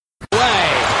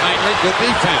played good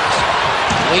defense.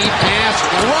 Lead pass.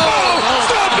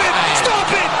 Stop it!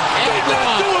 Stop it! Do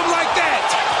not do him like that!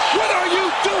 What are you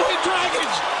doing,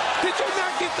 Dragons? Did you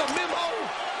not get the memo?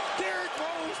 Derrick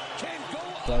Rose can go.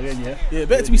 Again, Yeah,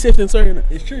 better to be safe than sorry, innit?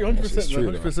 it's true, 100%. It's true,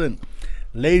 100%.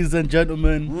 Ladies and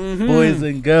gentlemen, boys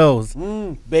and girls,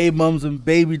 baby mums and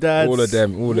baby dads, All of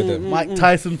them. Mike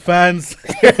Tyson fans.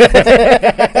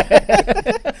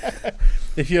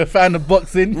 If you're a fan of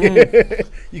boxing,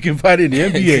 you can find it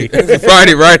in the NBA. Find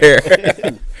it right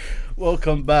here.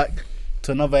 Welcome back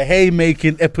to another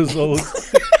haymaking episode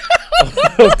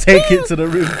of Take It to the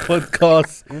Rim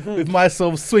podcast with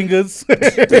myself, Swingers.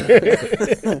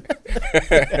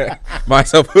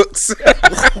 Myself hooks.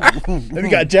 And we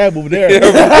got Jab over there.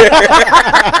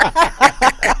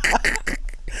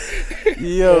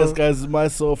 Yes, guys, it's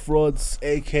myself, Rods,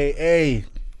 aka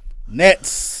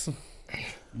Nets.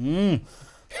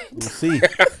 We'll see.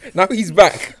 Now he's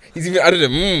back. He's even added a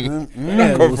Yeah,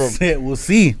 come we'll from. we'll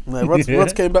see. Nah,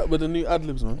 Rods came back with the new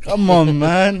ad-libs, man. Come on,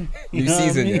 man. You New know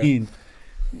season, what I mean?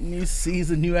 New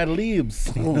season, new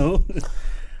ad-libs. You know?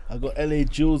 I got LA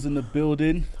Jules in the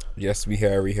building, Yes, we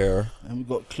here. and we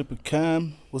got Clipper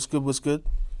Cam. What's good?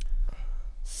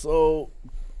 So,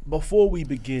 before we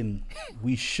begin,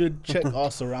 we should check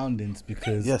our surroundings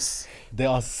because Yes. there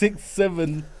are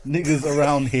 6-7 niggas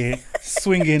around here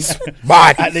swinging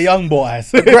Bodies. at the young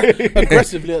boys.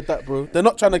 Aggressively at that, bro. They're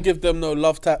not trying to give them no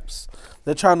love taps.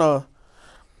 They're trying to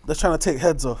take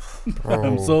heads off.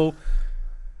 So,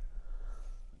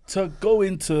 to go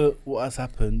into what has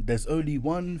happened, there's only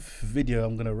one video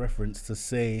I'm going to reference to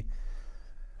say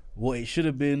what it should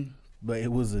have been, but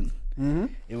it wasn't.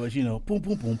 It was, you know, boom,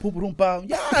 boom, boom, boom, boom, boom,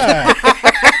 yeah,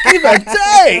 give and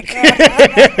take.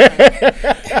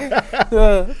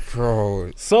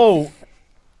 Bro. So,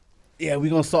 yeah,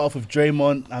 we're going to start off with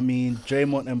Draymond. I mean,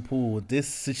 Draymond and Poole, this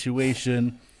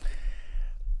situation,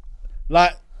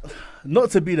 like, not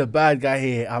to be the bad guy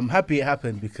here, I'm happy it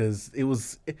happened because it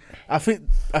was, I think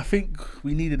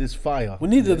we needed this fire. We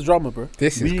needed the drama, bro.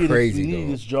 This is We crazy, needed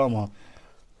though. this drama.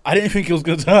 I didn't think it was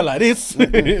going to turn out like this,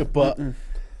 but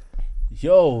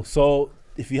yo, so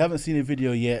if you haven't seen the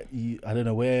video yet, I don't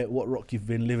know what rock you've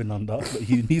been living under, but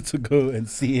you need to go and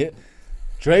see it.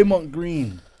 Draymond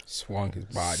Green, Swung his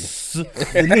body.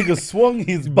 the nigga swung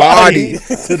his body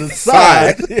to the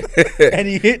side, and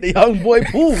he hit the young boy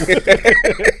Poole.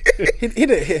 He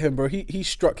didn't hit him, bro. He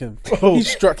struck him. Bro. He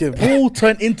struck him. Poole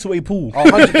turned into a pool. Oh,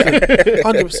 100%.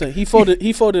 100%.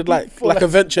 He folded like a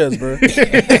ventures, bro.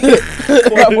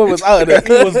 That boy was out of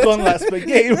there. He was gone like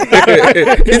spaghetti.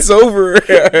 It's over.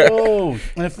 Oh,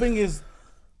 and the thing is,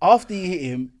 after he hit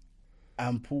him,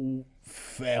 and Poole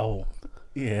fell,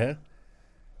 yeah.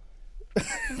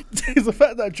 It's the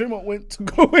fact that Draymond went to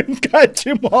go and catch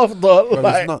him after. Bro,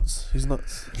 Like, he's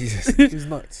nuts. Jesus. He's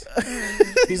nuts.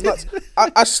 He's nuts.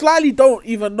 I slightly don't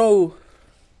even know.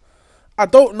 I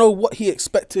don't know what he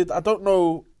expected. I don't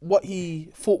know what he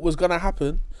thought was gonna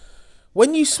happen.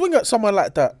 When you swing at someone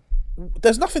like that,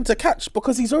 there's nothing to catch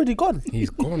because he's already gone. He's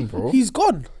gone, bro. He's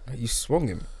gone. You swung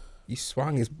him. You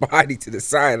swung his body to the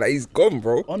side. Like, he's gone,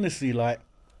 bro. honestly, like,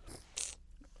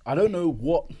 I don't know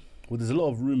what. Well, there's a lot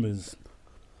of rumors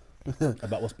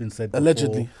about what's been said. Before.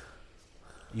 Allegedly.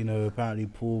 You know, apparently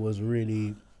Poole was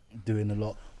really doing a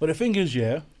lot. But the thing is,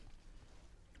 yeah,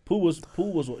 Poole was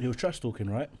what he was trash talking,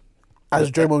 right?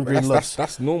 As Draymond Green loves.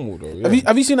 That's normal, though. Yeah.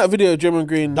 Have you seen that video of Draymond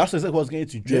Green? That's exactly what I was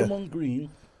getting to. Yeah. Draymond Green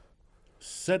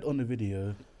said on the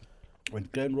video when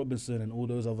Glenn Robinson and all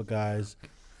those other guys,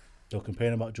 they were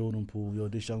complaining about Jordan Poole. Yo,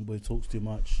 this young boy talks too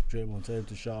much. Draymond, tell him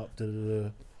to shut up.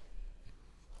 Draymond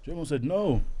said,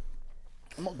 no,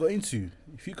 I'm not going to.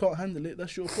 If you can't handle it,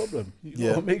 that's your problem. You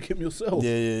gotta make him yourself.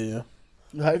 Yeah.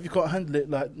 Like, if you can't handle it,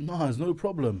 like, nah, it's no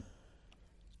problem.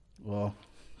 Well,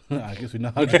 I guess we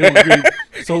know how Draymond Green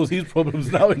solves his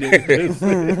problems now, innit?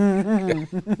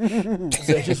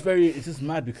 So it's just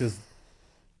mad because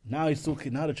now he's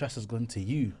talking, now the trash has gone to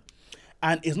you.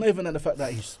 And it's not even at the fact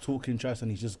that he's talking trash and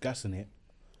he's just gassing it.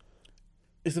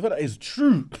 It's the fact that it's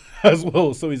true as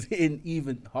well. So he's hitting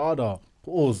even harder.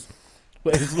 Pause.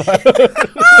 But it's like,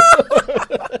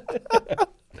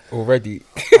 Already.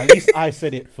 at least I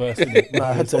said it first. Innit?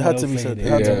 Nah, it had to be said. It. It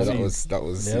had to Yeah, be that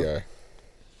was, Yeah. yeah.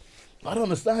 I don't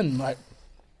understand. Like,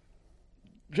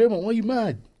 Draymond, why are you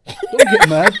mad? Don't get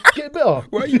mad. Get better.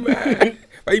 Why are you mad?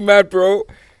 Why you mad, bro?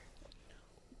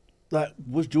 Like,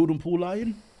 was Jordan Poole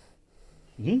lying?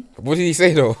 What did he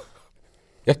say, though?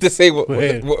 You have to say what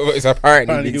is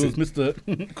Apparently, he was Mr.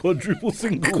 Quadruple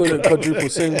Single. Quadruple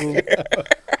single.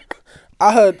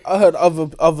 I heard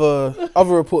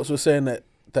other reports were saying that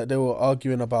they were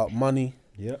arguing about money.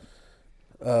 Yeah.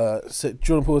 Said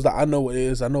Jordan Poole was like, I know what it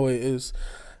is. I know what it is.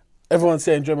 Everyone's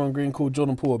saying Draymond Green called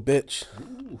Jordan Poole a bitch.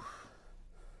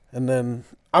 And then,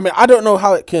 I mean, I don't know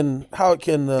how it can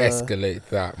escalate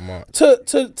that much.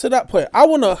 To that point. I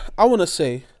wanna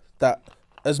say that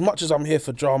as much as I'm here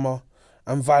for drama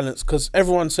and violence, because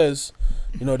everyone says,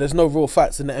 you know, there's no real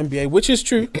fights in the NBA, which is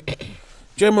true.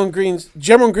 Draymond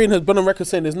Green has been on record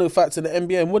saying there's no fights in the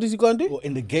NBA, and what is he going to do? Well,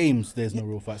 in the games, there's no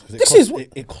real fights because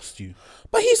it costs you.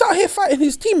 But he's out here fighting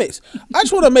his teammates. I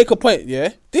just want to make a point,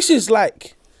 yeah? This is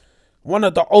like one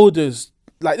of the oldest,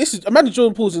 like this is, imagine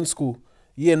Jordan Poole's in school,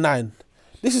 year 9.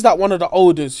 This is like one of the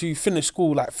oldest who finished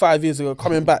school like 5 years ago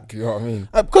coming back. You know what I mean?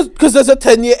 Because there's a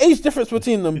 10-year age difference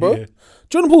between them, bro. Yeah.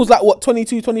 Jordan Poole's like, what,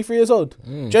 22, 23 years old?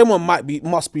 Draymond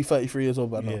must be 33 years old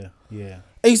by now. Yeah.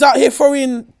 He's out here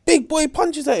throwing big boy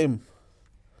punches at him.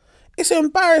 It's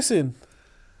embarrassing.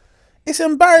 It's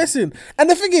embarrassing. And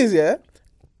the thing is, yeah,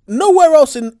 nowhere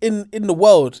else in the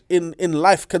world, in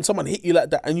life, can someone hit you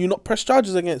like that and you not press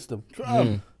charges against them.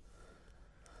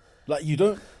 Like you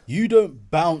don't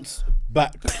bounce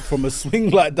back from a swing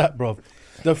like that, bro.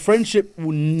 The friendship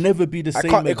will never be the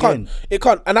same again. It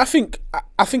can't. And I think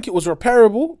it was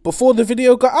repairable before the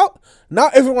video got out. Now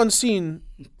everyone's seen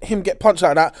him get punched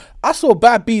like that. I saw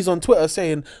bad bees on Twitter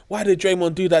saying, why did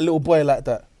Draymond do that little boy like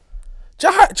that? Do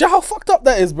you know how fucked up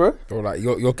that is, bro? Bro, like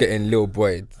you're getting little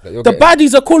boy. Like,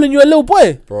 baddies are calling you a little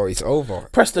boy. Bro, it's over.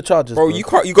 Press the charges, Bro, bro. you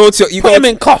can't. You go Put him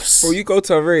in cuffs. Bro, you go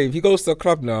to a rave. He goes to a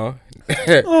club now.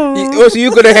 Also,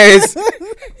 you gonna hear his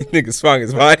nigga swung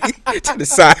his body to the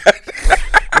side.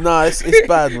 Nah, it's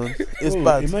bad, man. It's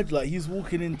bad. Imagine like he's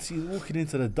walking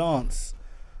into the dance,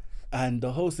 and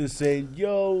the host is saying,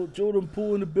 "Yo, Jordan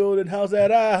Poole in the building. How's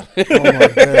that?"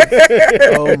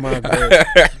 Oh my god.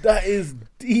 That is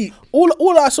deep.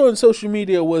 All I saw on social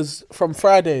media was from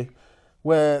Friday,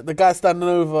 where the guy standing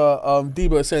over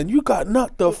Debo saying, "You got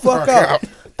knocked the fuck out."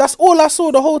 That's all I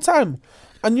saw the whole time.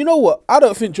 And you know what? I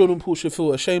don't think Jordan Poole should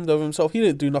feel ashamed of himself. He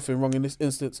didn't do nothing wrong in this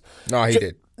instance. No, he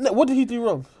did. No, what did he do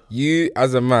wrong? You,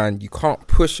 as a man, you can't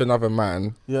push another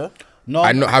man Yeah. No,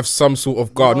 and not have some sort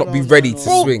of guard, not be ready to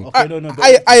swing.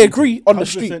 Okay, I agree on the 100%,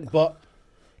 street. but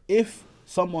if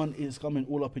someone is coming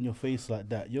all up in your face like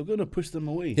that, you're gonna push them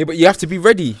away. Yeah, but you have to be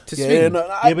ready to swing. Yeah, no,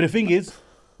 Yeah, but the thing is,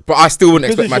 But I still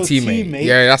wouldn't because expect my it's your teammate. teammate,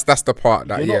 Yeah, that's the part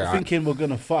that you're not thinking we're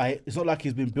gonna fight. It's not like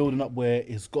he's been building up where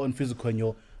it's gotten physical, and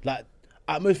you're like,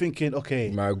 I'm more thinking, okay,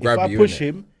 Might if grab I you, push innit?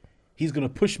 him, he's gonna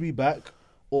push me back,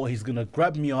 or he's gonna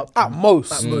grab me up At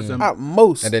most. At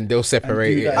most. and then they'll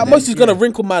separate do it. that. At most he's gonna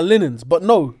wrinkle my linens, but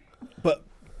no. But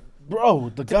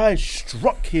bro, the guy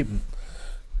struck him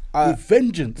with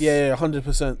vengeance. Yeah,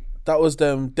 100%. That was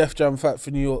them Def Jam fight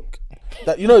for New York.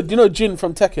 That you know Jin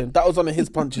from Tekken. That was one of his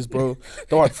punches, bro.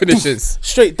 The one Finishes.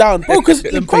 straight down, bro. Because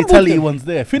Them fatality ones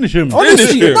there. Finish him.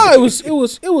 honestly, no,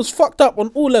 it was fucked up on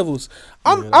all levels.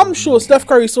 I'm sure Steph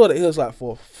Curry saw that. He was like,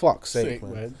 for fuck's sake,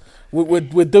 man.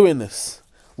 We're doing this.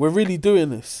 We're really doing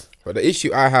this. But the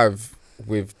issue I have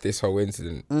with this whole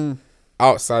incident,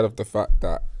 outside of the fact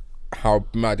that how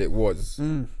mad it was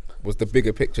the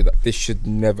bigger picture that this should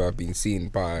never have been seen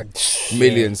by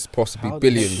millions, possibly How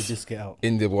did billions this get out?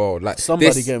 in the world. Like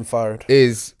Somebody this getting fired.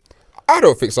 I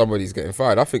don't think somebody's getting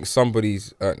fired. I think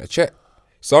somebody's earned a check.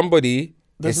 Somebody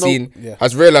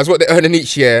has realised what they're earning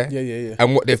each year, Yeah.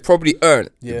 and what they've probably earned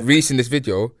releasing this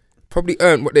video. Probably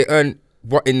earned what they earned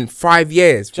in 5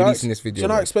 years releasing this video. Do you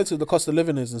know how expensive the cost of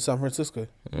living is in San Francisco?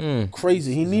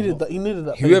 Crazy. He needed that. He needed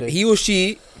that. Whoever payday. he or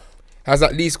she has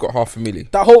at least got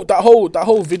 $500,000. That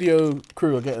whole video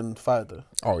crew are getting fired though.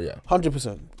 Oh yeah,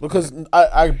 100%. Because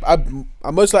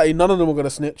I most likely none of them are gonna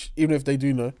snitch, even if they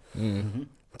do know.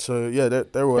 So yeah,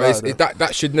 they're all but out.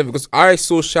 that should never. Because I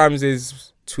saw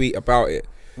Shams's tweet about it,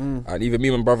 and even me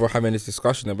and my brother were having this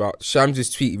discussion about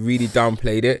Shams's tweet. Really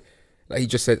downplayed it. Like he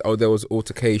just said, "Oh, there was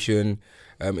altercation.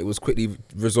 It was quickly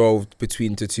resolved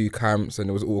between the two camps, and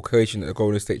there was altercation at the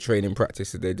Golden State training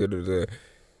practice that they did."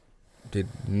 Did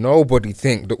nobody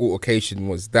think the altercation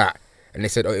was that? And they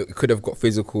said, oh, it could have got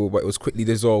physical, but it was quickly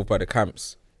dissolved by the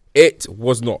camps. It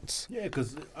was not. Yeah,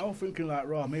 because I was thinking like,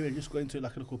 maybe they just got into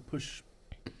like a little push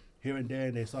here and there,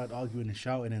 and they started arguing and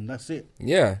shouting, and that's it.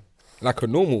 Yeah, like a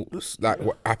normal,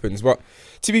 what happens. But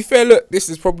to be fair, look, this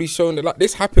is probably shown that like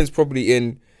this happens probably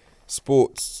in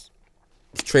sports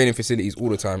training facilities all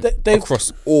the time,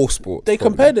 across all sports. They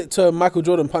compared it to Michael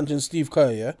Jordan punching Steve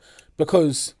Kerr, yeah,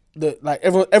 because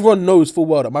everyone knows full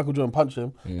well that Michael Jordan punched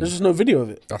him. There's just no video of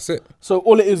it. That's it. So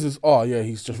all it is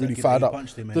he's just really fired up.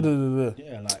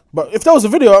 Yeah, like. But if there was a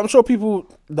video, I'm sure people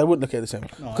they wouldn't look at it the same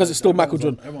because it's still Michael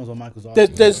Jordan. Everyone's on Michael's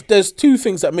arse. There's two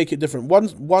things that make it different.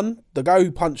 One, the guy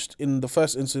who punched in the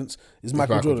first instance is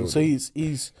Michael Jordan. So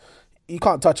he's you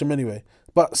can't touch him anyway.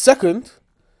 But second,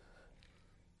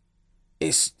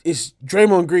 it's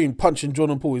Draymond Green punching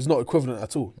Jordan Poole is not equivalent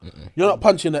at all. You're not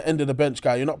punching the end of the bench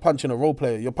guy. You're not punching a role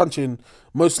player. You're punching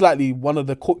most likely one of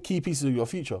the key pieces of your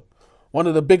future. One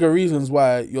of the bigger reasons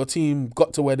why your team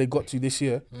got to where they got to this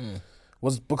year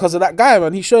was because of that guy,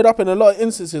 man. He showed up in a lot of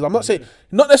instances. I'm not saying,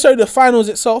 not necessarily the finals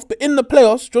itself, but in the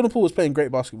playoffs, Jordan Poole was playing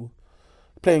great basketball.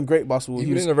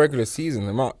 Even in the regular season,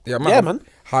 the amount of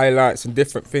highlights and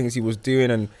different things he was doing,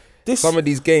 and some of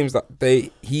these games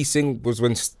that he sing was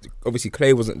when obviously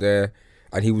Clay wasn't there,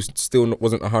 and he was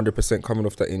wasn't 100% coming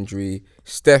off that injury.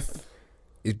 Steph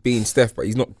is being Steph, but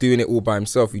he's not doing it all by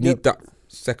himself. You need that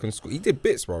second score. He did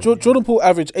bits, bro. Jordan Poole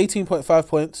averaged 18.5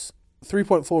 points,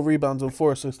 3.4 rebounds, and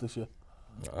 4 assists this year.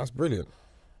 That's brilliant.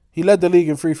 He led the league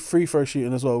in free throw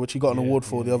shooting as well, which he got an award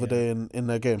for the other day in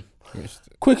their game.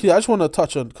 Quickly, I just want to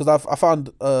touch on, because I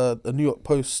found a New York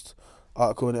Post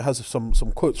article and it has some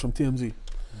quotes from TMZ.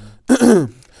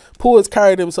 Poole has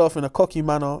carried himself in a cocky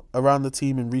manner around the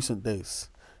team in recent days,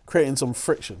 creating some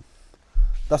friction.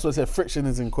 That's what I said, friction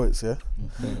is in quotes, yeah?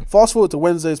 Fast forward to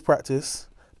Wednesday's practice,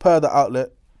 per the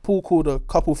outlet, Poole called a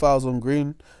couple fouls on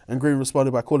Green, and Green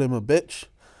responded by calling him a bitch.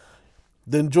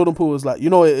 Then Jordan Poole was like,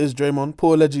 you know what it is, Draymond.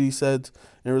 Poole allegedly said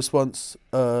in response,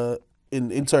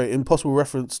 in possible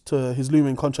reference to his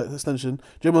looming contract extension,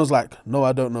 Draymond was like, no,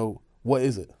 I don't know. What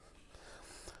is it?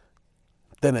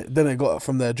 Then it got up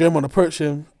from there. Draymond approached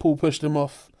him, Poole pushed him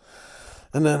off.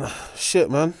 And then, shit,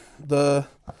 man, the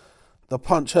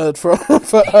punch heard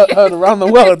heard around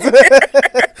the world.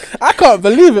 I can't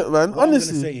believe it, man. What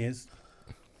honestly. I'm going to say is,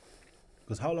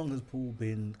 because how long has Poole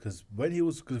been, because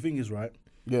the thing is, right,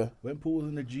 yeah, when Poole was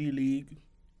in the G League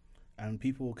and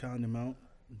people were counting him out,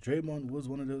 Draymond was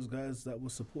one of those guys that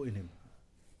was supporting him.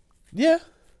 Yeah.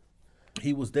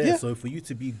 He was there. Yeah. So for you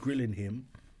to be grilling him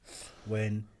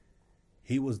when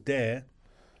he was there,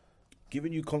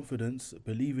 giving you confidence,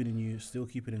 believing in you, still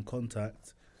keeping in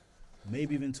contact,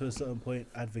 maybe even to a certain point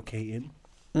advocating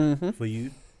for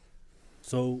you.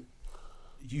 So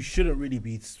you shouldn't really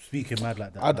be speaking mad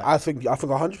like that. I think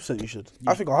 100% you should.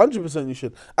 Yeah. I think 100% you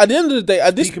should. At the end of the day,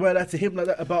 speaking about that to him like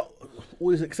that about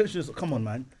all his extensions. Come on,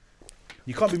 man.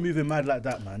 You can't be moving mad like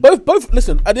that, man. Both.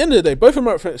 Listen, at the end of the day, both of them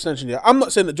are up for extension. Yeah, I'm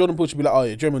not saying that Jordan Poole should be like, oh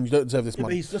yeah, Draymond, you don't deserve this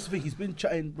money. But that's the thing. He's been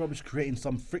chatting rubbish, creating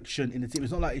some friction in the team.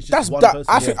 It's not like it's just one person.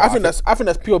 I think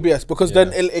that's pure BS, because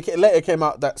then it later came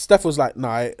out that Steph was like,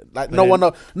 nah, like no one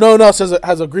else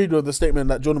has agreed with the statement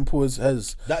that Jordan Poole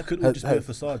has. That could all just be a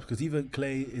facade, because even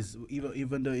Clay is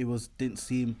even though it didn't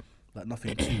seem like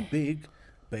nothing too big,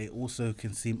 but it also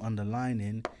can seem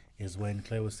underlining is when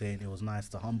Clay was saying it was nice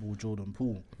to humble Jordan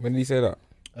Poole. When did he say that?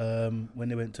 When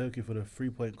they went Turkey for the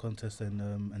 3-point contest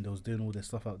and they was doing all their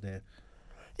stuff out there.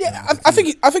 Yeah, I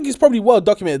think it's probably well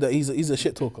documented that he's a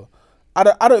shit talker.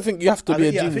 I don't think you have to be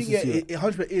a genius. I think it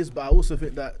 100% is, but I also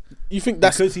think that you think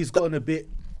that's because he's gotten a bit.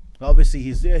 Obviously,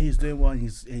 he's there, he's doing one,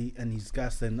 he's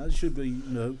gassed, and that should be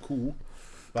cool.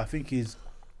 But I think he's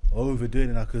overdoing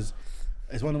it now, because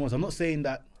it's one of the ones. I'm not saying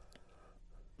that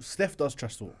Steph does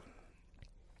trash talk,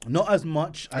 not as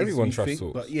much as everyone you trash think,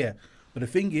 talks. but yeah. But the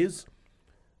thing is,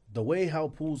 the way how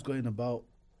Poole's going about,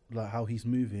 like how he's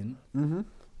moving, and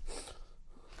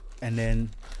then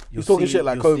he's talking shit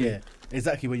like Kobe. Yeah,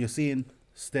 exactly. When you're seeing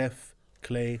Steph,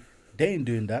 Clay, they ain't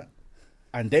doing that,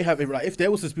 and they have it. Like if there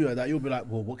was a dispute like that, you'll be like,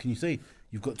 well, what can you say?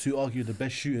 You've got to argue the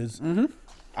best shooters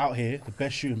out here, the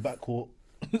best shooting backcourt.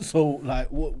 So like,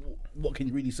 what can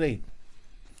you really say?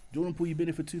 Jordan Poole, you've been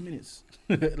here for 2 minutes.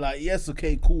 Like, yes,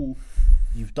 okay, cool,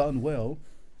 you've done well.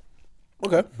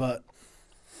 Okay, but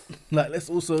like, let's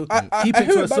also keep it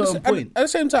to a certain point. At the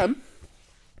same time,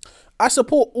 I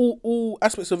support all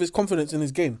aspects of his confidence in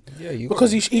his game. Yeah,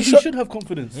 because he should have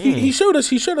confidence. He showed us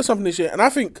something this year, and I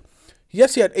think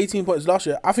yes, he had 18 points last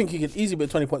year. I think he could easily be a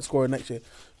 20-point scorer next year.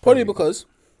 Probably because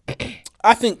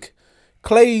I think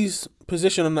Clay's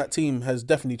position on that team has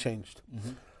definitely changed.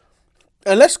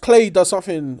 Unless Clay does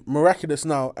something miraculous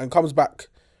now and comes back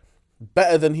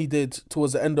better than he did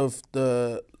towards the end of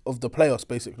the playoffs,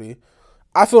 basically,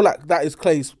 I feel like that is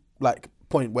Clay's like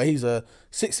point, where he's a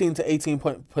 16 to 18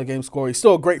 point per game scorer. He's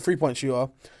still a great 3-point shooter.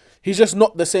 He's just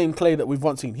not the same Clay that we've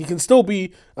once seen. He can still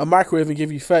be a microwave and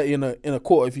give you 30 in a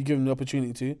quarter if you give him the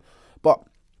opportunity to. But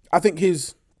I think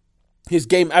his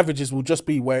game averages will just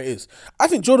be where it is. I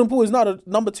think Jordan Poole is now the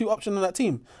number 2 option on that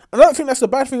team, and I don't think that's a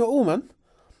bad thing at all, man.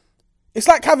 It's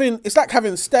like having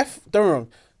Steph. Don't get me wrong.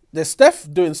 There's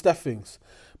Steph doing Steph things,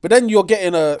 but then you're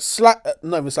getting you're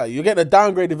getting a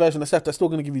downgraded version of Steph that's still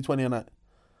going to give you 20 a night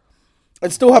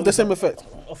and still have the same effect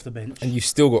off the bench. And you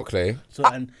still got Clay. So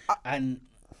and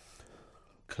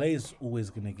Clay's always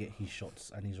going to get his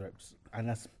shots and his reps. and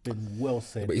that's been well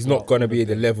said. But he's not throughout going to all be of at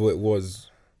the them. level it was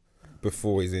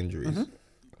before his injuries.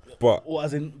 But Or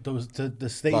as in the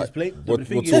state Like, he's played. what- The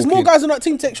thing what is, There's more talking- guys on that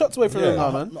team take shots away from Yeah. him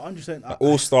now, man. No, I'm just saying.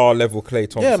 all-star level Klay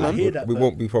Thompson, Yeah, I man. hear that, we but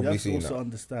won't be you probably have to seeing also that.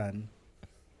 understand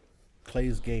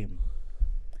Clay's game.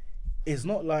 It's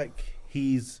not like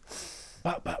he's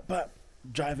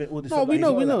driving all this. No, stuff. we He's know,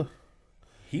 not we like know. that.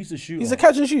 He's a shooter. He's a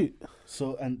catch and shoot.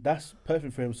 So, and that's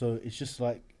perfect for him. So it's just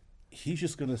like he's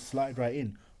just gonna slide right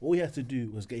in. All he had to do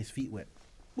was get his feet wet.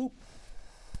 Boop.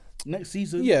 Next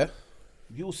season, Yeah.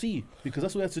 you'll see, because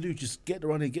that's what he had to do. Just get the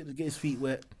running, get his feet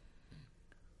wet,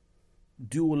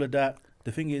 do all of that.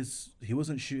 The thing is, he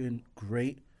wasn't shooting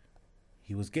great.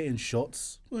 He was getting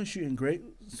shots. He wasn't shooting great.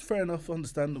 It's fair enough,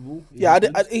 understandable. It Yeah,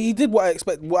 happens. he did what I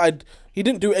expect. He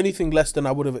didn't do anything less than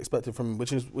I would have expected from him,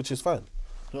 which is fine.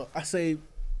 So I say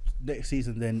next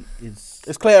season then is.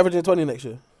 Is Clay averaging 20 next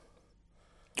year?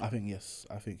 I think yes.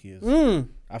 I think he is. Mm.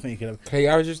 I think he can have Klay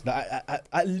averages.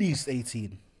 at least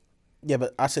 18. Yeah,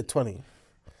 but I said 20.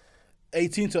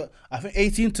 18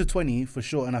 to 20 for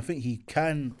sure, and I think he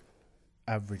can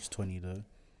average 20 though.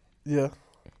 Yeah.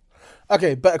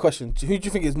 Okay, better question. Who do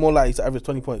you think is more likely to average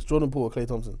 20 points, Jordan Poole or Klay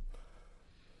Thompson?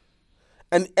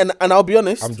 And I'll be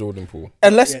honest, I'm Jordan Poole.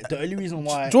 unless Yeah, the only reason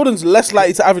why Jordan's less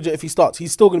likely to average it if he starts,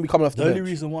 he's still going to be coming off the the only bench.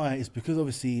 reason why is because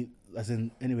obviously, as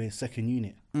in anyway, second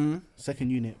unit,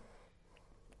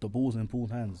 the ball's in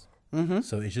Poole's hands,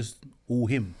 so it's just all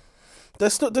him.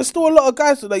 There's still a lot of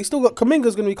guys. Like, you still got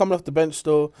Kuminga's going to be coming off the bench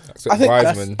still. Except I think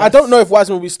Wiseman. I don't know if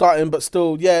Wiseman will be starting, but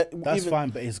still, yeah. That's fine,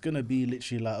 but it's gonna be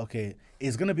literally like, okay,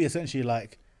 it's gonna be essentially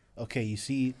like, okay, you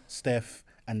see Steph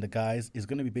and the guys, it's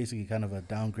gonna be basically kind of a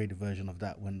downgraded version of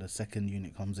that when the second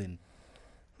unit comes in,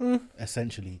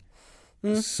 essentially.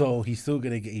 So he's still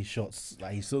gonna get his shots,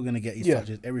 like he's still gonna get his Yeah.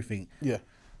 touches, everything. Yeah,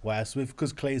 Whereas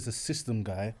because Clay's a system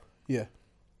guy, yeah.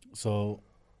 so,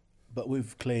 but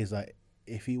with Clay's like,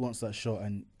 if he wants that shot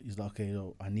and he's like, okay,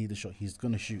 yo, I need the shot, he's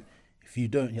gonna shoot. If you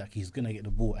don't, like, he's gonna get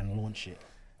the ball and launch it.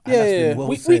 And Yeah, that's yeah. been well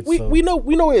we said, so- know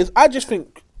what it is. I just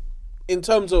think, in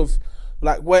terms of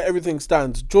like where everything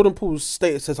stands, Jordan Poole's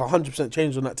status has 100%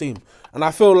 changed on that team, and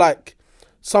I feel like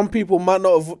some people might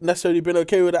not have necessarily been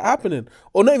okay with it happening,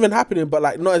 or not even happening, but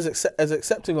like not as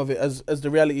accepting of it as the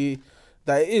reality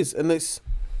that it is. And it's,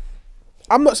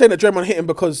 I'm not saying that Draymond hit him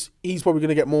because he's probably going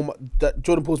to get more. That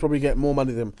Jordan Poole's probably get more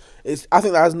money than him. I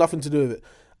think that has nothing to do with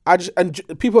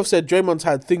it. People have said Draymond's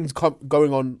had things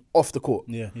going on off the court.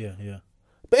 Yeah.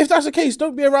 But if that's the case,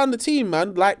 don't be around the team,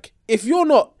 man. Like, if you're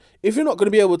not going to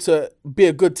be able to be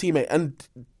a good teammate, and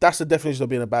that's the definition of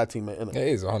being a bad teammate, isn't it? It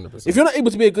is 100%. If you're not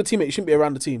able to be a good teammate, you shouldn't be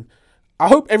around the team. I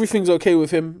hope everything's okay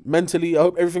with him mentally. I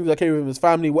hope everything's okay with him, his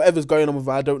family, whatever's going on with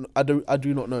him. I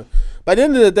do not know. But at the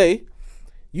end of the day,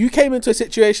 you came into a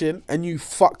situation and you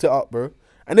fucked it up, bro.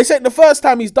 And this ain't the first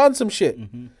time he's done some shit.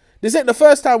 This ain't the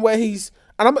first time where he's,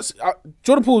 and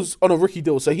Jordan Poole's on a rookie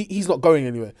deal, so he's not going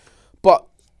anywhere. But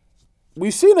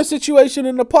we've seen a situation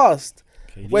in the past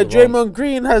where Draymond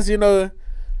Green has,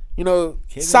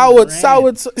 soured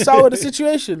the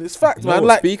situation. It's fact, You know man. what,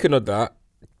 Like, speaking of that,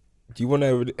 do you want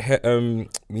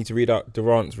me to read out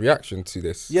Durant's reaction to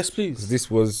this? yes, 'Cause please.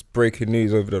 this was breaking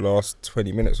news over the last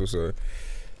 20 minutes or so.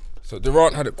 So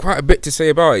Durant had quite a bit to say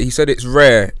about it. He said it's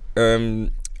rare.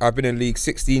 I've been in the league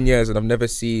 16 years and I've never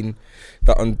seen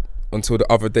that until the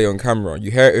other day on camera.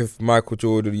 You hear it with Michael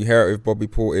Jordan, you hear it with Bobby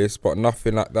Portis, but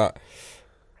nothing like that.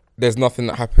 There's nothing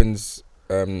that happens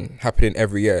happening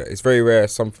every year. It's very rare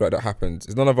something like that happens.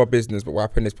 It's none of our business, but what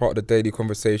happened is part of the daily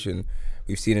conversation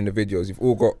we've seen in the videos. You've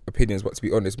all got opinions, but to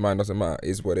be honest, mine doesn't matter. It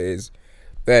is what it is.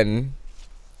 Then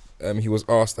he was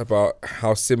asked about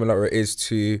how similar it is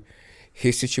to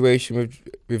his situation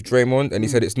with Draymond, and he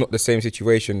said it's not the same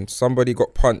situation. Somebody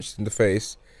got punched in the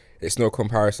face. It's no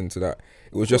comparison to that.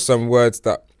 It was just some words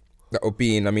that were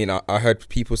being, I heard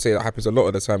people say that happens a lot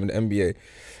of the time in the NBA.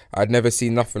 I'd never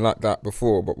seen nothing like that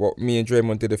before, but what me and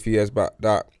Draymond did a few years back,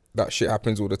 that shit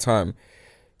happens all the time.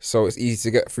 So it's easy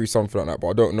to get through something like that, but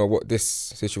I don't know what this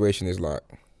situation is like.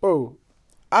 Bro,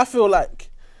 I feel like,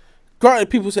 granted,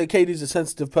 people say KD's a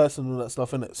sensitive person and all that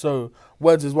stuff, innit? So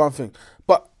words is one thing.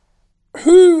 But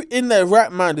who in their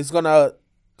right mind is going to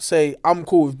say, I'm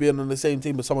cool with being on the same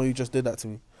team as someone who just did that to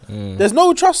me? There's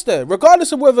no trust there.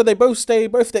 Regardless of whether they both stay,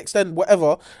 both extend,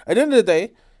 whatever, at the end of the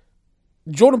day,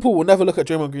 Jordan Poole will never look at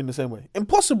Draymond Green the same way.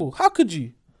 Impossible. How could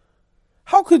you?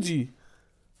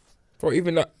 Or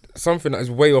even that, something that is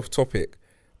way off topic,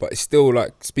 but it's still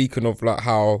like speaking of like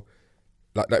how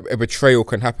like a betrayal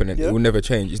can happen and it will never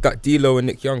change. It's that D'Lo and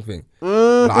Nick Young thing.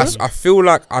 Like, I feel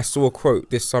like I saw a quote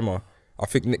this summer. I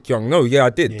think Nick Young. No, yeah, I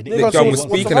did. Yeah, Nick Young was wants to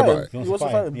speaking fight about him. it. He He wants to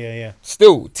fight him. Yeah.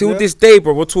 Still, till this day,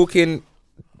 bro, we're talking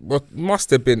Well,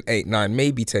 must have been 8, 9,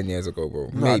 maybe 10 years ago, bro.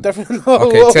 No, Maybe. definitely not.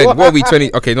 Okay, 10. What are we,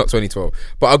 20? Okay, not 2012.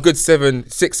 But a good 7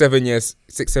 years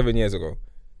ago.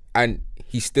 And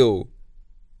he still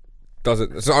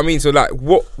doesn't. So, I mean, so like,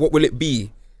 what will it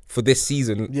be for this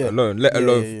season alone? Let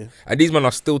alone. Yeah. And these men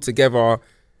are still together,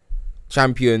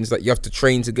 champions. Like, you have to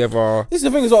train together. This is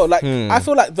the thing as well. Like, I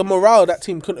feel like the morale of that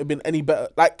team couldn't have been any better.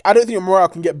 Like, I don't think the morale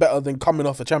can get better than coming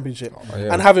off a championship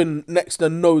and having next to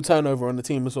no turnover on the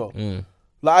team as well.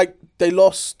 Like, they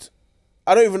lost.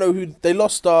 I don't even know who they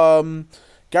lost.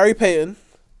 Gary Payton.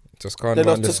 They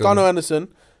lost Toscano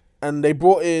Anderson, and they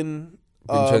brought in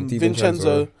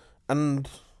Vincenzo, and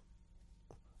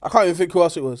I can't even think who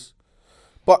else it was.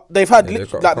 But they've had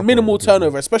like minimal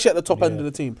turnover, especially at the top end of the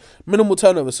team. Minimal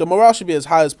turnover. So morale should be as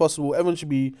high as possible. Everyone should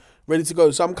be ready to go.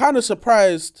 So I'm kind of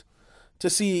surprised to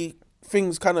see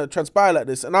things kind of transpire like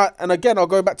this. And again, I'll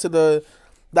go back to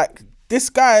this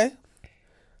guy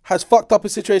has fucked up a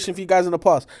situation for you guys in the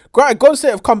past. Granted, Golden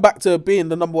State have come back to being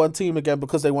the number one team again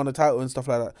because they won a title and stuff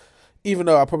like that. Even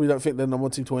though I probably don't think they're the number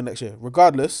one team to win next year.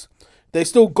 Regardless, they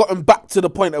still gotten back to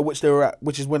the point at which they were at,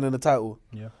 which is winning the title.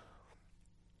 Yeah.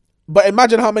 But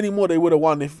imagine how many more they would have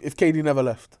won if KD never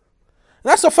left. And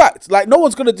that's a fact. Like, no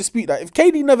one's going to dispute that. If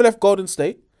KD never left Golden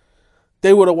State,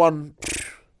 they would have won.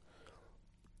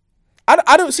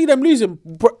 I don't see them losing.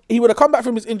 He would have come back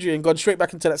from his injury and gone straight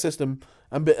back into that system,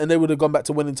 and they would have gone back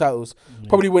to winning titles. Yeah.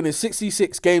 Probably winning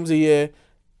 66 games a year,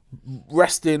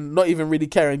 resting, not even really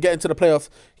caring. Getting to the playoff,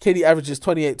 KD averages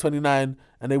 28, 29,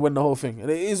 and they win the whole thing. And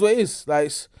it is what it is.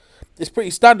 Like, it's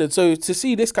pretty standard. So to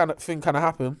see this kind of thing kind of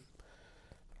happen,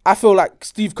 I feel like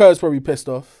Steve Kerr's probably pissed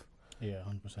off. Yeah,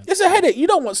 100%. It's a headache. You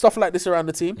don't want stuff like this around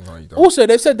the team. No, you don't. Also,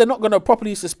 they've said they're not going to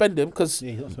properly suspend him because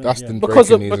That's the because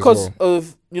breaking news because as well.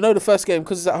 of you know the first game,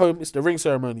 because it's at home. It's the ring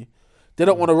ceremony. They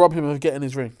don't want to rob him of getting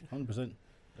his ring. 100%.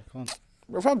 They can't.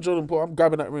 If I'm Jordan Poole, I'm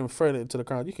grabbing that ring and throwing it into the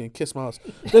crowd. You can kiss my ass.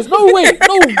 There's no way in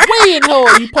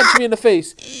hell you punch me in the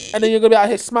face and then you're gonna be out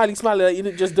here smiley like you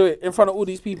didn't just do it in front of all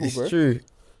these people, bro. It's true.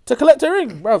 To collect a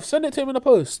ring, bruv. Send it to him in the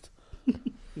post.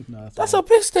 No, that's a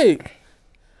piss take.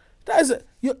 That is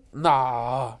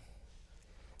nah.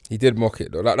 He did mock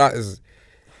it though. Like that is,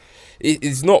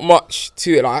 it's not much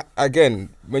to it. Like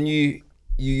again, when you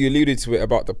alluded to it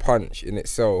about the punch in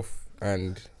itself,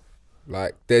 and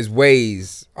like there's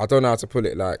ways. I don't know how to put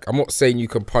it. Like I'm not saying you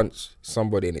can punch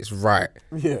somebody and it's right.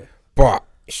 Yeah. But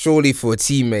surely for a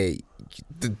teammate,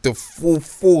 the full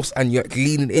force and you're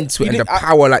leaning into it and the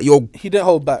power, like he didn't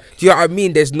hold back. Do you know what I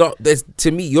mean? There's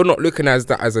to me, you're not looking at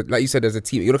that as a, like you said, as a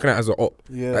team. You're looking at it as a op.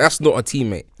 Yeah. Like, that's not a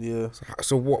teammate. Yeah.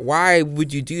 So why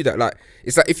would you do that? Like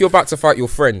it's like if you're about to fight your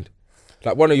friend,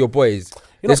 like one of your boys.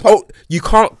 You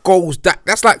can't go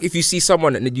that's like if you see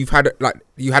someone and you had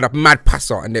a mad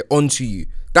passer and they're onto you.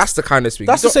 That's the kind of speak.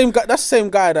 That's the same guy. That's the same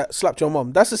guy that slapped your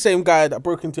mom. That's the same guy that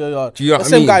broke into your yard. Do you know that's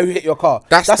the same guy who hit your car.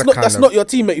 That's not your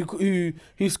teammate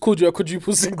who's called you a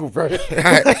quadruple single, bro.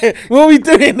 What are we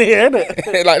doing here,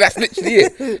 innit? Like that's literally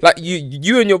it. Like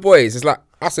you and your boys, it's like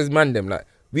us as man them. Like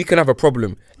we can have a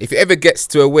problem if it ever gets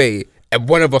to a way and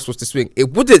one of us was to swing.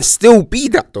 It wouldn't still be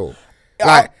that though.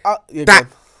 Like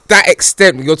that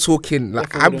extent you're talking,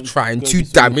 like I'm trying to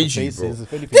damage you, bro.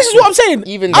 This is what I'm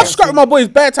saying. I've scrapped my boys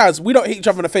bare times. We don't hit each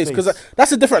other in the face because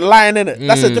that's a different line, innit?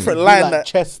 That's a different line. Like that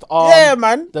chest, arm, yeah,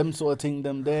 man. Them sort of thing,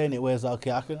 them there, and it wears like,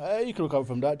 okay, you can recover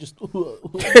from that. Just,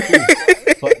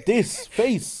 but this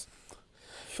face,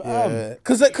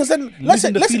 because then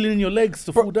listen, the feeling in your legs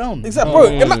to fall down. Exactly, bro.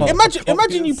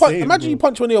 Imagine you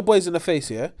punch one of your boys in the face,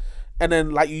 yeah, and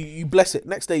then like you bless it.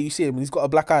 Next day you see him and he's got a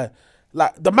black eye.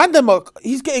 Like the man,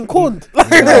 he's getting corned.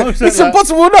 It's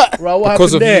impossible, not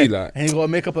because of you. Like, and you gotta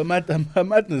make up a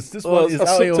madness. This one is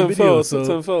out here on video.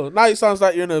 So now it sounds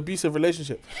like you're in an abusive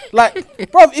relationship.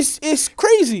 Like, bro, it's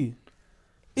crazy.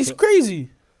 It's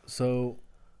crazy. So,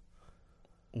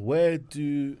 where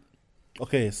does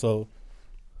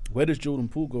Jordan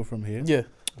Poole go from here? Yeah.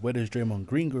 Where does Draymond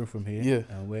Green go from here? Yeah.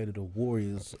 And where do the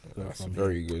Warriors go that's from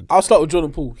very here? good. I'll start with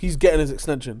Jordan Poole. He's getting his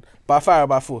extension by fire or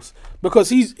by force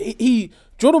because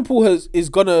Jordan Poole has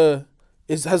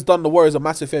done the Warriors a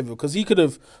massive favor because he could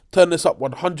have turned this up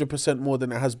 100% more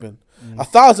than it has been,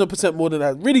 1,000% more than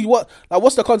that. Really,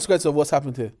 what's the consequence of what's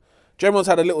happened here? Draymond's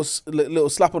had a little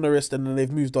slap on the wrist and then they've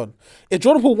moved on. If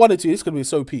Jordan Poole wanted to, this could be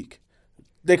so peak.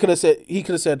 He could have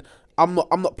said, I'm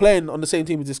not playing on the same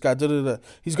team as this guy.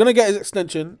 He's gonna get his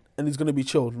extension and he's gonna be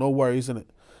chilled. No worries, innit?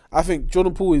 I think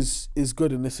Jordan Poole is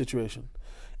good in this situation.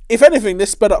 If anything,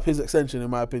 this sped up his extension,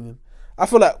 in my opinion. I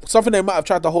feel like something they might have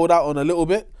tried to hold out on a little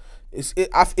bit.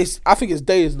 I think it's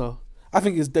days now. I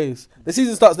think it's days. The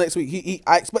season starts next week.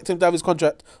 I expect him to have his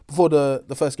contract before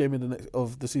the first game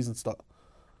of the season start.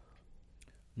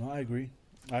 No, I agree.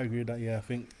 I agree with that. Yeah, I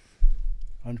think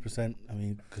 100%. I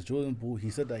mean, because Jordan Poole, he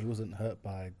said that he wasn't hurt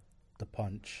by the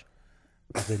punch.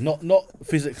 As in not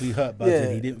physically hurt, but as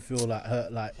in he didn't feel like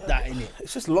hurt like that in it.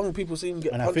 It's just long people see him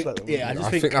get And I punched think, like that. yeah, I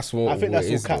think that's what I think it that's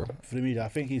is, all cap bro. for the media. I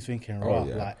think he's thinking, Oh, right,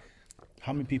 yeah. like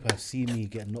how many people have seen me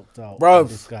get knocked out Bruv. by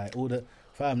this guy? All the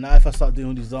fam. Now if I start doing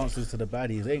all these dances to the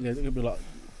baddies, they ain't gonna be like.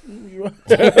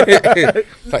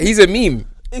 Like, he's a meme.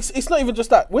 It's not even just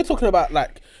that. We're talking about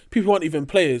like people who aren't even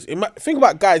players. Think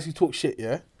about guys who talk shit.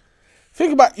 Yeah.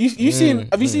 Think about you seen.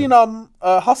 Have you seen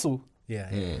Hustle? Yeah.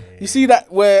 You see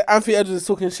that where Anthony Edwards is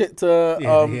talking shit to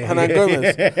Yeah. Hernan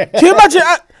Gomez. Can you imagine?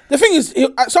 The thing is,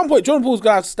 at some point, Jordan Poole's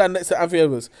gonna have to stand next to Anthony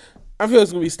Edwards. Anthony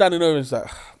Edwards gonna be standing over and it's like,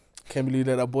 can't believe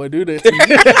that boy do that.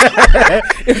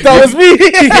 If that was me,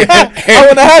 I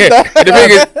would have had that. The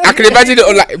thing is, I can imagine it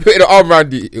on, like, putting an arm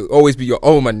around you. It'll always be your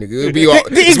own, man, nigga. It'll be your,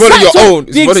 it's one of your own.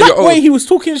 It's The one of exact your way own. he was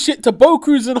talking shit to Bo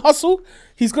Cruz and Hustle,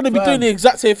 he's gonna be Fam. doing the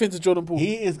exact same thing to Jordan Poole.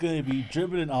 He is going to be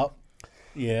dribbling up.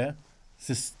 Yeah. It's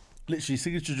just literally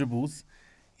signature dribbles.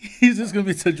 He's just going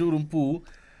to be to Jordan Poole.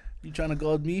 You trying to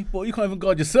guard me? Boy, you can't even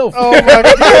guard yourself. Oh my god!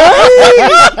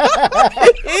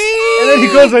 And then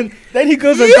he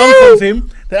goes and comforts him.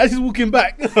 Then as he's walking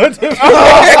back. Hey,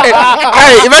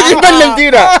 imagine when them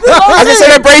do that. As a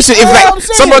celebration, if like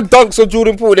someone dunks on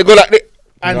Jordan Poole, they go like this.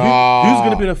 And Nah. who's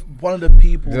going to be one of the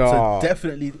people Nah. to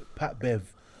definitely Pat Bev?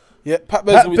 Yeah, Pat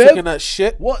Bear's gonna be Bev? talking that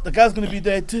shit. What? The guy's going to be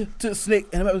there to snake,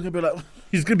 and the man's going to be like,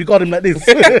 he's going to be guarding like this.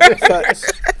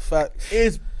 Facts.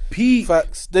 It's peak.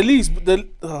 Facts. The least,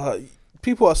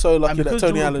 people are so lucky And that because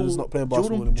Tony Jordan Allen is Poole- not playing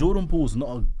basketball anymore. Jordan Poole's not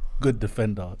a good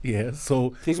defender. Yeah,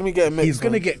 so He's gonna be getting mixed, he's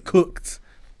going to man. get cooked.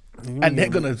 And they're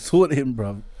going to sort him,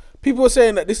 bro. People are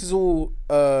saying that this is all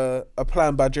a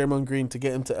plan by Draymond Green to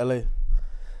get him to LA.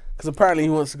 Because apparently he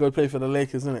wants to go play for the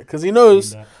Lakers, isn't it? Because he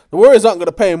knows Nah. the Warriors aren't going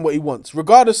to pay him what he wants,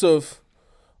 regardless of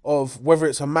whether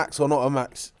it's a max or not a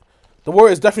max. The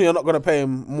Warriors definitely are not going to pay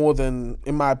him more than,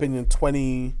 in my opinion,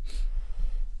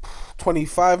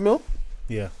 25 mil.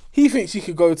 Yeah. He thinks he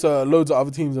could go to loads of other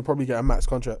teams and probably get a max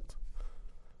contract.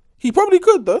 He probably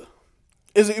could, though.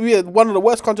 Is it be one of the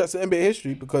worst contracts in NBA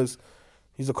history because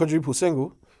he's a quadruple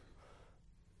single,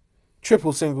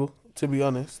 triple single, to be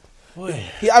honest. Boy.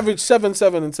 He averaged 7,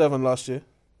 7, and 7 last year.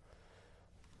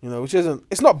 You know, which isn't.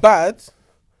 It's not bad.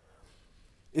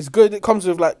 It's good. It comes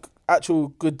with like actual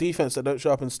good defense that don't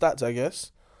show up in stats, I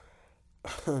guess.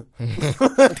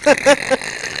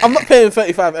 I'm not paying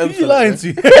 35 M Who for you that, lying man.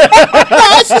 to? No,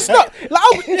 it's just not.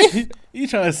 Like, You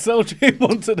trying to sell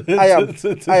Draymond to the? I am.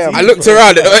 to I am. I looked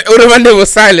around. All the men there were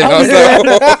silent. I was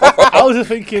like, I was just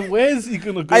thinking, where's he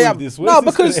gonna go I with am. this? No, Where's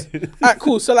this because gonna- alright,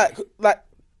 cool. So like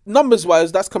numbers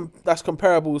wise, that's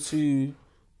comparable to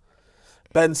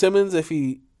Ben Simmons if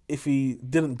he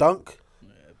didn't dunk.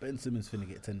 Ben Simmons finna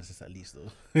get 10 assists at least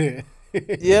though.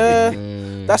 Yeah,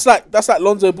 that's like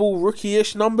Lonzo Ball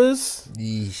rookie-ish numbers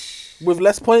yeesh. with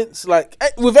less points. Like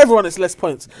with everyone, it's less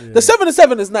points. The 7 and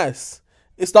 7 is nice.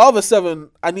 It's the other 7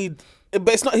 I need, but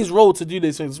it's not his role to do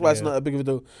these things. That's why it's not a big of a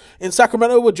deal. In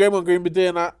Sacramento, would Draymond Green be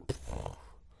doing that?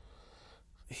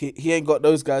 He ain't got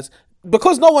those guys.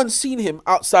 Because no one's seen him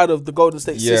outside of the Golden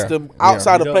State Yeah. system, Yeah.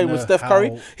 outside You of don't playing with know Steph how-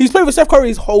 Curry. He's played with Steph Curry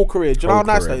his whole career. Do you know how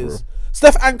Whole nice career, that is? bro.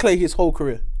 Steph and Clay his whole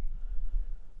career.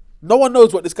 No one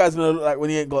knows what this guy's gonna look like when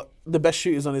he ain't got the best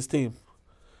shooters on his team.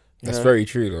 That's very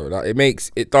true though. Like,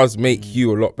 it does make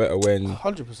you a lot better when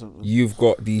 100%. you've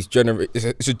got these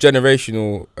it's a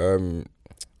generational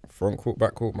front court,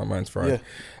 back court. My mind's fried. Yeah.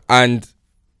 And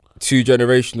 2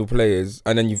 generational players,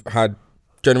 and then you've had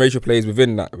generational players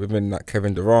within that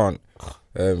Kevin Durant.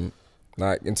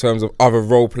 Like in terms of other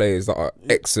role players that are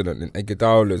excellent, and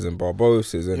Iguodala's and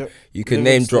Barbosas, and Yep. you can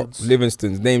name drop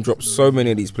so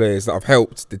many of these players that have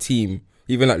helped the team.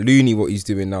 Even like Looney, what he's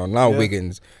doing now Yeah.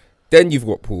 Wiggins. Then you've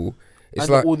got Poole. It's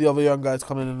And like all the other young guys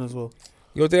coming in as well.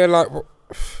 you're there like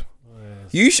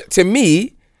to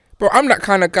me, bro. I'm that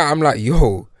kind of guy. I'm like,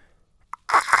 yo,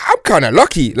 I'm kind of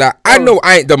lucky. Like I know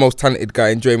I ain't the most talented guy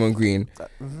in Draymond Green.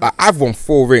 Like, I've won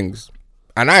 4 rings.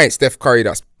 And I ain't Steph Curry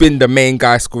that's been the main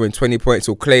guy scoring 20 points,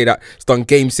 or Clay that's done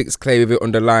game 6 Clay with it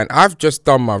on the line. I've just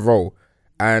done my role.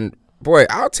 And boy,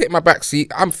 I'll take my back seat.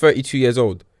 I'm 32 years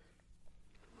old.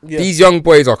 Yeah. These young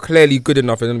boys are clearly good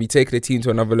enough and going to be taking the team to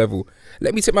another level.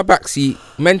 Let me take my back seat,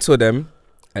 mentor them,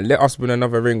 and let us win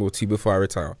another ring or 2 before I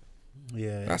retire.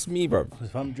 Yeah. That's me, bro.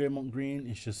 If I'm Draymond Green,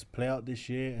 it's just play out this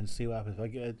year and see what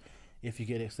happens. If you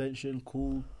get an extension,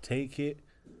 cool, take it.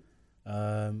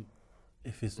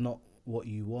 If it's not what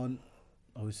you want,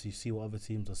 obviously see what other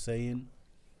teams are saying.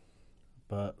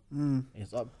 But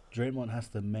it's up. Draymond has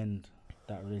to mend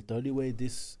that. The only way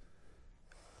this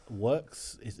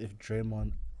works is if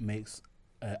Draymond makes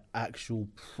an actual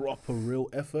proper real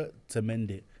effort to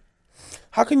mend it.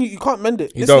 How can you can't mend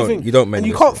it? You This is the don't- thing. you don't mend and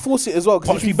you it. can't force it as well. 'cause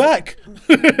Punch if me you- back.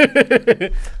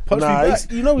 Punch Nah, me he's-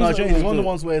 back. you know he's no, not Jay, gonna it's one of do the it.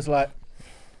 ones where it's like,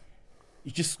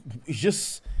 you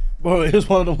just, bro. It's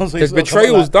one of the ones where There's it's sort of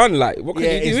betrayals like, done. Like, what can you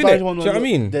do it's in like it? Do you one know where what I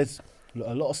mean? There's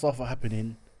a lot of stuff are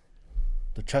happening.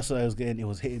 The stress that I was getting, it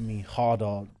was hitting me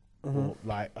harder. Or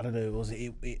like, I don't know,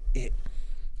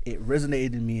 it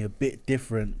resonated in me a bit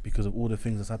different because of all the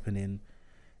things that's happening.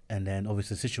 And then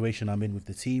obviously the situation I'm in with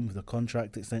the team, with the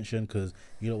contract extension, because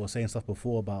you know were saying stuff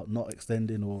before about not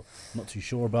extending or not too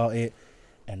sure about it,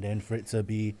 and then for it to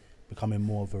be becoming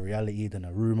more of a reality than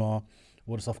a rumor.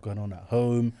 All the stuff going on at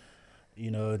home,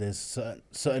 you know, there's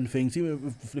certain things. Even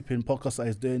with flipping podcasts that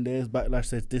he's doing, there's backlash,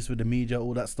 there's this with the media,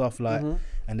 all that stuff, like,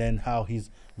 and then how his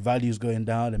value's going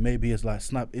down, and maybe it's like,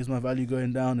 snap, is my value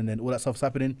going down, and then all that stuff's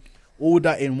happening, all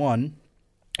that in one,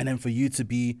 and then for you to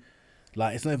be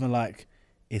like, it's not even like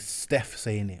it's Steph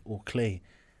saying it or Clay,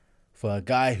 for a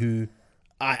guy who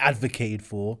I advocated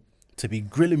for to be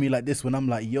grilling me like this when I'm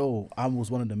like, yo, I was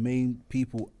one of the main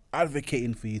people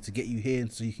advocating for you to get you here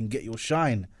so you can get your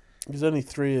shine, He's only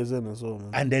 3 years in as well,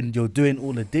 man. and then you're doing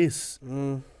all of this.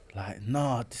 Like,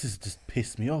 nah, this is just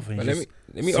pissed me off. And But just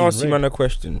let me seen ask you, red. man, a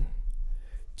question.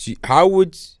 Do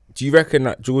you reckon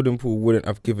that Jordan Poole wouldn't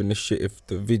have given a shit if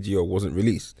the video wasn't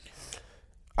released?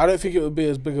 I don't think it would be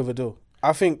as big of a deal.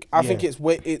 I think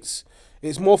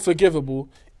it's more forgivable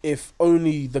if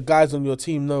only the guys on your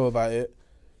team know about it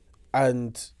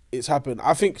and it's happened.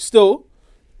 I think still,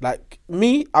 like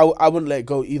me, I wouldn't let it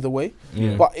go either way.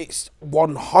 But it's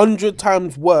 100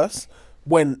 times worse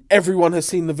when everyone has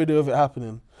seen the video of it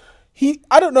happening.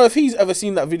 I don't know if he's ever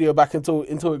seen that video back until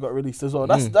it got released as well.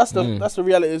 That's the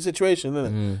reality of the situation,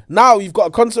 isn't it? Now you've got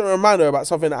a constant reminder about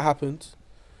something that happened.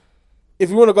 If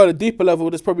you want to go to a deeper level,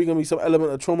 there's probably gonna be some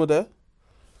element of trauma there.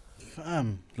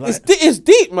 Fam, like, It's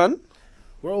deep, man.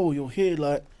 bro, you're here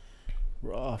like,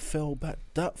 bro, I fell back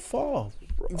that far.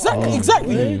 Exactly.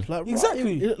 Like,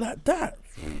 Exactly. like that.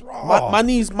 My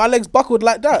knees, my legs buckled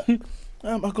like that.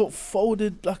 I got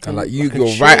folded like And a, like you, like a your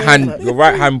chair, right hand, like- your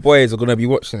right hand boys are gonna be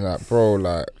watching that, bro.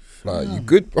 Like you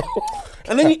good, bro?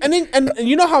 And then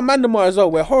you know how Mandemar as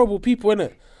well, we're horrible people,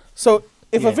 innit? So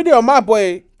if Yeah. a video of my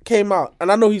boy came out,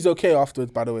 and I know he's okay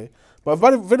afterwards, by the way, but if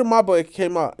a video of my boy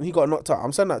came out and he got knocked out,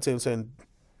 I'm sending that to him saying,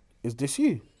 "Is this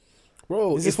you?"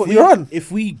 Bro, Is this if what we- you're on?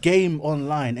 If we game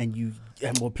online and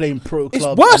we're playing pro It's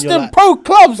clubs, worse and you're than like, pro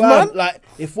clubs, fam, man. like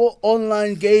if we're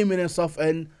online gaming and stuff,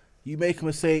 and you make a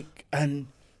mistake and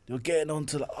you're getting on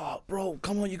to like, oh, bro,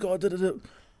 come on, you gotta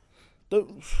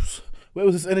don't. Where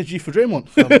was this energy for Draymond?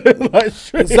 Like,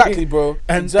 straight. Exactly, bro.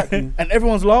 And Exactly. and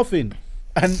everyone's laughing,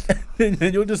 and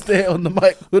you're just there on the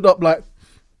mic, hood up, like,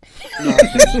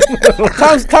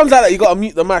 times like that, you gotta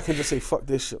mute the mic and just say, "Fuck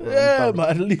this shit." Bro. yeah, I'm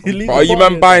done. man. leave But are the you party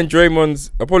man buying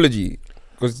Draymond's apology?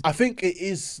 Because I think it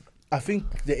is. I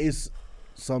think there is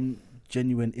some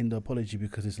genuine in the apology,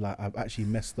 because it's like, I've actually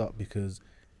messed up, because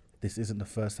this isn't the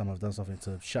first time I've done something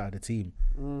to shatter the team.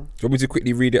 do you want me to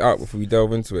quickly read it out before we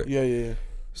delve into it? Yeah.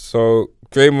 So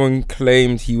Draymond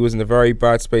claimed he was in a very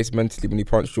bad space mentally when he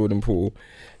punched Jordan Poole.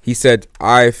 He said,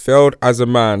 "I failed as a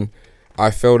man.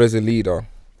 I failed as a leader."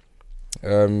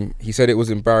 He said it was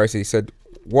embarrassing. He said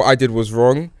what I did was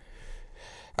wrong.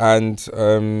 And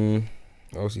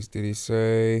what else did he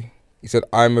say? He said,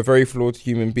 "I'm a very flawed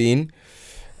human being."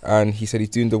 And he said he's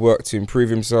doing the work to improve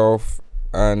himself.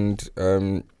 And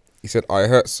he said, "I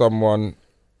hurt someone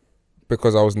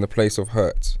because I was in the place of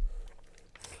hurt."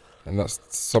 And that's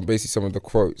basically some of the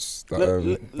quotes that,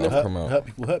 that have come out.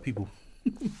 Hurt people.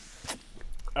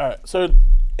 All right. So,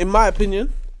 in my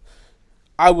opinion,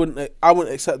 I wouldn't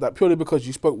accept that purely because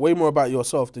you spoke way more about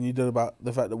yourself than you did about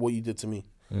the fact that what you did to me.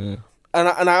 And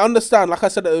I understand, like I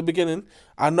said at the beginning,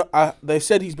 they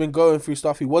said he's been going through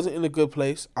stuff. He wasn't in a good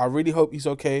place. I really hope he's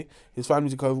okay. His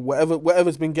family's okay.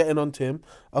 Whatever's been getting onto him,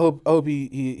 I hope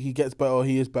he gets better or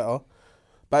he is better.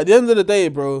 But at the end of the day,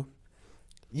 bro,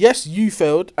 yes, you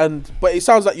failed, but it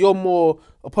sounds like you're more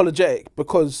apologetic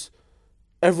because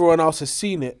everyone else has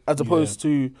seen it, as opposed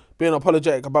to being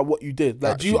apologetic about what you did.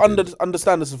 Like, do you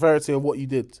understand the severity of what you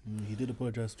did? He did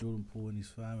apologize to Jordan Poole and his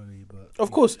family, but Of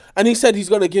course. And he said he's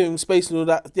going to give him space and all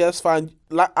that. Yeah, that's fine.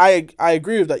 Like, I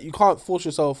agree with that. You can't force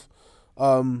yourself,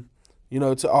 to,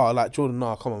 like, Jordan,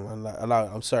 nah, come on, man. Like, allow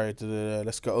it. I'm sorry.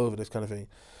 Let's get over this kind of thing.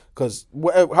 Because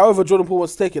however Jordan Poole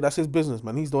wants to take it, that's his business,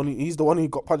 man. He's the one who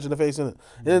got punched in the face, innit?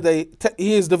 At the end of the day,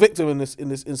 he is the victim in this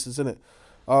instance, innit?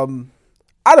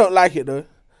 I don't like it, though.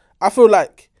 I feel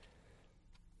like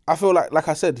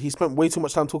I said, he spent way too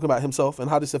much time talking about himself and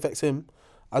how this affects him,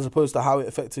 as opposed to how it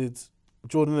affected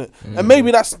Jordan, innit? And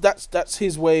maybe that's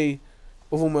his way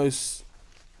of almost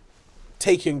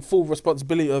taking full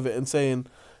responsibility of it and saying,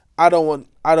 I don't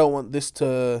want this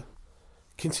to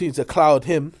continue to cloud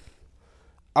him.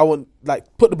 I want,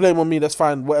 like, put the blame on me, that's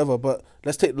fine, whatever, but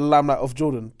let's take the limelight off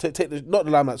Jordan. Not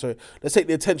the limelight, sorry. Let's take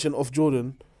the attention off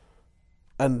Jordan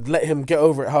and let him get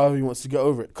over it however he wants to get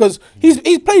over it. Because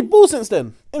he's played ball since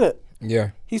then, innit? Yeah.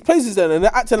 He's played since then and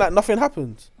they're acting like nothing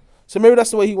happened. So maybe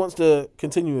that's the way he wants to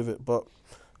continue with it, but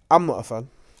I'm not a fan.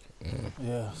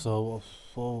 Yeah, so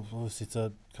obviously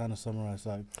to kind of summarize,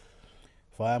 like,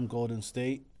 if I am Golden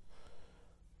State,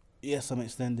 yes, I'm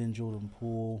extending Jordan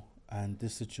Poole, and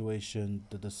this situation,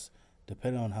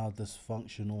 depending on how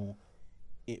dysfunctional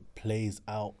it plays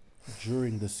out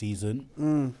during the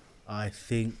season, I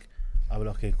think I will,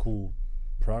 okay, cool.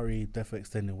 Priority, definitely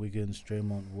extending Wiggins,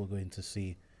 Draymond, we're going to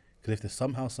see. Because if there's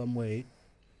somehow, some way,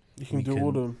 You can do all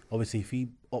of them. obviously, if he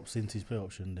opts into his play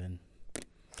option, then.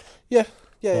 Yeah.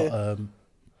 One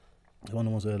of the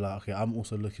ones where, like, okay, I'm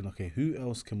also looking, okay, who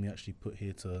else can we actually put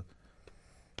here to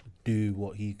do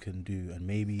what he can do, and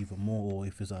maybe even more, or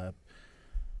if it's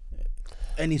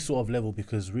any sort of level,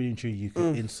 because really and truly you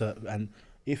can insert, and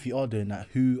if you are doing that,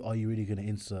 who are you really going to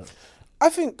insert? I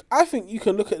think you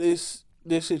can look at this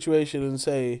situation and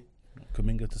say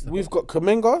Kuminga to step we've up? got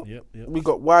Kuminga, Yep. we've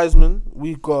got Wiseman,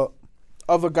 we've got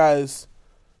other guys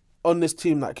on this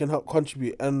team that can help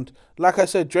contribute. And like I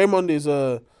said, Draymond is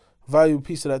a valuable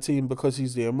piece of that team because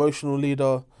he's the emotional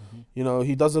leader. You know,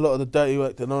 he does a lot of the dirty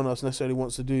work that no one else necessarily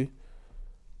wants to do.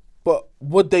 But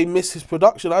would they miss his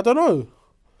production? I don't know.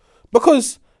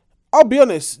 Because I'll be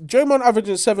honest, Draymond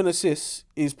averaging 7 assists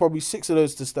is probably 6 of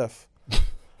those to Steph.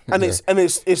 And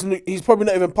he's probably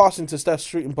not even passing to Steph's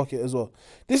shooting pocket as well.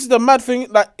 This is the mad thing.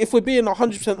 Like, if we're being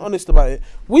 100% honest about it,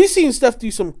 we've seen Steph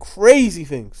do some crazy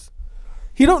things.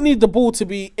 He don't need the ball to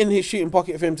be in his shooting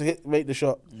pocket for him to make the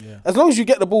shot. Yeah. As long as you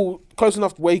get the ball close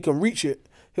enough where he can reach it,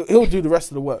 he'll do the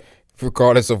rest of the work.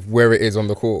 Regardless of where it is on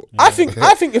the court. I think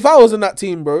if I was in that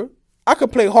team, bro, I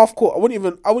could play half court. I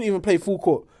wouldn't even play full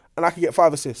court, and I could get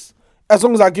 5 assists as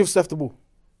long as I give Steph the ball.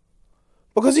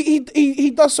 Because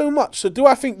he does so much. So do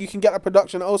I think you can get that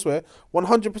production elsewhere?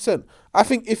 100%. I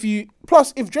think if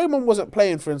Draymond wasn't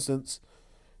playing, for instance,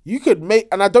 you could make,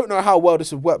 and I don't know how well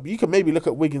this would work, but you could maybe look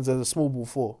at Wiggins as a small ball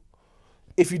 4.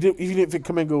 If you didn't think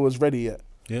Kuminga was ready yet.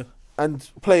 Yeah. And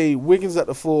play Wiggins at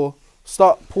the 4,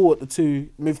 start Paul at the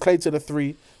 2, move Clay to the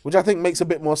 3, which I think makes a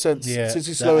bit more sense since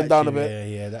he's slowing down a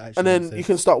bit. Yeah, that actually And then makes sense. you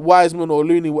can start Wiseman or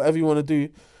Looney, whatever you want to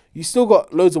do. You still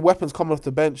got loads of weapons coming off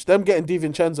the bench. Them getting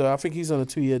DiVincenzo, I think he's on a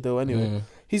 2-year deal anyway.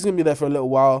 He's going to be there for a little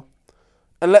while.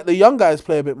 And let the young guys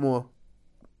play a bit more.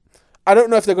 I don't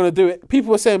know if they're going to do it.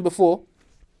 People were saying before,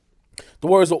 the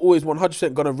Warriors are always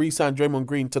 100% going to re-sign Draymond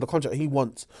Green to the contract he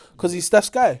wants because he's Steph's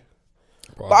guy.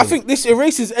 But I think this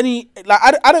erases any, like,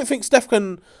 I don't think Steph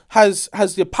has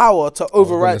the power to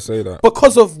override say that.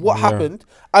 because of what happened.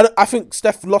 I think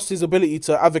Steph lost his ability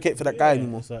to advocate for that guy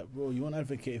anymore. It's like, bro, you want to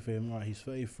advocate for him, right? He's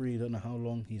 33, don't know how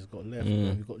long he's got left. Bro.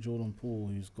 You've got Jordan Poole,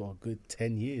 who's got a good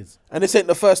 10 years. And this ain't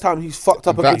the first time he's fucked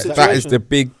up a good situation. That is the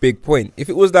big point. If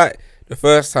it was like the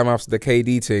first time after the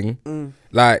KD thing,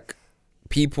 like,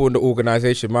 people in the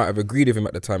organisation might have agreed with him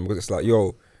at the time because it's like,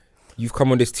 yo, you've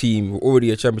come on this team, we're already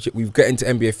a championship, we've got into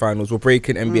NBA finals, we're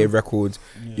breaking NBA records.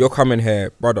 You're coming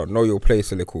here, brother, know your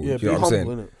place a little. Yeah, do you know what I'm saying?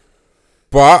 innit?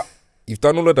 But you've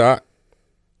done all of that.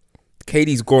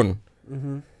 KD's gone.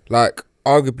 Like,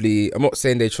 arguably, I'm not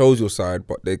saying they chose your side,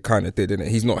 but they kind of did, innit?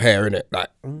 He's not here, innit? Like,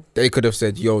 they could have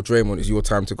said, yo, Draymond, it's your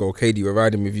time to go. KD, we're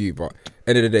riding with you. But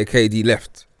end of the day, KD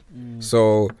left.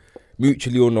 So,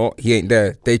 mutually or not, he ain't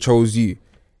there. They chose you.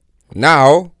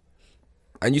 Now,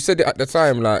 and you said it at the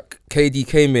time, like, KD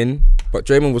came in, but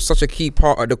Draymond was such a key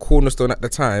part of the cornerstone at the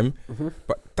time.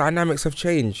 But dynamics have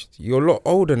changed. You're a lot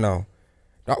older now.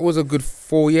 That was a good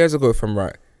 4 years ago, if I'm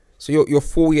right. So you're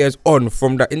 4 years on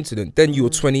from that incident. Then you were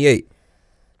 28.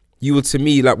 You were, to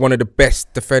me, like, one of the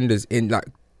best defenders in the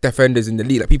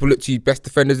league. Like, people look to you, best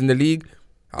defenders in the league.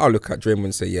 I'll look at Draymond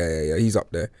and say, yeah, he's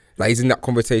up there. Like, he's in that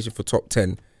conversation for top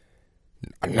 10.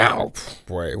 And now,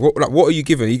 boy, what are you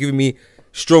giving? Are you giving me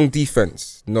strong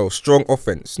defense? No. Strong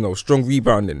offense? No. Strong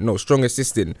rebounding? No. Strong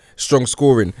assisting? Strong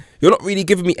scoring? You're not really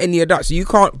giving me any of that. So you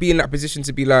can't be in that position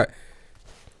to be like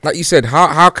you said,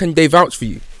 how can they vouch for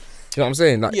you? You know what I'm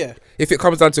saying? Like, Yeah. If it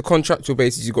comes down to contractual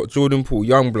basis, you've got Jordan Poole,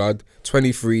 young blood,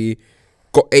 23,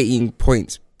 got 18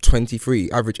 points, 23,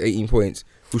 average 18 points.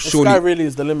 The sky really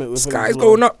is the limit with him. Sky's as well.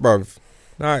 going up, bruv.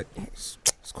 Like, it's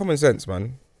common sense,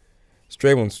 man. It's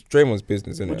Draymond's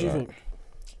business, isn't it? What do you think?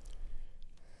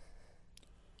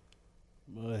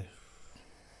 Boy,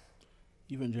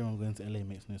 even Draymond going to LA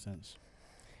makes no sense.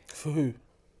 For who?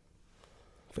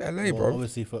 For LA, Well, bro.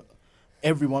 obviously,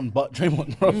 everyone but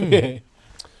Draymond, bro. Yeah.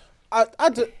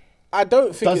 I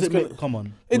don't think Does it's it gonna, make? Come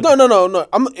on. No.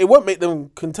 It won't make them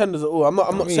contenders at all. I'm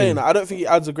not mean- saying that. I don't think it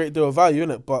adds a great deal of value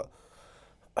in it, but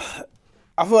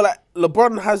I feel like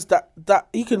LeBron has that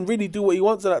he can really do what he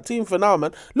wants in that team for now,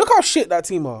 man. Look how shit that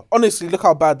team are. Honestly, look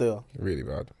how bad they are. Really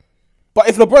bad. But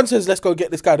if LeBron says, let's go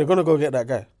get this guy, they're going to go get that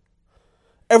guy.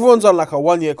 Everyone's on like a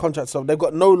 1-year contract, so they've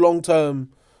got no long-term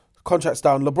contracts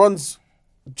down. LeBron's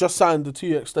just signed the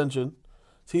 2-year extension,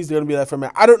 so he's going to be there for a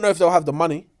minute. I don't know if they'll have the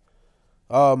money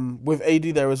with AD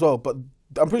there as well, but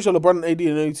I'm pretty sure LeBron and AD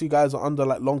and the only two guys are under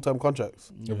like long-term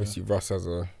contracts. Obviously, Russ has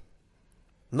a.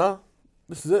 Nah,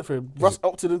 this is it for him. Russ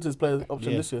opted into his player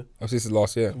option this year. Oh, this is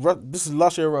last year. This is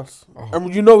last year, Russ.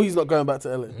 And you know he's not going back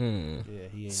to LA. Yeah,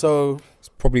 he ain't. So, It's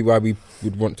probably why we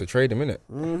would want to trade him, innit?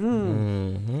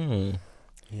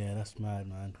 Yeah, that's mad,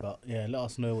 man. But yeah, let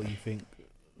us know what you think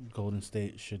Golden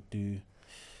State should do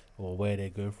or where they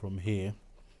go from here.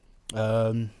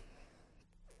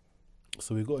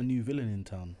 So we got a new villain in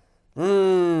town.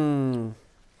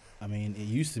 I mean, it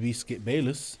used to be Skip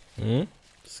Bayless.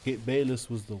 Skip Bayless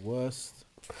was the worst.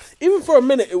 even for a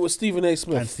minute, it was Stephen A.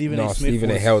 Smith. And Stephen No, A. Smith Stephen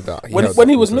A. was- held that. When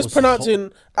he was was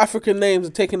mispronouncing African names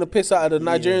and taking the piss out of the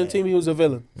Nigerian team, he was a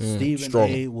villain. Stephen strong.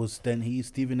 A. was then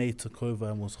Stephen A. took over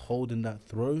and was holding that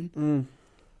throne.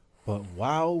 But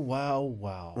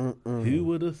wow. Who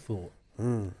would have thought?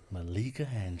 Malika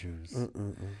Andrews.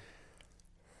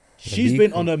 She's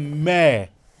been on a mare.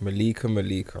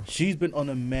 Malika. She's been on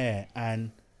a mare,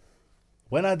 and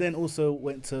when I then also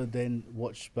went to then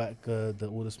watch back the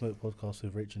All the Smoke podcast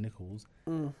with Rachel Nichols,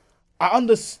 I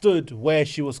understood where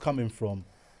she was coming from,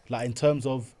 like in terms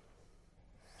of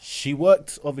she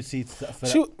worked obviously.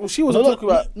 She was talking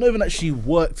about. not even that she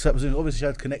worked. Obviously, she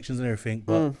had connections and everything,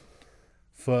 but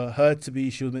for her to be,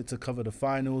 she was meant to cover the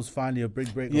finals, finally a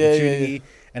big break opportunity,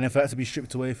 and then for that to be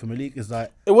stripped away from Malik is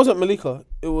like. It wasn't Malika.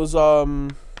 It was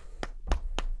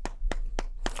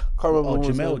can't remember. what was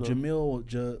her name.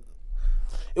 Jamil.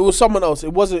 It was someone else.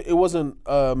 It wasn't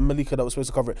Malika that was supposed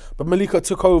to cover it. But Malika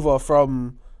took over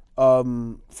from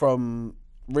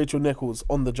Rachel Nichols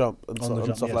on the jump and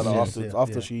stuff like that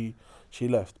after she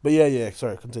left. But yeah.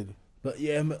 Sorry, continue. But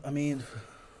yeah, I mean,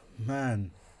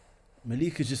 man,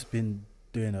 Malika's just been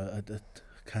doing a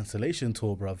cancellation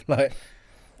tour, bruv. Like,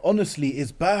 honestly,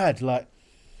 it's bad. Like,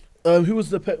 who was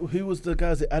the guy?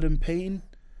 Is it Adam Payne?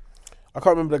 I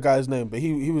can't remember the guy's name, but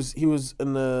he's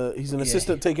an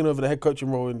assistant taking over the head coaching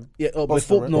role in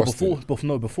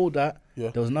Boston, before that, Yeah.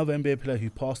 there was another NBA player who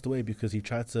passed away because he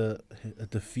tried to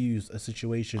diffuse a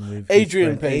situation with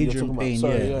Adrian his friend, Payne. Adrian Payne,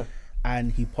 Sorry.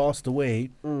 and he passed away.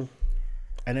 And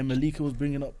then Malika was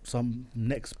bringing up some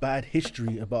next bad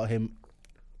history about him,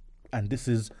 and this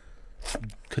is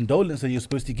condolence that you're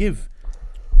supposed to give.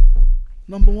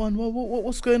 Number one,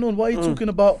 what's going on? Why are you talking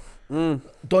about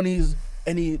Donny's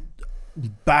any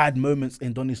bad moments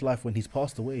in Donny's life when he's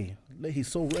passed away? Let his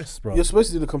soul rest, bro. You're supposed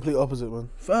to do the complete opposite, man.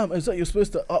 Fam, it's like you're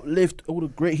supposed to uplift all the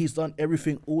great he's done,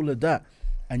 everything, all of that,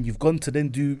 and you've gone to then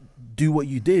do what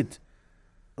you did.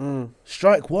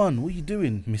 Strike one. What are you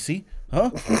doing, Missy? Huh?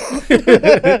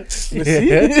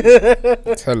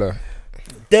 Tell her.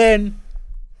 Then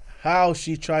how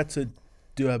she tried to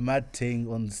do a mad thing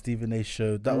on the Stephen A.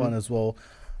 show, that one as well.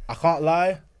 I can't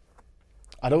lie,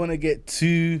 I don't want to get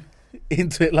too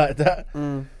into it like that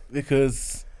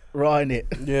because right in it,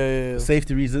 Yeah.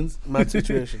 safety reasons, Mad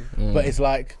situation. but it's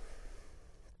like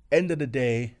end of the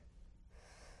day,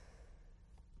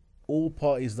 all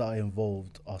parties that are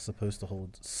involved are supposed to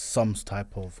hold some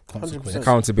type of consequence. 100%.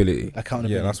 Accountability.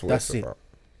 Accountability. Yeah, that's what That's it's it. about.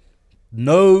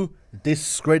 No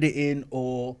discrediting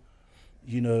or,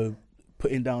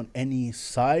 putting down any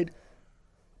side.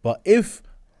 But if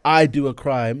I do a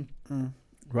crime,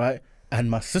 right, and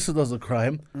my sister does a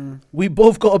crime, we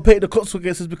both got to pay the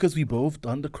consequences because we both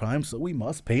done the crime, so we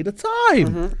must pay the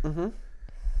time.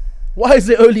 Why is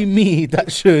it only me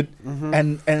that should,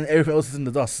 and everything else is in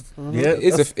the dust? Yeah,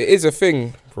 It is a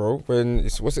thing, bro. When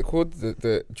what's it called?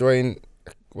 The joint.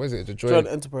 What is it? The Joint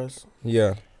enterprise.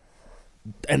 Yeah.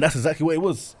 and that's exactly what it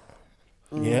was.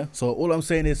 Yeah. So all I'm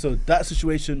saying is, so that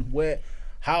situation where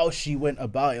how she went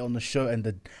about it on the show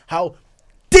and how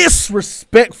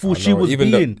disrespectful she was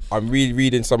even being. I'm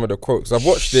reading some of the quotes. I've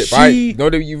watched it, but I She- know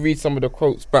that you read some of the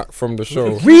quotes back from the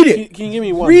show. Read it. Can you give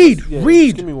me one? Read. Just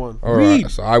give me one. All right,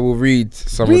 read. so I will read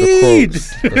some Read. of the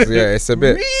quotes. 'Cause, yeah, it's a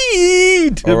bit.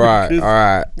 Read. All right.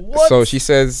 Because what? So she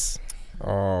says,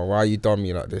 "Oh, why you done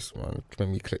me like this, man? Let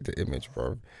me click the image,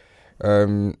 bro."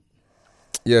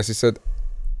 Yes, he said,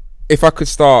 if I could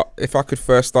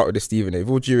first start with the Stephen A. With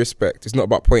all due respect, it's not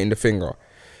about pointing the finger.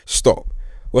 Stop.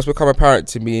 What's become apparent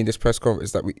to me in this press conference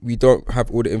is that we don't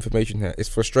have all the information here. It's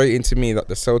frustrating to me that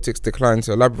the Celtics declined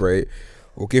to elaborate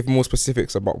or give more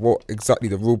specifics about what exactly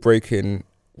the rule breaking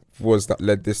was that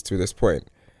led this to this point.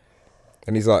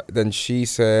 And he's like, then she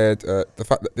said, the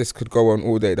fact that this could go on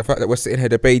all day, the fact that we're sitting here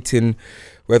debating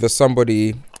whether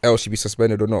somebody else should be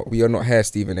suspended or not. We are not here,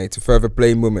 Stephen A., to further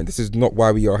blame women. This is not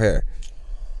why we are here.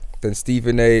 Then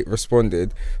Stephen A.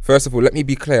 responded, first of all, let me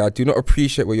be clear. I do not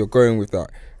appreciate where you're going with that.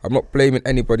 I'm not blaming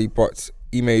anybody but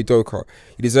Ime Udoka.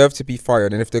 He deserves to be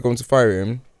fired, and if they're going to fire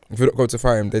him, if you're not going to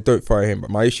fire him, they don't fire him.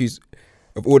 But my issues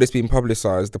of all this being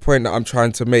publicised, the point that I'm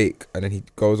trying to make, and then he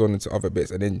goes on into other bits,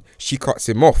 and then she cuts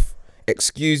him off.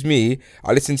 Excuse me,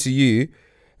 I listened to you.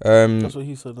 That's what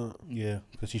he said. Yeah,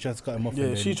 because she tried to cut him off.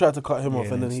 Yeah, she tried to cut him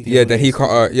off, and then he. Yeah, then he cut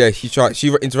her. Yeah, she tried.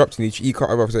 She interrupted me. He cut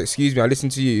her off. Said, "Excuse me, I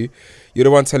listened to you. You're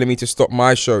the one telling me to stop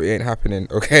my show. It ain't happening.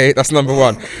 Okay, that's number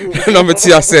one. Number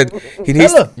two, I said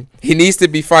he needs to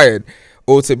be fired,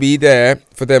 or to be there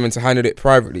for them and to handle it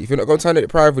privately. If you're not going to handle it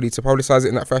privately, to publicise it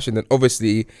in that fashion, then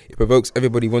obviously it provokes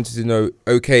everybody wanting to know.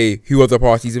 Okay, who are the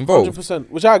parties involved? 100%,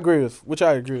 which I agree with.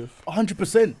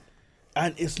 100%.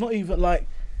 And it's not even like,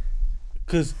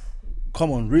 because,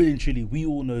 come on, really and truly, we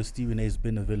all know Stephen A's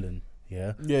been a villain,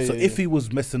 yeah? So if he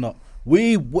was messing up,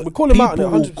 we call him out,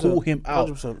 people will 100%, call him out,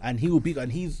 100%. and he will be,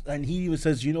 and he even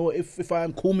says, you know what, if I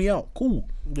am, call me out, cool.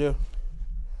 Yeah.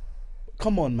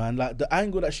 Come on, man, like the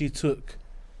angle that she took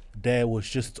there was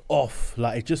just off,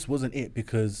 like it just wasn't it,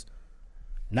 because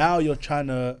now you're trying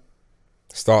to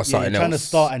Start something else. trying to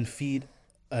start and feed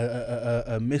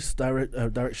a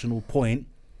misdirectional point.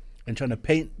 And trying to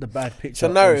paint the bad picture. It's a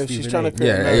narrative. She's trying to create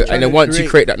a narrative. And then once you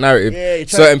create that narrative,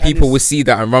 certain people will see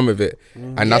that and run with it.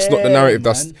 And that's not the narrative.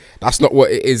 That's not what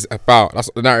it is about. That's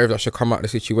not the narrative that should come out of the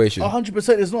situation.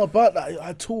 100%. It's not about that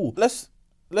at all. Let's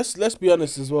be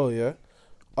honest as well, yeah.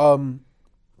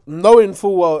 Knowing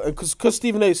full well, because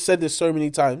Stephen A said this so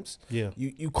many times,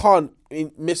 you can't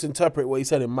misinterpret what he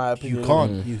said, in my opinion. You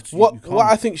can't. What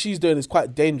I think she's doing is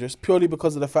quite dangerous, purely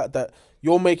because of the fact that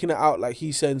you're making it out like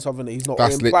he's saying something that he's not, or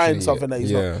implying something that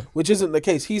he's not, which isn't the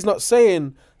case. He's not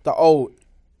saying that,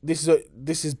 this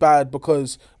is bad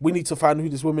because we need to find who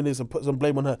this woman is and put some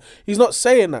blame on her. He's not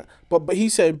saying that, but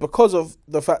he's saying because of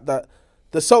the fact that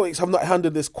the Celtics have not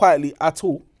handled this quietly at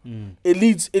all, it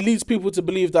leads people to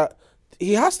believe that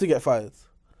he has to get fired.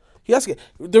 He has to get.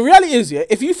 The reality is, yeah,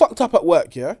 if you fucked up at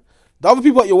work, yeah, the other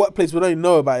people at your workplace will only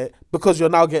know about it because you're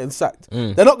now getting sacked.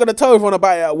 They're not going to tell everyone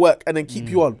about it at work and then keep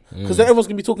you on, because then everyone's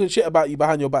going to be talking shit about you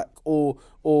behind your back or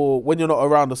when you're not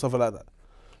around or something like that.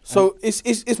 So it's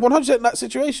 100% that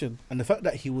situation. And the fact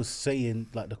that he was saying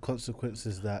like the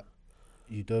consequences that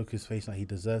Udoka's facing, like he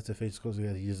deserves to face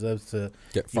consequences, he deserves to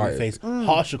get fired, face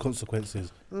harsher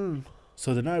consequences.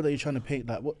 So the narrative that you're trying to paint,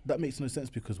 like, that makes no sense,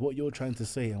 because what you're trying to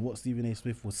say and what Stephen A.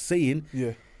 Smith was saying,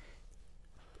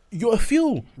 you're a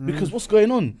fool, because what's going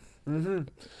on?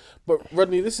 But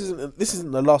Rodney, this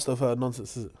isn't the last of her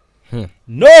nonsense, is it?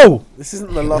 No, this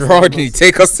isn't the last. Rodney,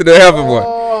 take us to the other one.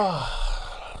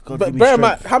 God, but bear in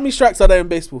mind, how many strikes are there in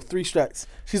baseball? 3 strikes.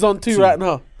 She's on 2 right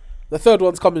now. The third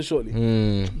one's coming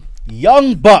shortly.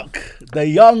 Young Buck, the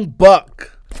young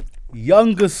Buck,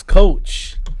 youngest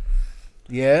coach,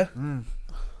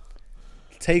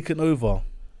 taken over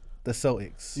the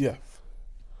Celtics.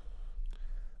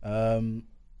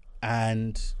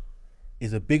 And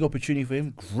is a big opportunity for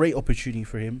him, great opportunity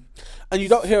for him. And you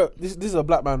don't hear this is a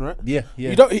black man, right? Yeah.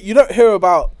 You don't hear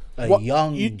about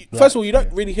young. First of all, you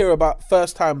don't really hear about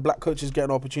first-time black coaches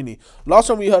getting an opportunity. Last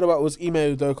one we heard about was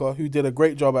Ime Udoka, who did a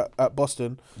great job at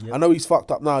Boston. I know he's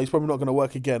fucked up now. He's probably not going to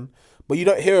work again. But you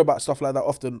don't hear about stuff like that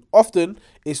often. Often,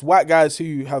 it's white guys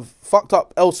who have fucked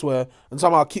up elsewhere and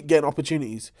somehow keep getting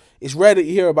opportunities. It's rare that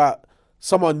you hear about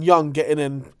someone young getting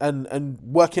in and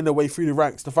working their way through the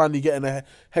ranks to finally getting a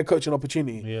head coaching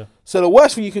opportunity. So the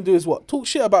worst thing you can do is what? Talk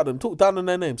shit about them. Talk down on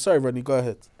their name. Sorry, Rodney, go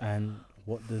ahead. And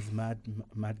what does Mad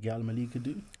Gal Malika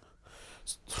do?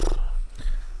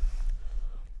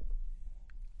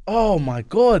 Oh my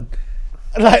God.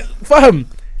 Like, fam,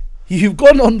 you've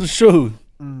gone on the show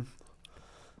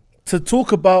to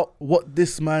talk about what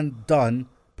this man done.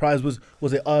 Prize was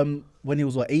it when he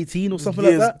was 18 or something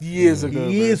like that? Years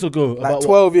ago. Like about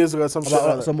 12 years ago, something about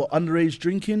like that. some underage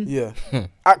drinking. Yeah.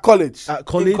 At college. At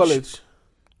college. In college.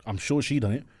 I'm sure she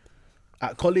done it.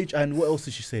 At college, and what else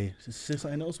did she say? Did she say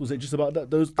something else? Was it just about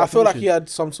that? I feel like he had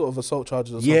some sort of assault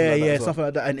charges or something like that. Yeah, something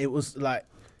like that. And it was like,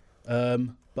 but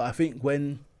I think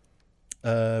when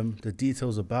the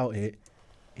details about it,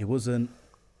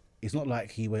 it's not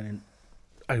like he went and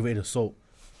aggravated assault.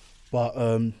 But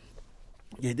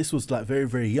this was like very,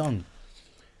 very young.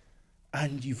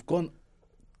 And you've gone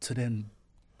to then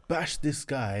bash this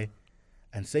guy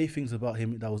and say things about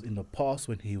him that was in the past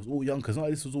when he was all young, because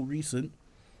this was all recent.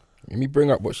 Let me bring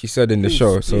up what she said in the Please,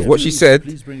 show. So yeah, what she please, said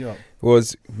please bring it up.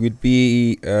 was, we'd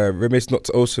be remiss not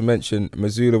to also mention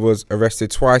Mazzulla was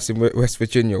arrested twice in West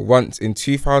Virginia, once in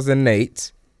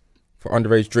 2008 for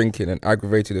underage drinking and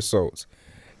aggravated assault.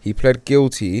 He pled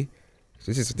guilty.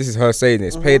 So this is her saying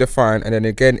this. Paid a fine, and then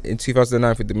again in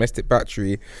 2009 for domestic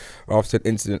battery after an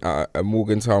incident at a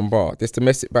Morgantown bar. This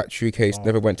domestic battery case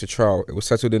never went to trial. It was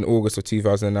settled in August of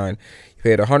 2009. He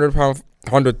paid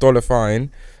 $100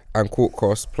 fine and court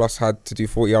costs, plus had to do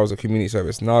 40 hours of community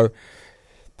service. Now,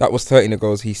 that was 13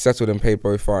 ago. He settled and paid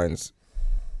both fines.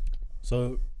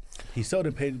 So he settled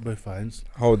and paid both fines.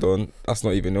 Hold on, that's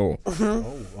not even all.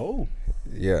 Oh.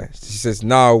 Yeah, she says,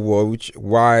 now Woj,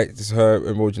 why, this is her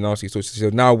emoji now, so she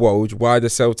said, now Woj, why are the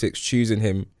Celtics choosing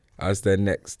him as their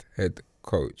next head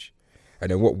coach?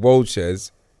 And then what Woj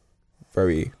says,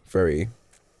 very, very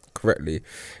correctly,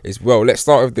 is, well, let's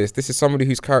start with this. This is somebody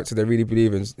whose character they really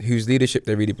believe in, whose leadership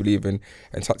they really believe in,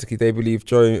 and tactically they believe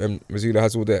Joe Mazzulla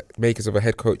has all the makers of a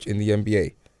head coach in the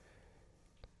NBA.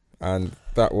 And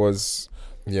that was...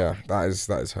 yeah, that is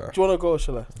her. Do you want to go or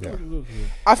shall I? Yeah.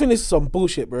 I think this is some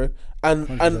bullshit, bro.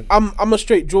 And I'm a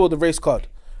straight draw the race card.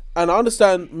 And I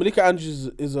understand Malika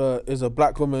Andrews is a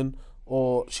black woman,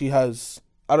 or she has,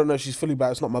 I don't know if she's fully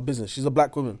black, it's not my business. She's a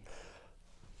black woman.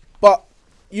 But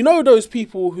you know those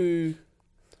people who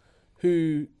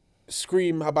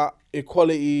scream about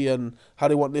equality and how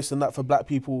they want this and that for black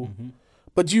people.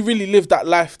 But do you really live that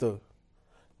life though?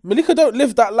 Malika don't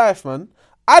live that life, man.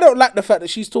 I don't like the fact that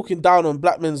she's talking down on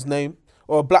black men's name,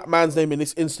 or a black man's name in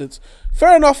this instance.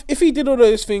 Fair enough, if he did all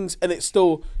those things and it's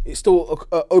still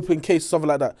a open case or something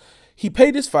like that. He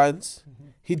paid his fines.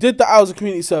 He did the hours of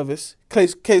community service.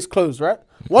 Case closed, right?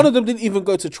 One of them didn't even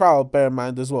go to trial, bear in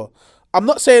mind as well. I'm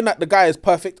not saying that the guy is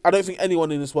perfect. I don't think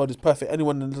anyone in this world is perfect.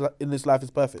 Anyone in this life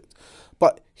is perfect.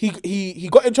 But he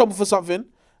got in trouble for something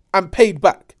and paid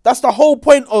back. That's the whole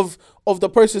point of the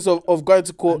process of going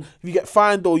to court. If you get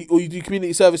fined or you do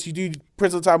community service, you do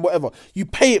prison time, whatever, you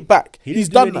pay it back. He's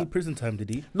done any that. prison time, did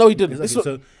he? No, he didn't. Exactly.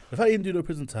 So the fact he didn't do no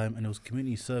prison time and it was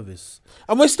community service.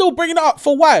 And we're still bringing it up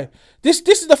for why? This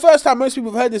is the first time most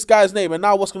people have heard this guy's name, and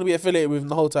now what's going to be affiliated with him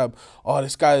the whole time? Oh,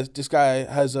 this guy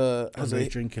has a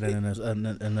drinking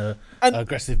and a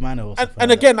aggressive manner. Or something and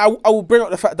like again, I will bring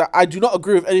up the fact that I do not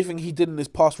agree with anything he did in his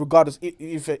past, regardless.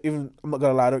 Even I'm not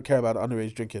gonna lie, I don't care about the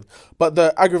underage drinking, but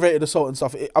the aggravated assault and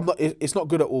stuff, it's not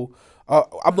good at all.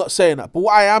 I'm not saying that, but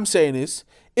what I am saying is,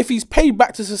 if he's paid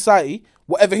back to society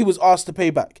whatever he was asked to pay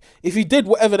back, if he did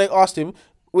whatever they asked him,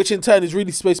 which in turn is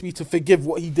really supposed to be to forgive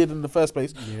what he did in the first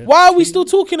place, why are we still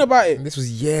talking about it? And this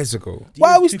was years ago.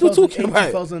 Why are we still talking about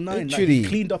it? 2009, Literally. he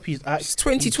cleaned up his act. It's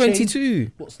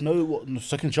 2022. No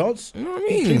second chance? You know what I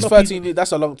He mean? cleaned It's up 13.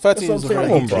 That's a long. 13 That's is what a I'm saying.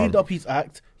 very on, He bro. cleaned up his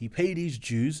act. He paid his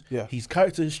dues. Yeah. His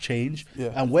character has changed.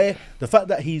 Yeah. And where the fact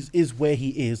that he is where he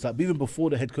is, like even before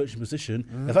the head coaching position,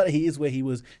 the fact that he is where he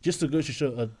was, just to go to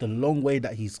show the long way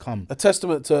that he's come. a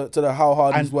testament to the how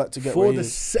hard he's And worked to get for where he the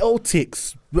is.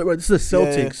 Celtics, bro, this is the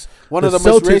Celtics, One the of the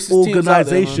most Celtics racist teams out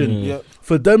there, man. organization, Yep.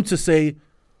 for them to say,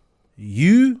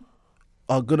 you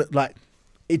are gonna, like,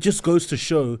 it just goes to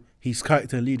show his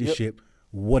character and leadership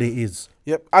what it is.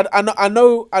 Yep, I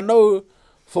know.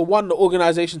 For one, the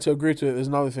organization to agree to it is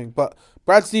another thing. But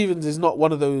Brad Stevens is not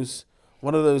one of those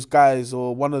guys,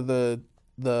 or one of the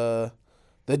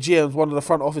GMs, one of the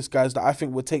front office guys that I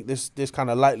think would take this kind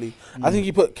of lightly. I think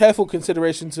he put careful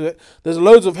consideration to it. There's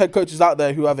loads of head coaches out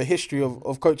there who have a history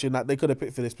of coaching that they could have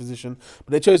picked for this position,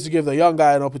 but they chose to give the young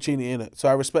guy an opportunity in it. So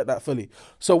I respect that fully.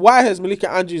 So why has Malika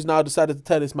Andrews now decided to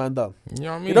tear this man down? You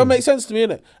know what I mean? It don't make sense to me,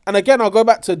 innit? And again, I'll go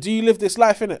back to, do you live this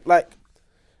life, innit? Like,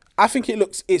 I think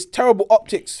it's terrible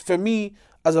optics for me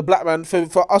as a black man,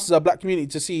 for us as a black community,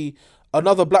 to see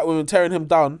another black woman tearing him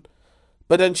down,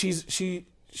 but then she's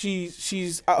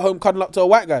at home cuddling up to a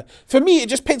white guy. For me, it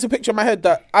just paints a picture in my head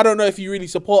that I don't know if you really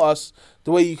support us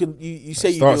the way you say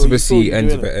you do. Starts or with you a feel you C, do,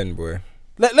 ends with innit? an N, boy.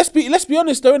 Let's be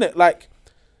honest, though, innit? Like,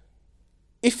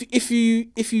 if you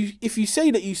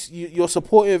say that you're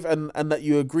supportive and that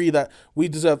you agree that we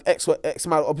deserve X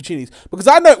amount of opportunities, because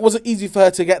I know it wasn't easy for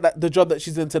her to get the job that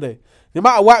she's in today. The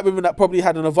amount of white women that probably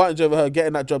had an advantage over her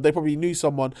getting that job, they probably knew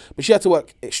someone, but she had to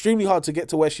work extremely hard to get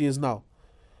to where she is now.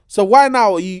 So why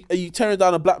now are you tearing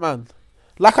down a black man?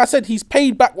 Like I said, he's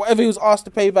paid back whatever he was asked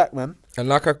to pay back, man. And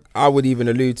like I would even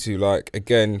allude to, like,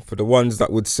 again, for the ones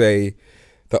that would say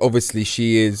that obviously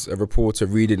she is a reporter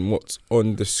reading what's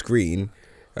on the screen,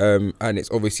 and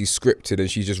it's obviously scripted and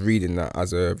she's just reading that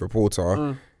as a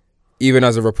reporter. Even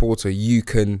as a reporter, you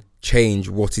can change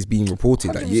what is being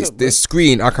reported. Like 100%, this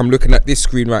screen, like I'm looking at this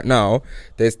screen right now,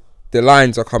 the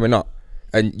lines are coming up.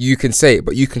 And you can say it,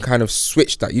 but you can kind of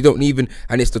switch that. You don't even,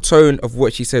 and it's the tone of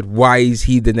what she said. Why is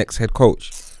he the next head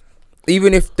coach?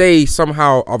 Even if they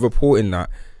somehow are reporting that,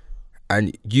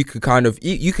 and you could kind of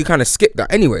skip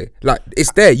that anyway. Like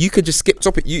it's there. You could just skip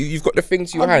topic. You've got the thing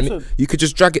to your hand. 100%. You could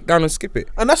just drag it down and skip it.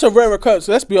 And that's a rare occurrence.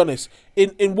 So let's be honest.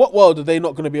 In what world are they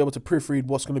not going to be able to proofread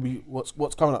what's going to be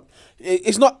what's coming up?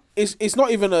 It's not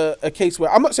even a case where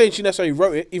I'm not saying she necessarily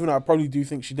wrote it, even though I probably do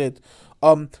think she did.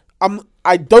 I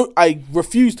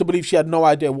refuse to believe she had no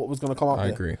idea what was going to come up. I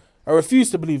there. agree. I refuse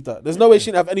to believe that. There's no way she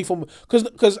didn't have any form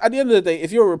because at the end of the day,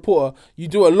 if you're a reporter, you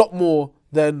do a lot more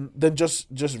than just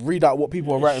read out what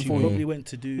people are writing She for you. probably went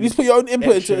to do. You need to put your own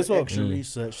input into it as well. Extra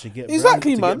research to get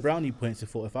Exactly, to man. get brownie points. They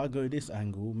thought if I go this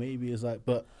angle, maybe it's like,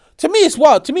 but To me, it's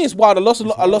wild. I lost a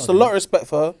lot wild, of respect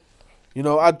for her. You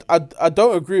know, I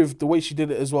don't agree with the way she did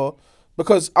it as well,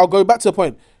 because I'll go back to the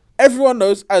point. Everyone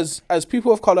knows, as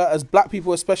people of color, as black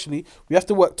people especially, we have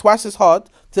to work twice as hard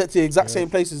to get to the exact same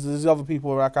places as the other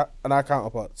people and our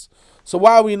counterparts. So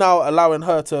why are we now allowing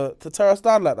her to tear us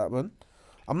down like that, man?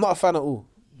 I'm not a fan at all.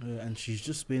 and she's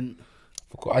just been.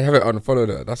 I haven't unfollowed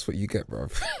her. That's what you get, bro.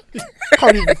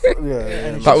 Can't even,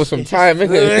 yeah. That was some time,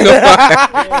 isn't it?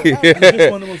 It's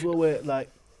just one of those where, like,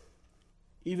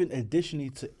 even additionally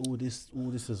to all this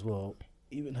as well,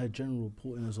 even her general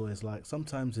reporting as well is like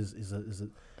sometimes is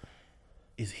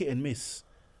hit and miss.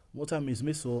 More time is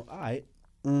miss or like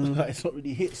it's not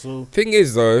really hit. So Thing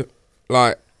is, though,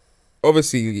 like,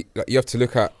 obviously, like, you have to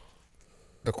look at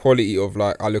the quality of,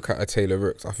 like, I look at a Taylor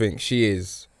Rooks. I think she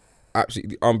is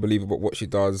absolutely unbelievable at what she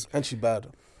does. And she's bad.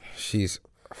 She's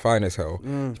fine as hell,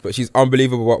 but she's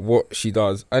unbelievable at what she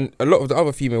does. And a lot of the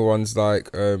other female ones,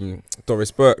 like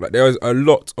Doris Burke, like there is a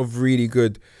lot of really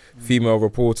good female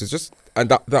reporters,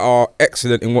 that are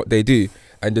excellent in what they do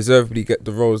and deservedly get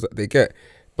the roles that they get.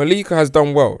 Malika has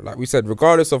done well, like we said,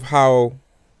 regardless of how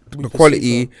the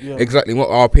quality, exactly what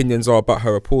our opinions are about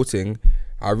her reporting.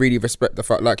 I really respect the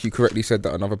fact, like you correctly said,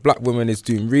 that another black woman is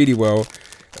doing really well,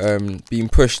 being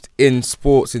pushed in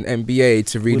sports in NBA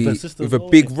to really with a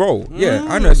big role. Yeah,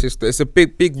 I know her sister. It's a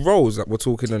big roles that we're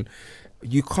talking, and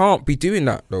you can't be doing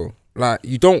that though. Like,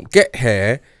 you don't get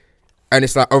here, and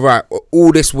it's like, all right,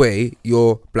 all this way,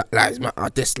 you're Black Lives Matter,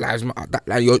 this Lives Matter, that,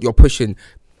 like, you're pushing,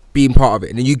 being part of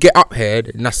it, and then you get up here,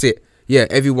 and that's it. Yeah,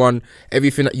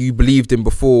 everything that you believed in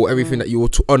before, everything that you were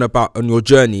on about on your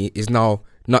journey is now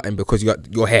nothing because you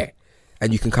got your hair,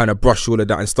 and you can kind of brush all of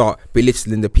that and start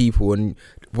belittling the people and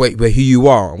where who you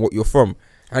are and what you're from.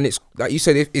 And it's like you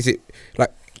said, is it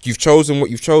like you've chosen what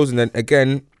you've chosen, and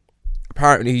again,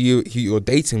 apparently who you're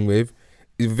dating with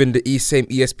is within the same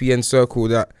ESPN circle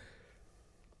that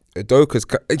Udoka's.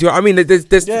 Do you know what I mean? There's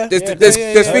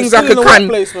things I can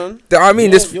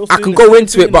I can go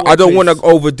into it, but I don't want to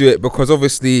overdo it because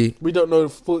obviously we don't know the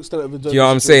full extent of the. Do you know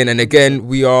what I'm saying? And again,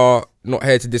 we are not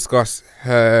here to discuss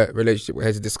her relationship. We're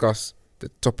here to discuss the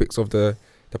topics of the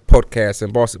podcast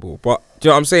and basketball. But do you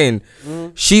know what I'm saying?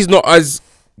 She's not as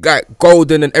like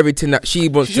golden and everything that she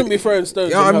wants. She shouldn't be throwing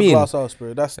stones in her glass house,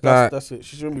 bro. That's it.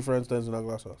 She shouldn't be throwing stones in her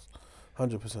glass house.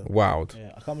 100%. Wild.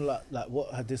 Yeah, I come like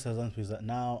what this has done is that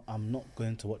now I'm not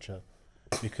going to watch her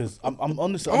because I'm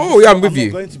honestly. I'm with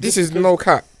you. This is no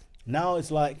cap. Now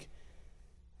it's like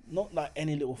not like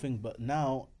any little thing, but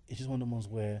now it's just one of the ones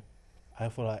where I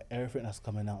feel like everything that's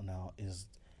coming out now is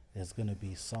there's gonna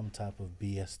be some type of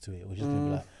BS to it. We're just gonna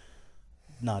be like,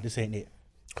 nah, this ain't it.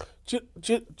 Do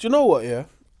you know what? Yeah,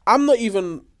 I'm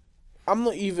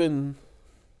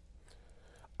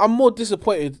more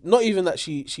disappointed. Not even that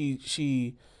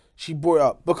she brought it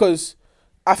up, because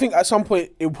I think at some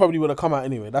point it probably would have come out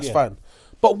anyway. That's fine.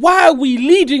 But why are we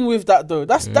leading with that though?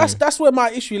 That's where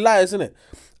my issue lies, isn't it?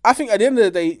 I think at the end of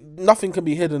the day, nothing can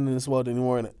be hidden in this world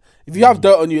anymore, innit? If you have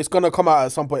dirt on you, it's gonna come out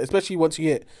at some point. Especially once you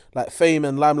hit like fame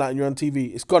and limelight and you're on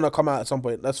TV, it's gonna come out at some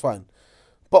point. That's fine.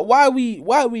 But why are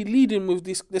we leading with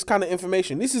this kind of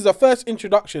information? This is the first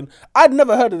introduction. I'd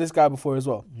never heard of this guy before as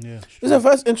well. Yeah, this is the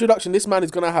first introduction this man is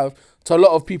gonna have to a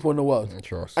lot of people in the world.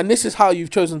 Trust. And this is how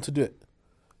you've chosen to do it.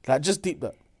 Like, just deep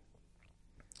that.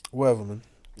 Whatever, man.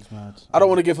 It's mad. I don't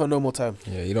want to give her no more time.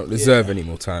 Yeah, you don't deserve any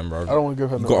more time, bro. I don't want to give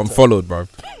her no You more got time. unfollowed, bro.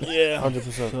 Yeah,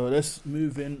 100%. So let's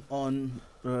move in on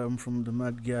from the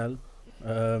mad gal.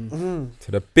 To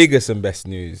the biggest and best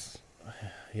news.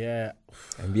 Yeah,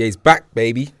 NBA's back,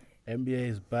 baby. NBA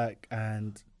is back,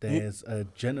 and there's a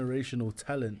generational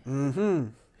talent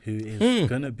who is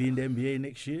gonna be in the NBA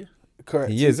next year.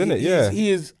 Correct. He is, isn't it? Yeah. He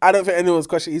is. I don't think anyone's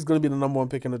question. He's going to be the number one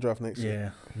pick in the draft next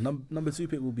year. Yeah, number 2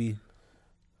 pick will be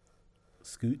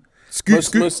Scoot.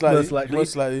 Most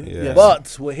likely. Yeah. Yes.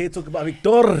 But we're here talking about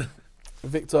Victor.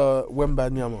 Victor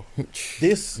Wembanyama.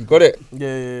 This You got it.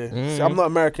 Yeah. See, I'm not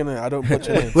American. I don't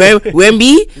butcher names.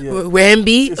 Wemby? Yeah.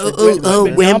 Wemby? It's a great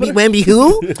Wemby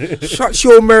who? Shut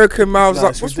your American mouths Nah,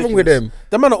 up. it's What's wrong with ridiculous. them?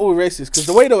 Them men are all racist because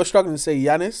the way they were struggling to say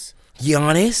Giannis.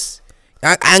 Giannis?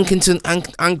 Ankinton.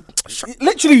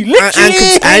 Literally.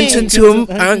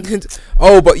 Ankinton.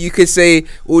 Oh, but you could say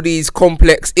all these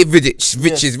complex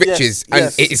riches, and yes,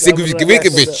 it's yes.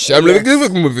 Sigvikovic. I'm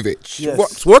Sigvikovic.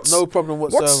 Yes. What? No problem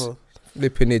whatsoever.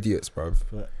 Flipping idiots, bruv.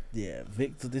 But yeah,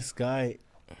 Victor, this guy.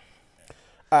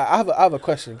 I have a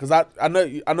question because I know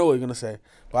what you're gonna say,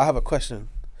 but I have a question.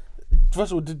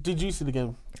 First of all, did you see the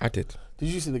game? I did. Did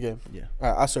you see the game? Yeah.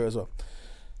 I saw it as well.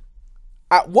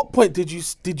 At what point did you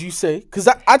say? Because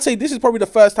I'd say this is probably the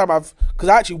first time because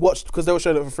I actually watched because they were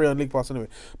showing it for free on League Pass anyway.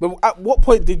 But at what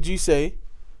point did you say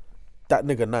that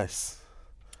nigga nice?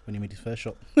 When he made his first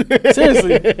shot.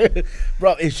 Seriously,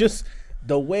 Bro, it's just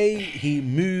the way he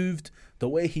moved, the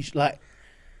way he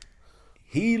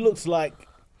looks like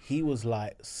he was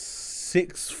like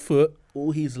 6 foot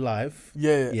all his life.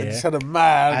 yeah. And just had a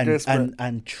mad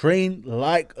and trained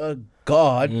like a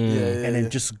god, Yeah, and then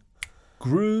just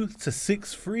grew to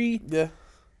 6'3", yeah.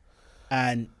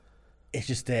 and it's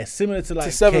just there similar to like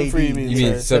 7'3", KD. you mean, You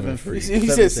mean sorry. 7'3"? He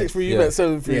said 6'3", you meant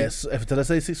 7'3". Yes, did I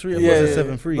say 6'3"? I Yeah, thought I yeah, said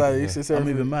yeah. 7'3". No, you said I'm 7'3".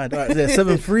 even mad. Right, yeah,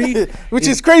 7'3", Which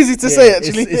is crazy to say,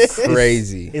 actually. It's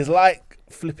Crazy. It's like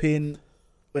flipping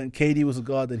when KD was a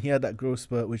guard and he had that growth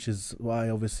spurt, which is why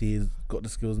obviously he's got the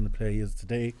skills and the player he is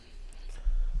today.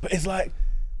 But it's like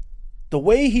the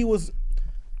way he was.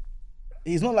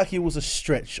 He's not like he was a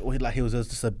stretch or like he was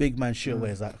just a big man shooter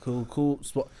where it's like cool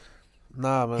spot.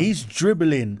 Nah, man. He's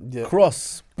dribbling, Yeah.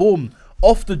 cross, boom,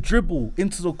 off the dribble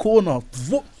into the corner.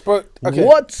 Bro, okay.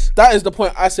 What? That is the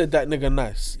point. I said that nigga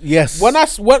nice. Yes. When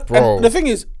Bro. and the thing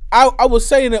is, I was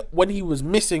saying it when he was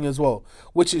missing as well,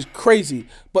 which is crazy.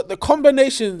 But the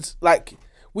combinations, like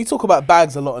we talk about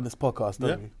bags a lot on this podcast,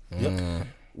 don't we?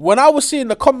 When I was seeing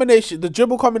the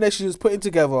dribble combination he was putting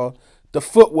together, the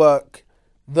footwork,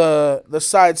 the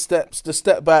side steps, the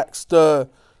step backs, the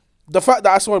fact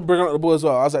that I saw him bring out the ball as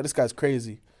well, I was like, this guy's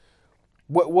crazy.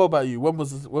 What about you? When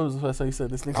was the first time you said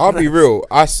this? I'll be real.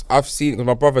 I've seen because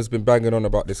my brother's been banging on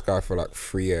about this guy for like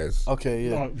 3 years. Okay,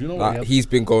 yeah. You know Like what? he's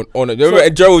been going on. Remember,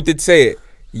 and Joe did say it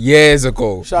years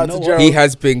ago. Shout out You to know Gerald. He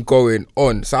has been going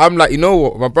on. So I'm like, you know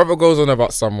what? My brother goes on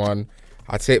about someone.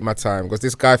 I take my time because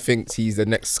this guy thinks he's the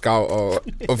next scouter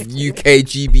of UK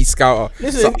GB scouter.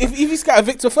 Listen, So if he's got a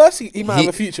Victor first, he might have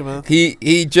a future, man.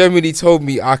 He genuinely told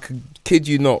me, I could kid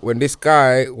you not, when this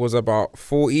guy was about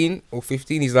 14 or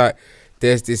 15, he's like,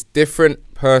 there's this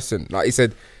different person. Like he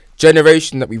said,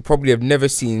 generation that we probably have never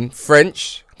seen,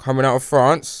 French coming out of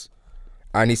France.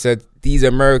 And he said, these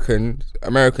Americans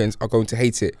are going to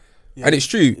hate it. Yeah, and it's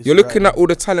true. it's You're looking right. at all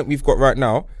the talent we've got right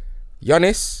now.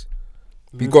 Giannis,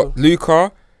 we've got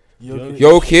Luka,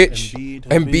 Jokic,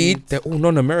 Embiid. They're all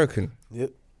non-American. Yep.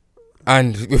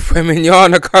 And with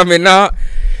Wembanyama coming out,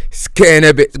 it's getting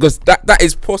a bit, because that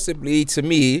is possibly, to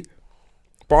me,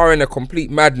 barring a complete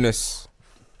madness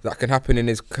that can happen in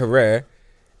his career,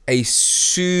 a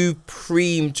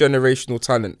supreme generational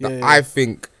talent that Yeah. I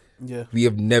think Yeah. we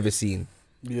have never seen.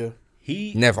 Yeah.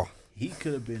 Never. He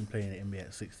could have been playing in NBA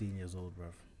at 16 years old, bro.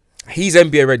 He's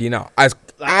NBA ready now. As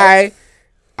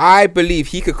I believe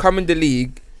he could come in the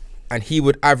league and he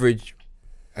would average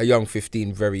a young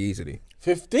 15 very easily.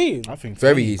 15. I think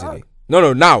Very 20. easily.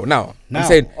 No, now. Now. I'm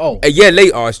saying a year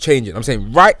later it's changing. I'm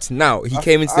saying right now he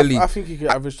came into the league. I think he could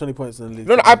average 20 points in the league.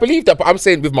 No, I believe that, but I'm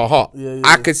saying with my heart. Yeah,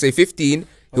 I could say 15,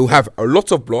 he'll have a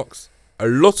lot of blocks, a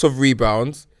lot of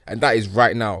rebounds, and that is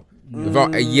right now.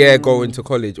 Without a year going to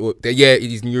college, or the year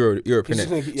he's in Europe, He's just innit?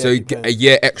 gonna keep- yeah, So you keep get a playing.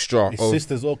 year extra. His Of,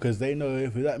 sisters all, because they know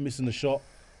if without missing the shot,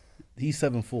 he's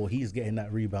 7'4", he's getting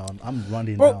that rebound. I'm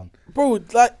running down. Bro,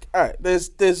 like, alright, there's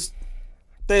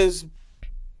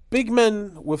big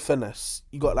men with finesse.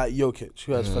 You got like Jokic,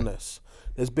 who has finesse.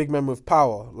 There's big men with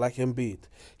power, like Embiid.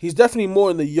 He's definitely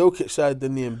more on the Jokic side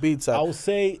than the Embiid side. I'll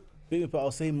say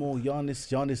more Giannis.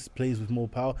 Giannis plays with more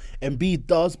power. Embiid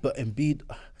does, but Embiid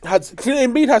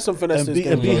Embiid has some finesse. in his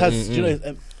game. Embiid has. You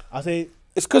know, I say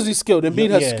It's because he's skilled.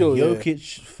 Embiid has skill.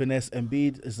 Jokic finesse.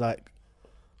 Embiid is like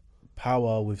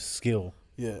power with skill.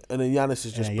 Yeah, and then Giannis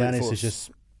is just And brute Giannis force. is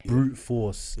just brute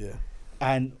force. Yeah.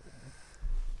 And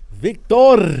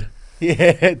Victor,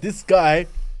 yeah, this guy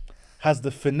has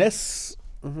the finesse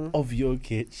of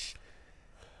Jokic.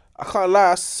 I can't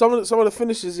lie. Some of the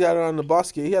finishes he had around the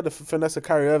basket, he had the finesse of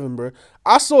Kyrie Irving, bro.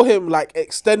 I saw him like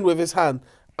extend with his hand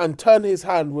and turn his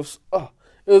hand with. It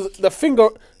was the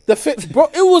the fit, bro.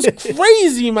 It was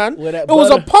crazy, man. With that It was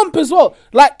a butter. pump as well.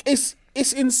 Like it's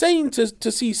insane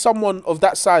to see someone of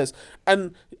that size.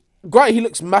 And granted, he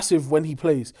looks massive when he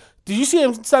plays. Did you see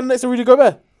him standing next to Rudy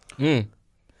Gobert? Mm.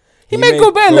 He made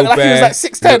Gobert look like he was like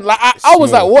 6'10". look Like I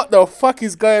was like, small. what the fuck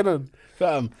is going on?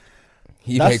 Fam,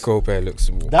 He That's- made Gobert look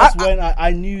small. that's when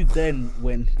I knew then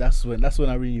when that's when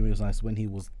I really knew he was nice when he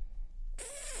was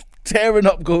tearing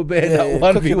up Gobert that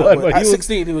one v cooking one. up, bro. But At he was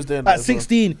 16, he was doing that at as well.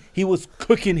 16 he was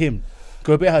cooking him.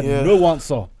 Gobert had Yeah. no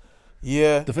answer.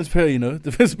 Yeah. Defense player, you know,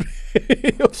 defense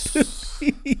player.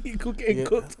 He could get Yeah.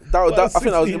 cooked. I think that was in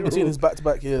 16-year-old. between his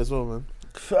back-to-back years as well, man.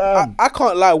 Fam. I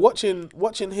can't lie,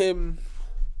 watching him.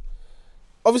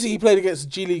 Obviously, he played against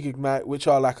G League Ignite, which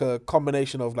are like a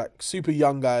combination of like super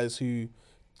young guys who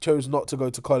chose not to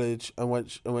go to college and went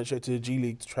straight to the G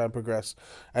League to try and progress,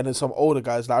 and then some older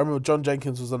guys. Like I remember John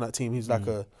Jenkins was on that team. He's like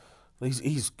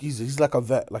he's like a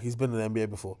vet. Like he's been in the NBA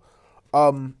before.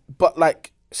 But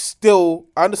like still,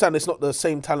 I understand it's not the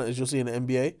same talent as you'll see in the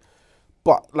NBA.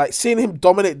 But like seeing him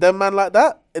dominate them man like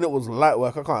that, and it was light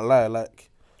work. I can't lie. Like.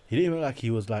 He didn't even look like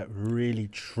he was like really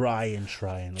trying.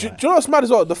 Do Like, you know what's mad as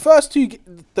well? The first two,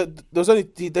 there was only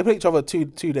they played each other two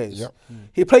days. Yep.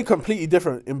 He played completely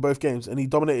different in both games, and he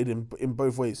dominated in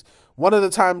both ways. One of the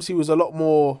times he was a lot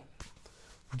more.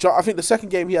 I think the second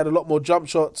game he had a lot more jump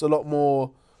shots, a lot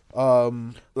more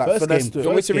like First finesse game, to it. You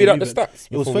want me first to game read out he the went- stats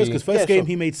It was before first we- because first Yeah, game sure.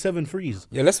 he made 7 threes.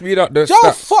 Yeah, let's read out the Do you know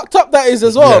how stats. fucked up that is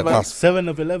as well, Yeah, man? that's- 7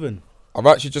 of 11. I'm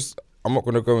not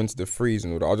going to go into the threes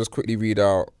and all that. I'll just quickly read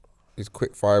out his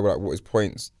quick fire, like what his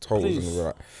points, totals, Please. and all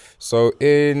that. So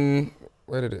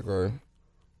where did it go?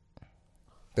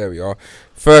 There we are.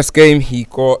 First game, he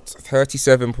got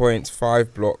 37 points,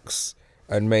 5 blocks,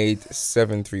 and made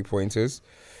 7 3-pointers.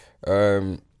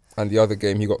 And the other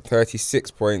game, he got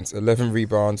 36 points, 11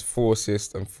 rebounds, 4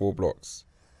 assists, and 4 blocks.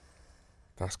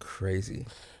 That's crazy.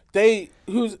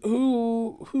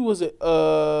 Who was it?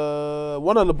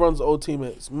 One of LeBron's old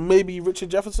teammates, maybe Richard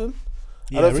Jefferson.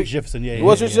 Yeah, don't Rich think- Jefferson. Yeah, It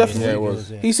was Rich Jefferson? Yeah, it was.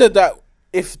 He said that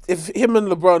if him and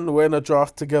LeBron were in a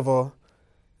draft together,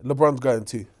 LeBron's going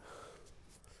too.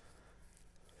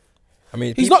 I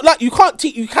mean, He's not like you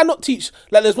cannot teach.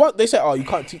 Like there's one they say, oh, you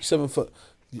can't teach 7 foot.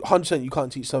 100% you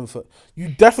can't teach 7 foot. You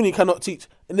definitely cannot teach.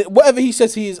 And whatever he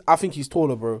says he is, I think he's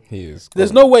taller, bro. He is.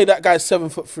 There's no way that guy's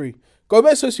 7'3".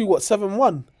 Gobert's supposed to be what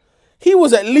 7'1". He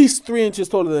was at least 3 inches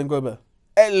taller than Gobert.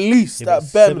 At least Yeah,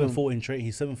 that bare 7'4" in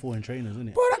he's 7'4" in trainers, isn't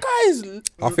it? Bro, that guy is.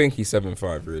 I think he's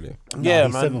 7'5", really. Yeah,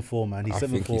 he's man. 7'4", man. He's I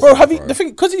think 7'4". he's Bro, have you 7'5". the thing?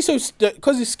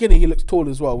 Because he's skinny, he looks tall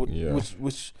as well. Yeah.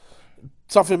 Which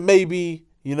something maybe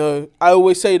I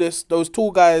always say this: those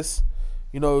tall guys,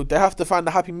 they have to find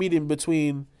the happy medium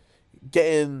between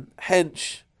getting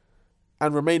hench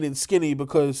and remaining skinny,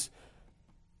 because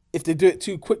if they do it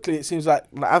too quickly, it seems like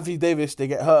Anthony Davis, they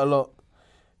get hurt a lot.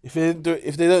 If they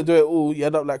don't do it all, you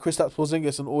end up like Kristaps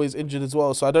Porzingis and always injured as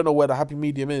well. So I don't know where the happy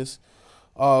medium is.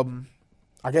 I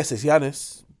guess it's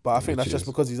Giannis, but I think that's just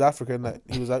because he's African. That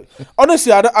he was like,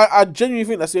 honestly, I genuinely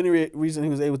think that's the only reason he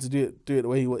was able to do it the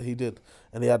way he did,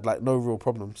 and he had like no real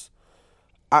problems.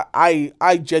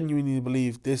 I genuinely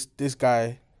believe this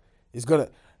guy is gonna.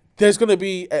 There's gonna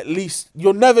be at least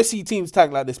you'll never see teams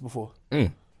tank like this before.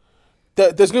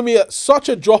 There's gonna be such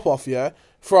a drop off,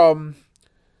 from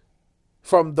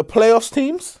the playoffs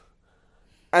teams,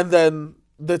 and then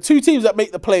the 2 teams that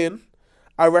make the play-in,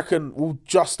 I reckon will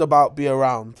just about be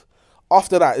around.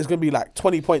 After that, it's gonna be like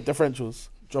 20-point differentials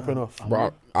dropping off.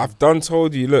 Bro, I've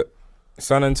told you, look,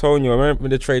 San Antonio, I remember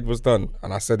when the trade was done,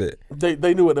 and I said it.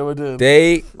 They knew what they were doing.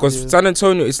 Because San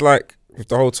Antonio is like, with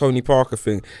the whole Tony Parker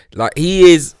thing, like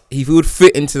he would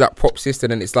fit into that pop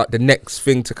system, and it's like the next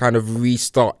thing to kind of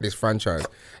restart this franchise.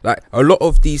 Like a lot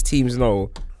of these teams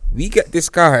know, we get this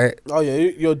guy, Oh yeah,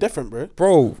 you're different, bro.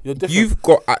 bro. You're different. You've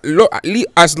got at least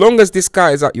as long as this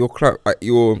guy is at your club, at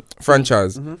your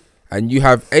franchise, and you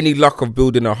have any luck of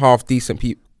building a half decent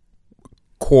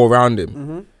core around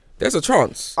him, there's a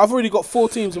chance. I've already got 4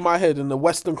 teams in my head in the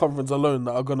Western Conference alone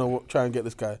that are gonna try and get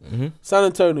this guy. San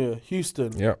Antonio,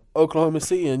 Houston, Yeah. Oklahoma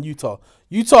City, and Utah.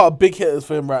 Utah are big hitters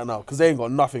for him right now because they ain't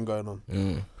got nothing going on.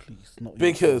 Please, not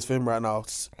Big hitters for him right now.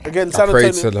 Again, I San pray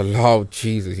Antonio. to the Lord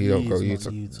Jesus, he don't go Please,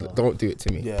 not Utah. Utah. Don't do it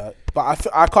to me. Yeah, but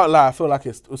I can't lie. I feel like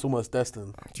it's almost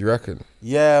destined. Do you reckon?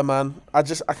 Yeah, man. I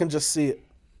can just see it.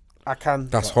 I can.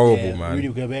 That's horrible, Yeah, man. Rudy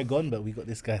Gobert gone, but we got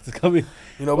this guy to come in.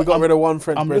 We got rid of one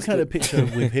French. I'm looking at the brisket.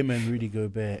 picture with him and Rudy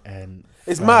Gobert, and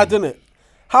It's mad, isn't it?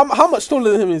 How much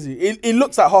taller than him is he? He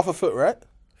looks like half a foot, right?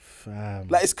 fam,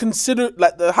 Like it's considered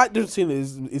like the height difference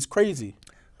is crazy.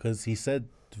 because he said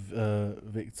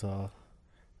Victor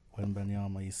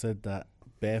Wembanyama, he said that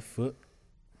barefoot,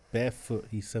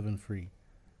 he's 7'3".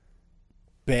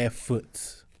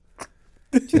 barefoot,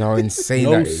 Do you know how insane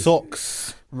no that is?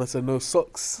 socks, I said no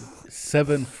socks.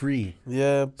 7'3".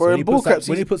 Yeah, So bro. when in he ball puts that, caps,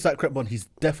 when he he's puts that crep on, he's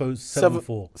defo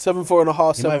 7'4".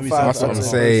 7'4.5", He might be 7'5". That's what I'm Yeah.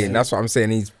 saying. That's what I'm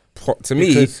saying. He's to me.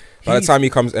 Because By the he's- time he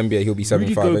comes NBA, he'll be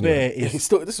Rudy 7'5". Gobert Anyway. He's is.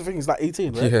 still. This is the thing. He's like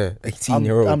 18, right? Yeah,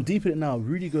 18-year-old. I'm deep in it now.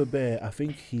 Rudy Gobert, I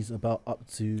think he's about up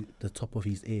to the top of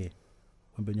his ear,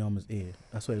 Wembanyama's ear.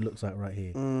 That's what it looks like right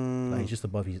here. Like he's just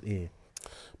above his ear.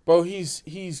 Bro, he's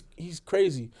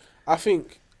crazy. I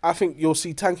think you'll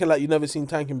see tanking like you've never seen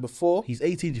tanking before. He's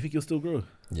 18. Do you think he'll still grow?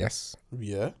 Yes.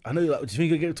 Yeah. I know. Like, do you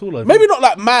think he'll get taller? Maybe not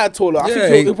like mad taller. I Yeah,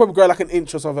 think he'll probably grow like an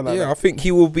inch or something like Yeah, I that. think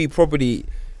he will be probably.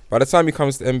 By the time he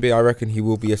comes to NBA, I reckon he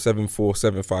will be a 7'4",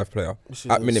 7'5" player Which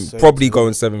is at minimum. insane Probably to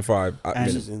going 7'5" at And-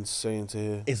 This minimum. is insane to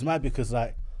hear. It's mad because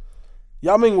like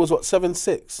Yao Ming was what,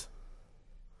 7'6"?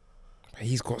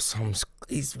 He's got some.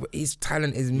 His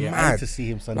talent is I need mad. to see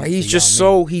him stand Like next he's to just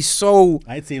Yao Ming. so. He's so.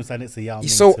 I need to see him stand next to Yao Ming.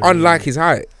 He's so to really- unlike his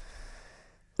height.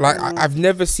 Like I've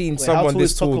never seen Wait, how someone tall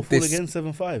this is tall. Taco Fall This again?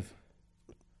 7'5".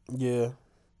 Yeah.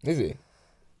 is he?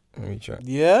 Let me check.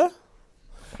 Yeah?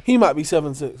 He might be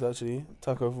 7'6", actually.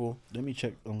 Taco Fall. Let me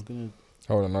check. I'm gonna.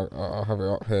 Hold on, I'll have it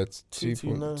up here. It's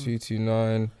 229.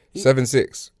 2.229,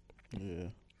 7'6". Yeah.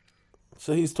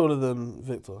 So he's taller than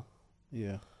Victor.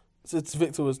 Yeah. Since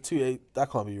Victor was 2'8", that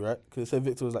can't be right. Because it said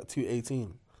Victor was like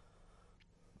 2'18".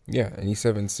 Yeah, and he's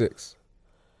 7'6".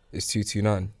 It's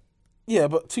 2.29. Yeah,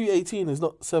 but 2'18" is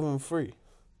not 7'3".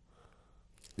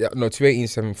 Yeah, no, 2.18,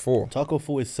 7'4". Taco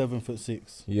Fall is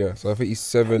 7'6". Yeah, so I think he's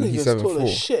That 7. He's nigga's tall as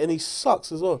 7'4". shit, and he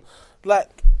sucks as well. Like,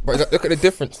 But look at the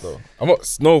difference, though. I'm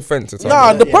not. No offense to Taco.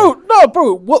 nah, Yeah.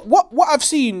 bro. What I've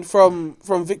seen from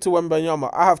Victor Wembanyama,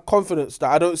 I have confidence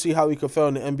that I don't see how he could fail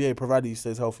in the NBA provided he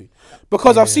stays healthy.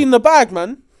 Because I've seen the bag,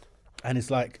 man. And it's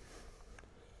like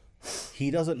he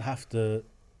doesn't have to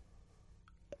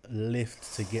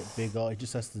lift to get bigger. He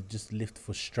just has to just lift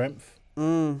for strength.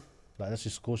 Like that's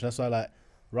just caution. That's why like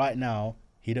right now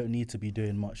he don't need to be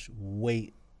doing much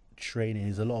weight training.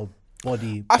 He's a lot of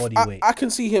body weight. I can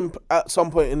see him at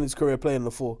some point in his career playing the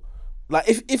 4. Like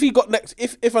if he got next,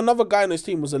 if another guy on his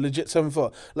team was a legit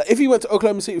 7'4", like if he went to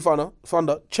Oklahoma City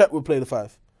Thunder, Chet would play the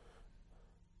 5.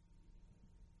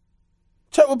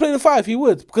 Chet would play the 5. He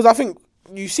would, because I think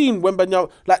you've seen Wembanyama.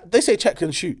 Like they say, Chet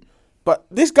can shoot, but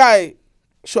this guy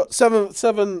shot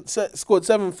scored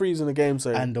 7 threes in a game.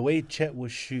 So And the way Chet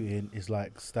was shooting is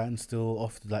like stand still,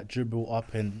 off like dribble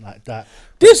up and like that.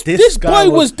 this guy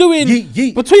boy was doing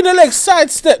yeet, between the legs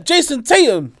sidestep, Jason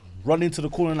Tatum. run into the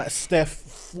corner like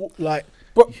Steph, like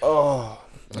But oh,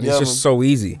 And yeah, it's just so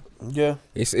easy. man. Yeah.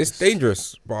 It's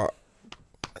dangerous, but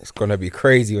it's gonna be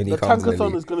crazy when he The comes in the tankathon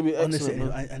league. is going to be honestly.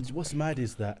 excellent. man. And what's mad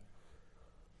is that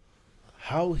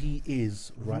how he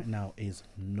is right now is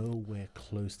nowhere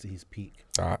close to his peak.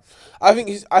 I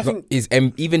think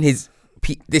Even his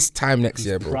peak this time next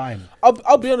year, bro. Prime.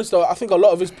 I'll be honest though. I think a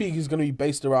lot of his peak is going to be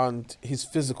based around his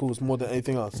physicals more than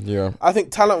anything else. Yeah. I think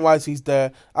talent wise he's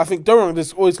there. I think Durham,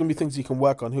 there's always going to be things he can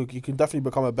work on. He can definitely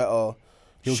become a better.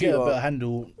 He'll shooter. get a better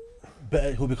handle.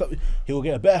 He'll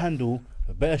get a better handle,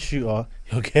 a better shooter.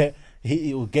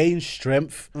 He'll gain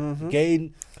strength,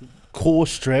 gain core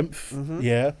strength.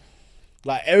 Yeah,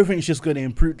 like everything's just going to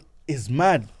improve. It's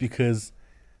mad because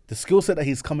the skill set that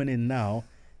he's coming in now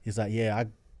is like,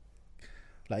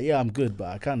 I'm good, but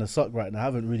I kind of suck right now. I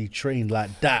haven't really trained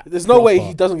like that. There's no way proper.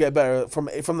 he doesn't get better from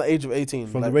the age of 18.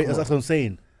 From like, the rate. come That's on. what I'm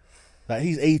saying. Like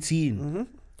he's 18.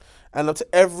 And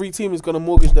every team is going to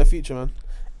mortgage their future, man.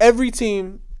 Every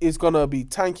team is going to be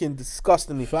tanking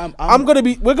disgustingly. Fam, we're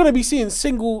going to be seeing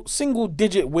single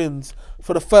digit wins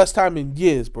for the first time in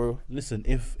years, bro. Listen,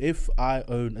 if I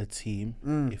own a team,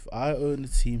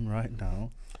 right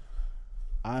now,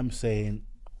 I'm saying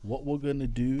what we're gonna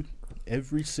do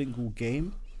every single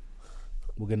game,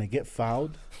 we're gonna get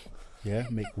fouled,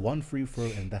 make one free throw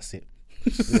and that's it.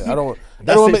 Yeah, I don't want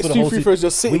That's it make for the 2 whole free season. throws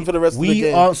just sitting for the rest of the We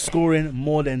game. aren't scoring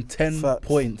more than 10 Facts.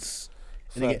 points.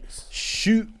 And again, Facts.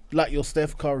 shoot like your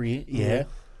Steph Curry,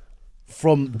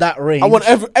 from that range. I want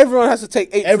everyone has to take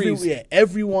 8 threes.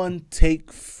 Everyone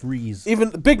take threes.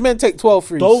 Even big men take 12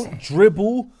 threes. Don't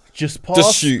dribble, just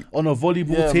pass shoot. on a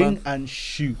volleyball Yeah, thing man. and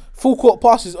shoot. Full court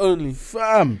passes only.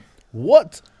 Fam,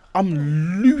 what?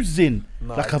 I'm losing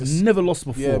like I've never lost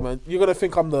before. Yeah, man. You're gonna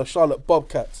think I'm the Charlotte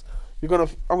Bobcats. I'm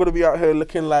gonna be out here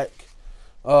looking like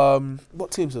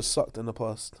what teams have sucked in the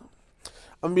past?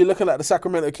 I'm gonna be looking like the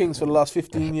Sacramento Kings for the last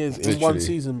 15 years in one Literally.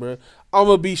 season, bro. I'm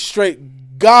gonna be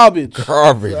straight garbage.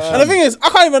 Garbage. And the thing is, I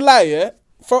can't even lie, yeah.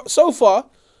 So far,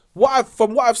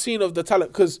 from what I've seen of the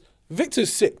talent, because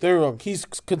Victor's sick. They're wrong. He's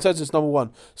consensus number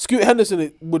 1. Scoot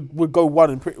Henderson would go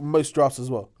 1 in most drafts as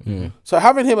well. So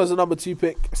having him as a number 2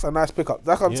 pick, it's a nice pickup.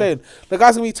 That's what I'm saying. The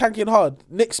guy's gonna be tanking hard.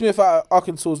 Nick Smith at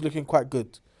Arkansas is looking quite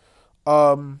good.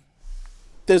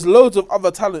 There's loads of other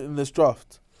talent in this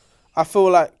draft. I feel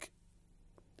like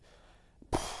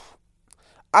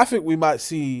we might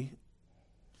see,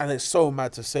 and it's so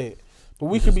mad to say it, but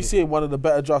we could be seeing one of the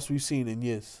better drafts we've seen in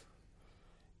years.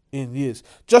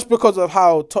 Just because of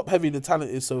how top heavy the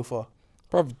talent is so far.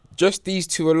 Bruv, just these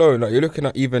two alone, like you're looking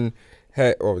at even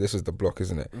this is the block,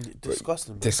 isn't it?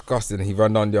 Disgusting. Disgusting. He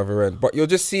ran down the other end. But you're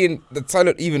just seeing the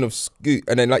talent even of Scoot,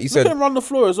 and then like you Look said, at him run the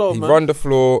floor as well, he man. run the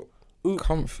floor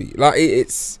comfy. Like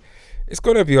it's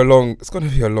gonna be a long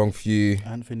few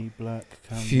Anthony Black,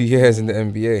 few years in the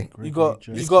NBA. You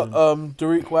got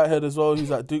Derek Whitehead as well.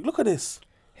 He's at Duke. Look at this.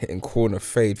 Hitting corner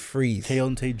fade freeze.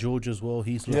 Keontae George as well.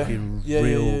 He's Yeah. looking Yeah,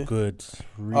 real good.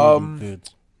 Really good.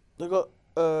 They got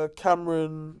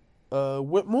Cameron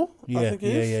Whitmore. I Yeah, think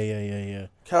it is. yeah.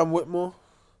 Cam Whitmore.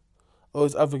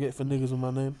 Always advocate for niggas with my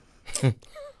name.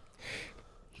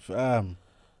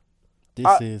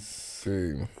 This is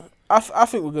Boom. I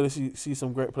think we're gonna see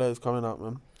some great players coming out,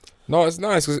 man. No, it's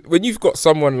nice because when you've got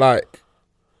someone like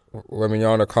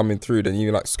Wembanyama coming through, then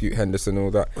you like Scoot Henderson and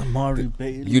all that. Amari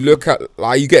Bailey. You look at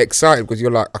you get excited because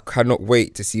you're like, I cannot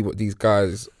wait to see what these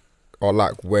guys are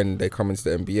like when they come into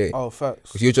the NBA. Oh, facts.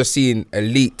 Because you're just seeing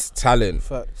elite talent,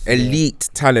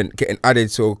 talent getting added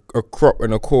to a crop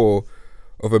and a core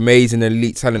of amazing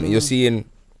elite talent. And you're seeing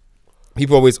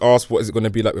people always ask, what is it going to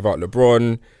be like without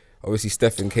LeBron? Obviously,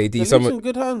 Steph and KD. They're in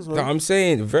good hands, man. That I'm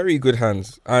saying, very good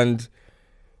hands. And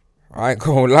I ain't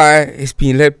gonna lie, it's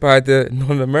being led by the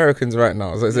non-Americans right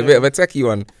now. So it's a bit of a techie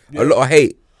one. Yeah. A lot of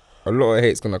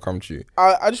hate's gonna come true.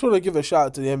 I just want to give a shout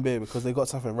out to the NBA because they got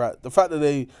something right. The fact that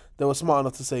they were smart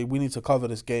enough to say we need to cover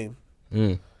this game.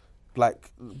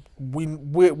 Like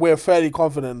we're fairly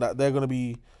confident that they're gonna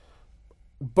be,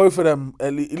 both of them,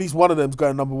 at least one of them's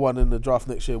going number 1 in the draft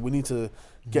next year. We need to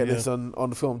get this on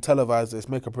film, televise this,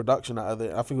 make a production out of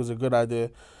it. I think it was a good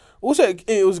idea. Also,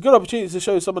 it was a good opportunity to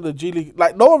show some of the G League.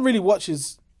 Like, no one really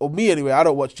watches, or me anyway, I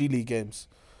don't watch G League games.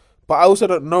 But I also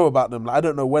don't know about them. Like, I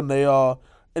don't know when they are.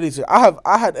 Anything. I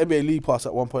had NBA League Pass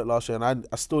at one point last year, and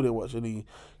I still didn't watch any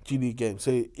G League games.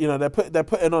 So, you know, they're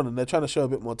putting on and they're trying to show a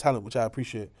bit more talent, which I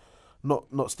appreciate. Not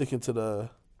sticking to the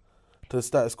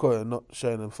status quo and not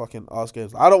showing them fucking arse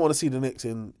games. I don't want to see the Knicks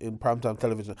in primetime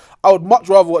television. I would much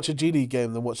rather watch a G League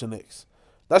game than watch the Knicks.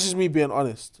 That's just me being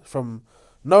honest. From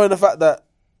knowing the fact that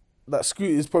Scoot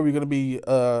is probably going to be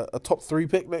a top 3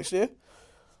 pick next year,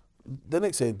 the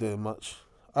Knicks ain't doing much.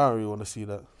 I don't really want to see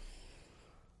that.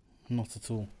 Not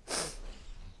at all.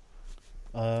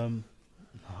 I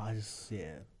just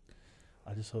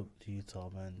hope Utah,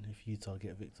 man. If Utah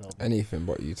get Victor, Anything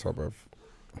but Utah, bruv.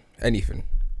 Anything.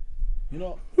 you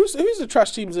know. Who's the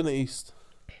trash teams in the East?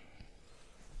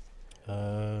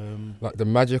 Like the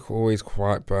Magic are always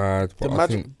quite bad,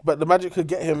 but The Magic could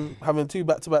get him having 2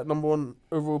 back-to-back number 1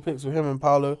 overall picks with him and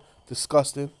Paolo.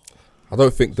 Disgusting. I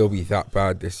don't think they'll be that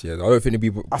bad this year. I don't think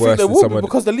they'll be I worse think they than will someone. be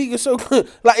because the league is so good.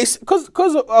 Like, it's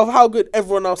because of how good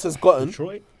everyone else has gotten.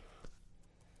 Detroit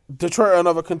are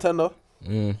another contender.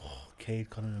 Cade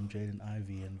Cunningham, Jaden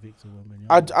Ivey, and Victor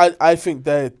Wembanyama. I think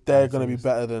they're going to be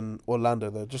better than Orlando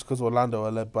though, just because Orlando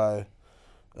are led by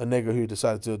a nigga who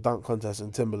decided to do a dunk contest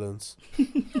in Timberlands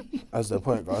as their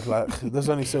point guard. Like, there's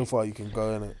only so far you can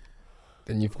go in it.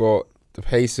 Then you've got the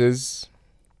Pacers.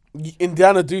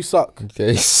 Indiana do suck.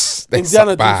 Okay,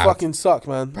 Indiana do fucking suck,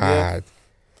 man. Bad.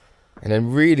 Yeah. And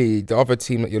then really the other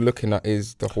team that you're looking at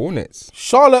is the Hornets.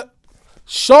 Charlotte.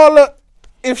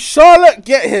 If Charlotte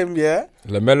get him, yeah.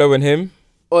 LaMelo and him.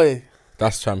 Oi.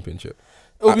 That's championship.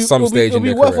 It'll It'll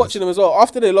be worth watching them as well.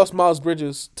 After they lost Miles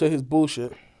Bridges to his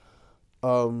bullshit,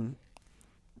 and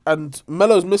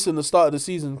Melo's missing the start of the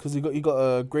season because he got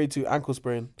a grade 2 ankle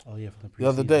sprain. Oh yeah, from the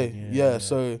other day. Yeah.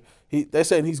 So they're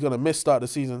saying he's gonna miss start of the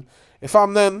season. If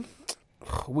I'm them,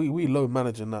 we low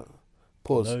managing that.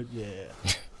 Pause. Yeah,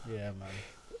 man.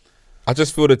 I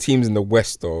just feel the teams in the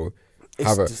West though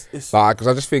because I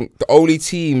just think the only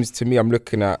teams to me I'm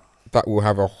looking at that will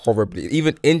have a horribly,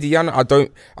 even Indiana. I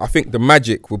think the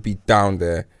Magic will be down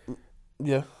there.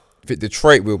 Yeah. I think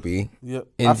Detroit will be. Yeah.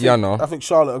 Indiana. I think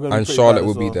Charlotte are going to be and Charlotte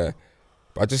will be there.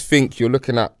 But I just think you're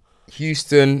looking at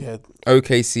Houston,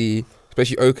 OKC,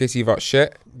 especially OKC without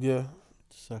Shet. Yeah.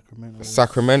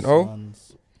 Sacramento.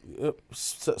 Suns. Yep.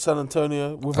 San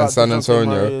Antonio And San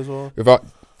Antonio. as well. Without,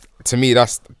 to me,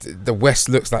 that's the West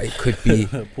looks like it could be.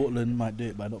 Portland might do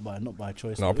it, but not by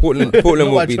choice. No, Portland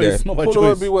won't be there. Not by Portland choice.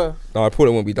 won't be where? No,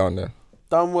 Portland won't be down there.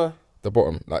 Down where? the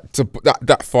bottom, like to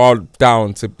that far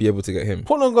down to be able to get him.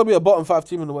 Portland gonna be a bottom 5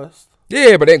 team in the West.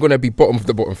 Yeah, but they ain't gonna be bottom of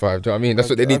the bottom 5. Do you know what I mean? That's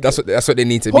what they need. That's what they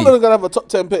need to Portland are be. gonna have a top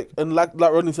 10 pick, and like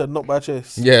Ronnie said, not by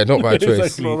chase. Yeah, not by choice.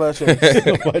 Exactly. Not by chase.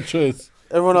 Not by choice.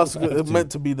 Everyone else is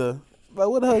meant to be there. Like,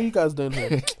 what the hell are you guys doing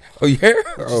here? Oh yeah. It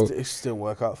Oh, just didn't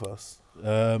work out for us.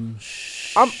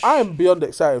 Sh- I'm beyond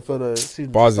excited for the season.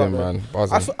 to buzzing, start, man.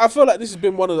 Buzzing. I feel like this has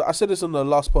been one of the, I said this on the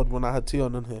last pod when I had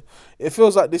Tion in here. It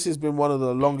feels like this has been one of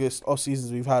the longest off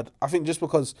seasons we've had. I think just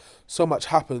because so much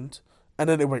happened and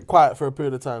then it went quiet for a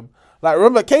period of time. Like,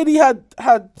 remember, KD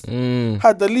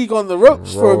had the league on the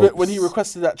ropes for a bit when he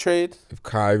requested that trade. With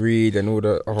Kyrie and all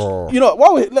the. Oh, You know,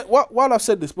 while I've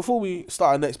said this, before we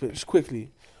start our next bit, just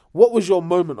quickly, what was your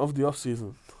moment of the off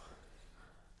season?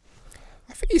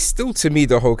 I think it's still to me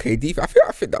the whole KD. I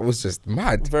think that was just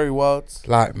mad. Very wild.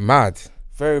 Like mad.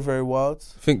 Very, very wild.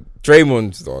 I think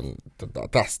Draymond's on.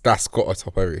 That's got to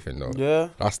top everything though. Yeah.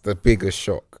 That's the biggest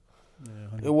shock.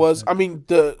 It was. I mean,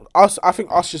 I think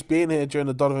us just being here during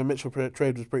the Donovan Mitchell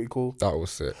trade was pretty cool. That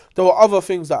was it. There were other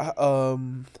things that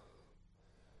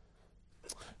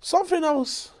something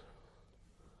else.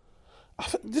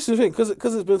 This is the thing, because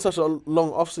it's been such a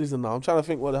long off season now. I'm trying to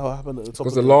think what the hell happened at the top.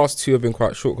 Because of the last two have been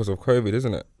quite short because of COVID,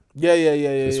 isn't it? Yeah.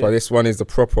 That's why this one is the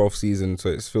proper off season, so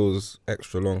it feels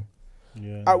extra long.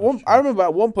 yeah. I remember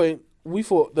at one point we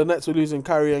thought the Nets were losing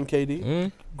Kyrie and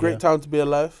KD. Great Yeah. time to be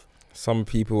alive. Some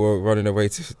people were running away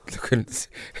to looking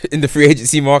in the free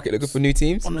agency market looking for new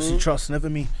teams. Honestly, trust never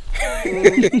me.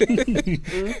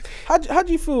 How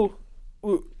do you feel?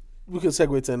 We can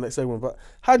segue to the next segment, but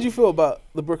how do you feel about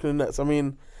the Brooklyn Nets? I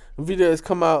mean, a video has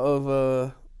come out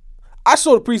of. I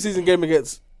saw the preseason game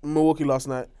against Milwaukee last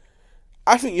night.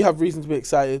 I think you have reason to be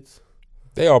excited.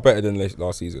 They are better than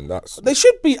last season. They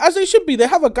should be, as they should be. They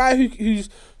have a guy whose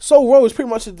sole role is pretty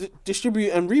much to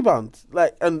distribute and rebound,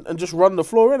 like and just run the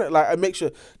floor in it, like and make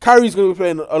sure Kyrie's going to be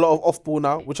playing a lot of off ball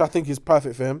now, which I think is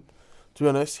perfect for him. To be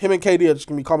honest, him and KD are just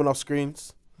going to be coming off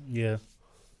screens. Yeah.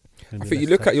 I think you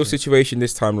look at your situation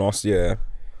this time last year.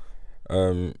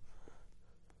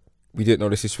 We didn't know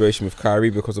the situation with Kyrie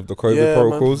because of the COVID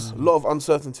protocols. Man. A lot of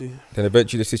uncertainty. Then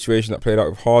eventually the situation that played out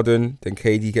with Harden, then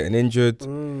KD getting injured.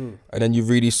 And then you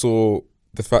really saw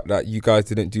the fact that you guys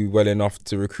didn't do well enough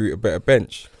to recruit a better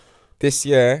bench. This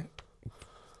year,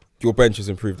 your bench has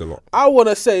improved a lot. I want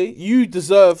to say you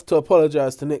deserve to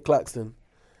apologise to Nick Claxton.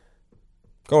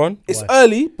 Go on. It's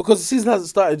early because the season hasn't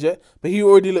started yet, but he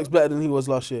already looks better than he was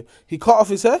last year. He cut off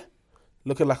his hair,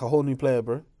 looking like a whole new player,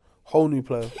 bro. Whole new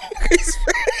player.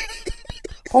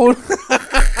 Whole.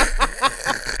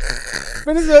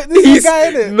 But this is a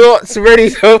guy, innit? Not ready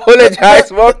to apologise.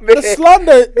 The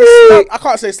slander, I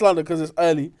can't say slander because it's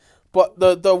early, but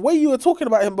the way you were talking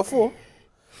about him before,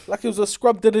 like he was a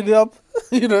scrub diddy-dub,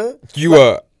 you know? You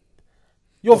were.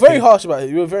 You're very harsh about him.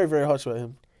 You were very, very harsh about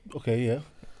him. Okay, yeah.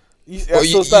 You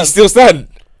still stand.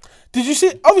 Did you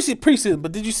see? Obviously pre-season,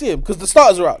 but did you see him? Because the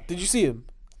starters are out. Did you see him?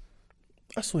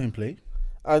 I saw him play.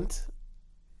 And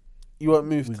you weren't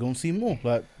moved. We're going to see more.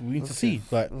 Like, we need to see.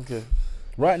 Like, Okay.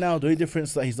 right now, the only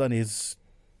difference that he's done is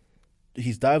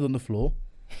he's dived on the floor.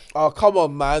 Oh, come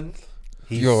on, man.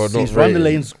 He's You're not run the rating.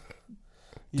 lanes.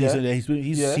 Yeah.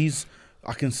 He's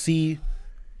I can see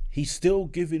he's still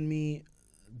giving me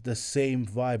the same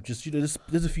vibe. Just, you know,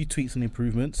 there's a few tweaks and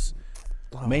improvements.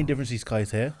 Main difference is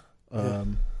Kai's hair.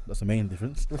 That's the main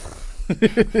difference.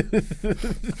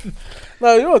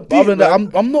 No, you're deep, But other than that,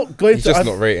 man. I'm not going He's to. just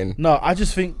not rating. No, I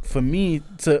just think for me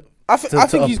to I think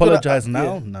he's gonna- apologize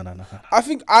now. yeah. No. I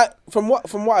think from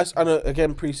what I know,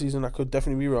 again pre-season I could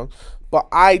definitely be wrong, but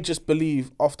I just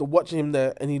believe after watching him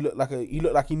there and he looked like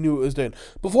he knew what he was doing.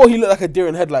 Before he looked like a deer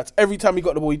in headlights. Every time he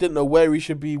got the ball, he didn't know where he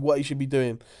should be, what he should be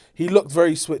doing. He looked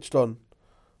very switched on.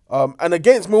 And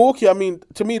against Milwaukee, I mean,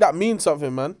 to me that means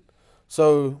something, man.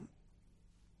 So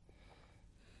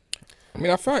I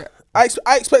mean, I fight. I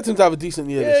expect him to have a decent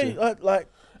year this year, like.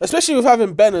 especially with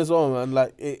having Ben as well, man.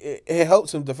 Like it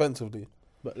helps him defensively.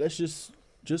 But let's just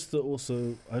to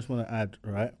also, I just want to add,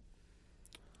 right?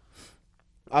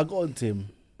 I got into him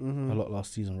a lot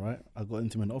last season, right? I got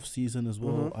into him in off season as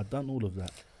well. I done all of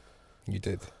that. You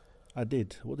did. I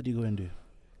did. What did he go and do?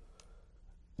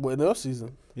 What in the off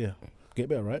season? Yeah, get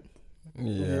better, right?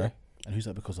 Yeah. And who's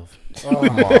that because of? Oh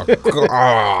my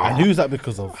god. And who's that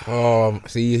because of?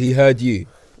 So he heard you.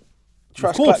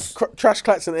 course. Trash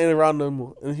Claxton ain't around no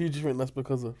more. And who do you think that's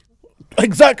because of?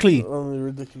 Exactly.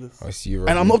 Ridiculous. I see you.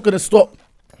 And I'm not gonna stop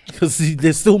because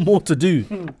there's still more to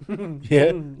do.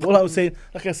 Yeah. All I'm saying,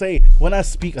 like I say, when I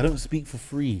speak, I don't speak for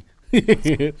free.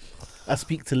 I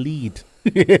speak to lead.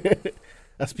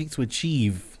 I speak to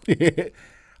achieve.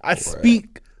 I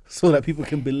speak so that people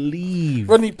can believe.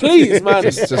 Ronnie, please, man.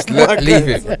 just leave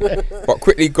it. But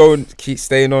quickly go and keep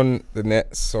staying on the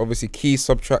Nets. So obviously, key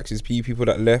subtractions, people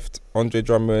that left: Andre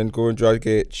Drummond, Goran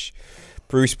Dragic,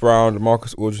 Bruce Brown,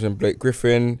 Marcus Aldridge, and Blake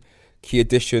Griffin. Key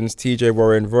additions: T.J.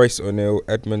 Warren, Royce O'Neal,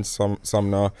 Edmund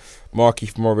Sumner,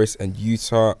 Markieff Morris, and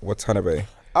Yuta Watanabe.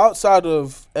 Outside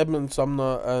of Edmund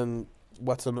Sumner and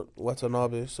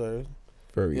Watanabe, sorry.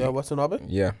 Watanabe?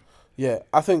 Yeah. Yeah,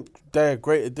 I think they're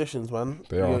great additions, man.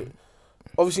 They are.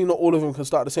 Obviously, not all of them can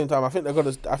start at the same time. I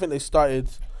think they started.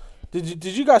 Did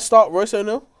you guys start Royce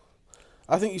O'Neal?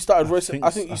 I think you started Royce. I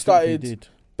think you started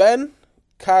Ben,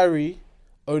 Kyrie,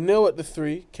 O'Neal at the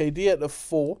 3, KD at the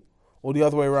 4, or the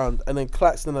other way around, and then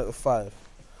Claxton at the 5.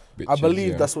 I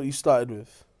believe that's what you started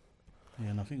with.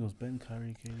 Yeah, and I think it was Ben,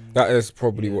 Curry, KD. That is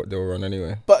probably what they were on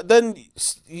anyway. But then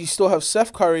you still have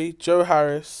Seth Curry, Joe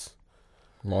Harris,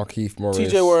 Markieff Morris,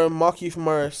 TJ Warren, Markieff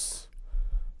Morris.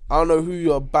 I don't know who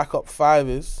your backup 5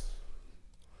 is.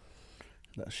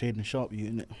 That Shaden Sharp,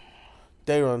 you, innit?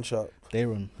 Dayron Sharp.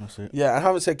 Dayron, that's it. Yeah, I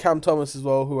haven't said Cam Thomas as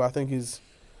well, who I think is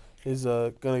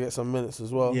gonna get some minutes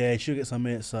as well. Yeah, he should get some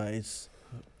minutes. It's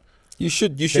You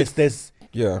should. there's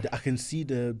Yeah. I can see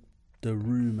the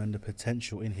room and the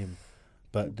potential in him,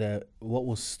 but what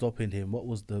was stopping him, what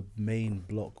was the main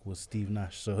block, was Steve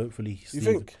Nash. So hopefully, You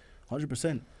think?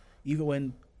 100%. Even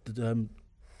when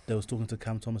they was talking to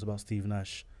Cam Thomas about Steve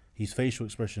Nash, his facial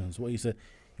expressions, what he said,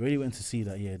 you really went to see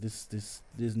that. Yeah, this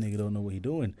nigga don't know what he's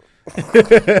doing.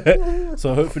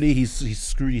 So hopefully he's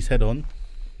screwed his head on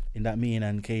in that meeting,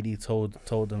 and KD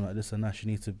told them like, listen, Nash,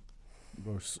 you need to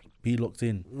be locked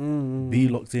in, be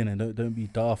locked in, and don't be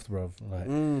daft, bruv. Like,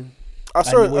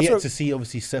 we're yet to see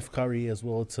obviously Seth Curry as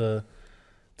well to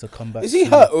come back. Is he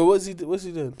hurt or what's he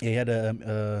doing? Yeah, he had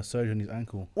a surgery on his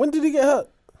ankle. When did he get hurt?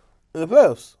 In the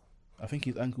playoffs? I think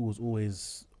his ankle was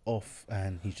always off,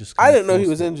 and he just. I didn't know he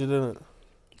was injured, innit?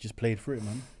 Just played through it,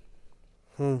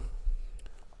 man.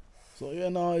 So yeah,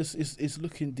 no, it's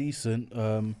looking decent.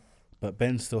 But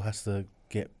Ben still has to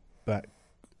get back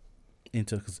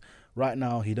into, because right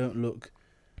now he don't look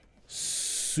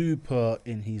super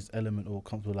in his element or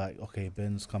comfortable. Like, okay,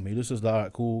 Ben's coming. He looks just like,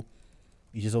 alright, cool.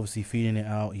 He's just obviously feeling it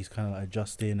out. He's kind of like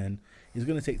adjusting, and it's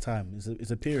gonna take time.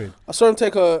 It's a period. I saw him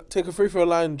take a free throw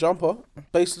line jumper,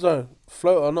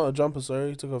 floater, not a jumper.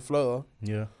 Sorry, he took a floater.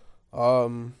 Yeah.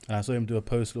 And I saw him do a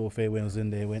post little fadeaway when he was in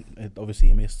there. Obviously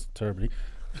he missed terribly,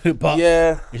 but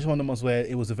yeah, it's just one of the ones where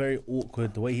it was a very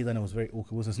awkward. The way he done it was very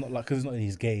awkward. It's not like, because it's not in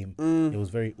his game. It was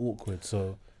very awkward.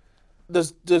 So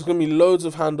there's gonna be loads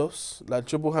of handoffs, like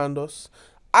dribble handoffs.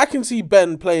 I can see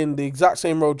Ben playing the exact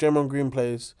same role Draymond Green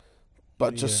plays,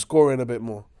 but just scoring a bit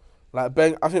more. Like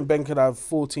Ben, I think Ben could have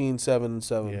 14, 7,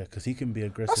 7. Yeah, because he can be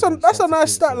aggressive. That's a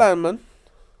nice stat line, man.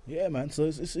 Yeah, man. So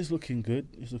it's looking good.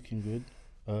 It's looking good.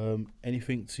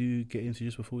 Anything to get into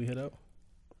just before we head out?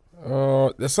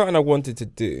 There's something I wanted to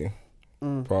do,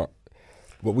 but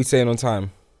what we saying on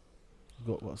time?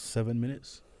 We've got 7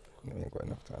 minutes? We ain't got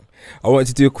enough time. I wanted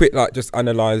to do a quick just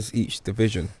analyze each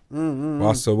division.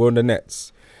 So we're on the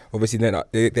Nets. Obviously,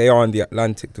 they are in the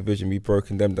Atlantic division. We've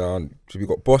broken them down. So we've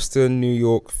got Boston, New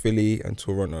York, Philly, and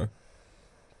Toronto.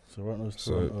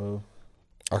 Toronto.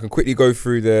 I can quickly go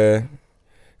through there. It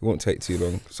won't take too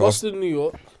long. So Boston, New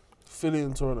York, Philly,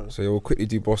 and Toronto. So we'll quickly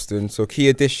do Boston. So key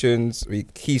additions,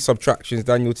 key subtractions: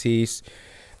 Daniel Tice,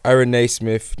 Aaron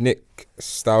Naismith, Nick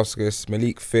Stauskas,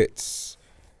 Malik Fitz,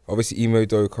 obviously Imo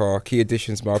Doka. Key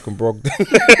additions: Malcolm Brogdon.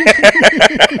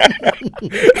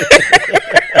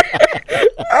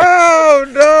 Oh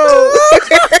no!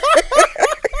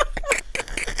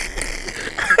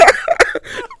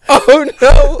 Oh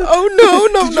no! Oh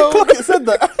no! No! Pocket said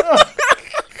that.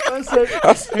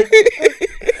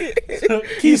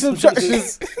 Key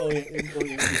subtractions.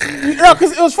 Yeah,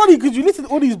 because it was funny because you listened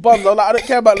to all these bums. I was like, I don't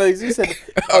care about those. He said,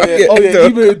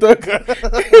 Imo Doka.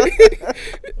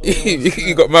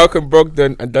 You got Malcolm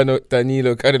Brogdon and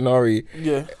Danilo Gallinari.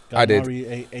 Yeah. Added.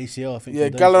 ACL, I think. Yeah,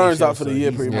 Gallinari's out for the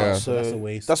year pretty much. So that's a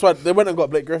waste. That's why they went and got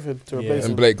Blake Griffin to replace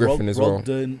him. And Blake Griffin as well.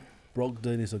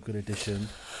 Brogdon is a good addition.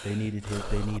 They needed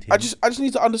him. I just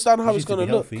need to understand how it's going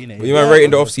to look. Well, you might rate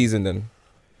in the off season then.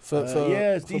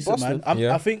 Yeah, it's decent, Boston.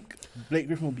 man. I think Blake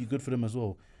Griffin will be good for them as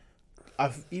well.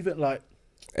 I've even like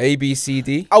A, B, C,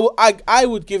 D. I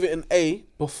would give it an A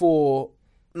before.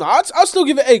 No, I'll still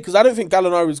give it A because I don't think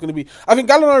Gallinari is going to be. I think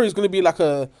Gallinari is going to be like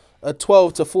a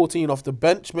 12 to 14 off the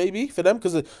bench maybe for them,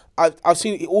 because I've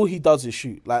seen all he does is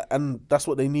shoot, like, and that's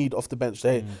what they need off the bench.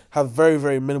 They have very,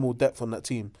 very minimal depth on that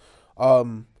team.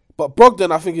 But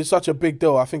Brogdon, I think, is such a big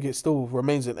deal. I think it still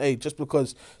remains an A just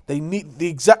because they need the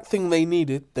exact thing they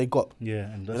needed. They got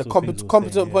and a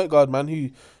competent point guard, man,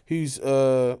 who's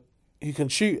he can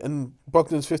shoot, and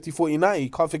Brogdon's 50, 40, 90.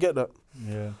 Can't forget that.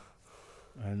 Yeah.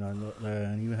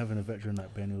 And even having a veteran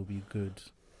like Ben, it'll be good.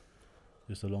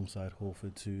 Just alongside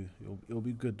Horford too. It'll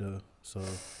be good though. So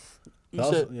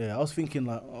I was thinking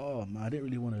like, oh man, I didn't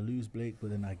really want to lose Blake,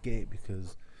 but then I get it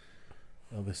because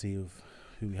obviously of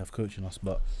who we have coaching us.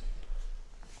 But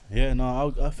yeah,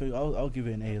 no, I'll give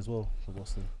it an A as well for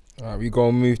Boston. Alright, we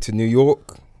gonna move to New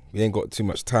York. We ain't got too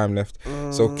much time left.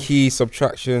 So key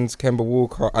subtractions: Kemba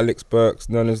Walker, Alex Burks,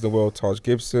 Nerlens Noel, Taj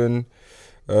Gibson.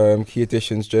 Key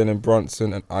additions: Jalen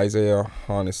Brunson and Isaiah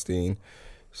Hartenstein.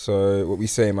 So what we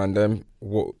say, man? Them.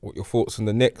 What your thoughts on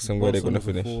the Knicks and where they're gonna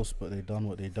finish? Force, but they done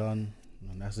what they done,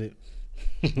 and that's it.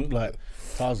 Like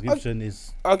Taj Gibson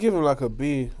is. I'll give him like a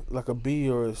B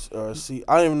or a C.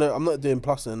 I don't even know. I'm not doing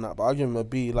plus in that, but I'll give him a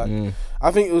B. Like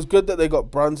I think it was good that they got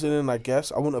Brunson in. I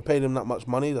guess I wouldn't have paid him that much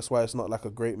money. That's why it's not like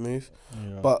a great move.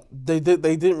 Yeah. But they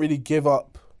didn't really give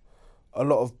up a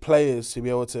lot of players to be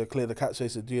able to clear the cap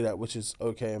space to do that, which is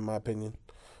okay in my opinion.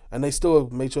 And they still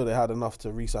made sure they had enough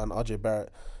to re-sign RJ Barrett,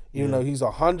 even though he's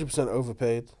 100%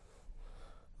 overpaid.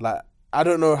 Like, I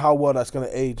don't know how well that's going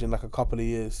to age in like a couple of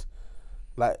years.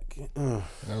 Like,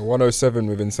 107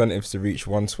 with incentives to reach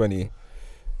 120.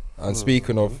 And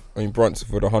speaking of, Brunson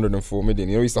for the 104 million.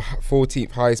 You know, he's the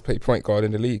 14th highest paid point guard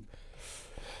in the league,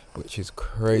 which is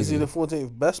crazy. Is he the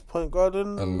 14th best point guard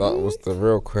in the And that was the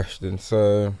real question.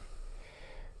 So,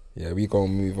 yeah, we gonna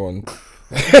move on.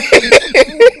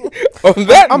 On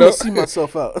that I'm note, gonna see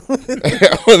myself out.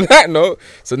 on that note,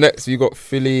 so next we got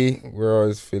Philly. Where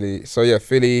is Philly? So yeah,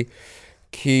 Philly.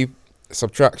 Key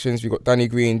subtractions: we got Danny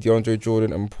Green, DeAndre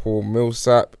Jordan, and Paul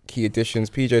Millsap. Key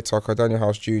additions: PJ Tucker, Daniel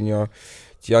House Jr.,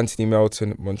 D'Anthony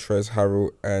Melton, Montrezl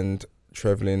Harrell, and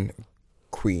Trevlin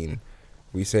Queen.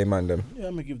 We say man them. Yeah,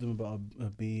 I'm gonna give them about a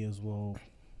B as well.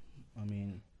 I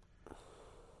mean,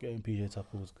 getting PJ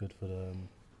Tucker was good for them.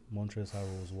 Montrezl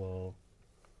Harrell as well.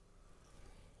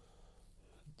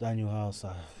 Daniel House,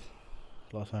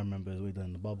 last time I remember is way down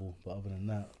in the bubble, but other than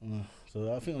that,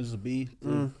 so I think it was just a B.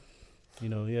 You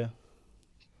know, yeah.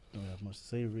 Don't have much to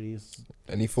say really.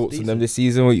 Any thoughts on them this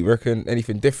season? What you reckon?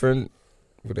 Anything different?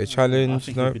 Would they challenge? I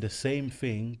think no? it'd be the same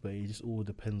thing, but it just all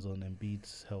depends on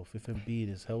Embiid's health. If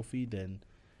Embiid is healthy, then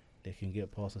they can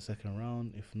get past the second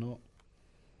round. If not,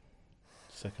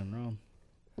 second round.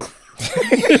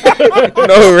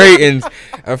 No ratings.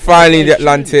 And finally, the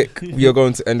Atlantic. We are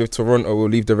going to end with Toronto. We'll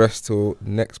leave the rest till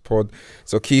next pod.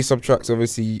 So key subtracts,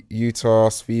 obviously Utah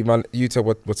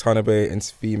Watanabe and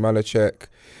Svi Malachek.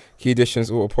 Key additions: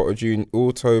 Otto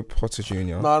Potter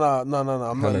Jr. No. I'm not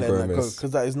letting that go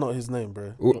because that is not his name,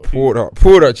 bro.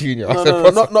 Porter Jr. No,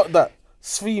 not that.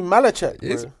 Svi Malachek, bro.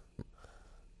 Yes.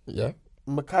 Yeah.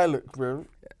 Mikhailuk, bro.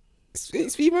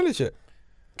 Svi Malachek.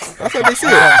 That's how they say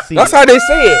it. That's how they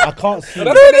say it. I can't see.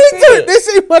 That's how they say it. They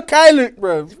say Mikhailuk,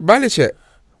 bro. Malachek.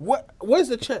 Where's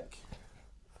the check?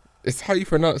 It's how you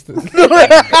pronounce it. Alright,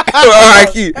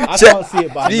 I can't see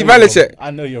it, but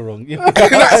I know you're wrong. Svi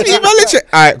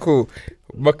Malachek. Alright, cool.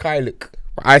 Mikhailuk.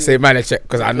 I say Malachek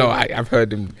because I know I've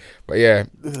heard him. But yeah.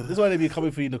 This is why they be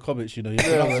coming for you in the comments, you know. Your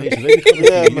pronunciation. They be coming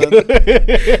for you.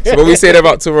 Man. So what we saying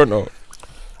about Toronto?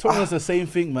 Toronto's the same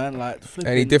thing, man. Like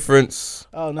any difference?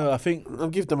 Oh no, I think I'll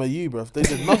give them a U, bro. They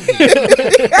did nothing.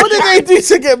 What did they do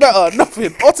to get better?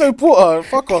 Nothing. Otto Porter,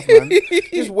 fuck off, man.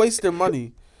 Just wasting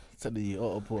money. Telling you,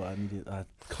 Otto Porter, I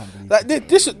can't believe like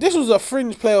this was a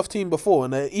fringe playoff team before,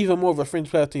 and they're even more of a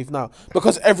fringe playoff team now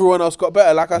because everyone else got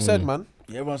better. Like I said, man.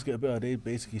 Yeah, everyone's getting better. They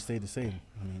basically stay the same.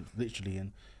 I mean, literally.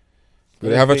 And do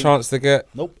they have a chance to get?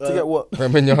 Nope. To get what?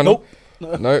 Wembanyama? Nope.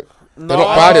 No. They're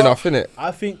not bad enough, innit?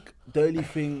 I think the only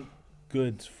thing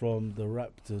good from the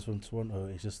Raptors from Toronto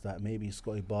is just that maybe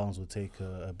Scotty Barnes will take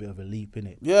a bit of a leap in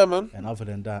it. Yeah, man. And other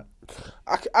than that,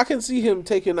 I can see him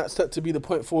taking that step to be the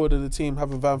point forward of the team,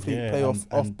 having Van Fleet play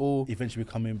off ball, eventually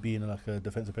becoming being like a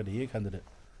defensive player of the year candidate.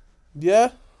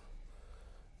 Yeah.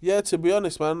 To be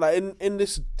honest, man, like in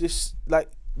this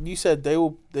like you said, they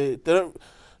don't.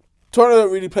 Toronto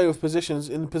don't really play with positions.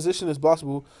 In positionless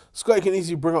basketball, Scotty can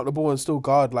easily bring out the ball and still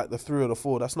guard like the 3 or the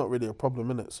 4. That's not really a problem,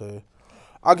 innit? So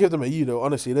I'll give them a U though.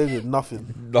 Honestly, they did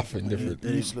nothing. Nothing different.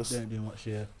 Useless. They don't do much,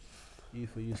 yeah. U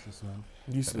for useless, man.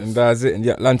 Useless. And that's it in the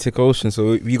Atlantic Ocean.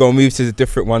 So we gonna move to the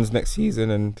different ones next season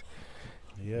and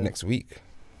next week.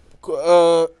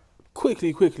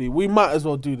 Quickly, we might as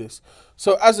well do this.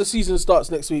 So as the season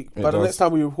starts next week, by the next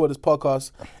time we record this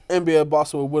podcast, NBA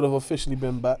basketball would have officially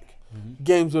been back. Mm-hmm.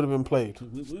 Games would have been played.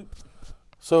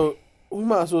 So we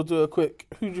might as well do a quick,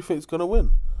 who do you think is going to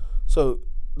win? So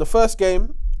the first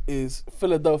game is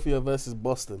Philadelphia versus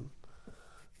Boston.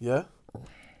 Yeah?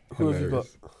 Who have you got?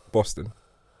 Boston.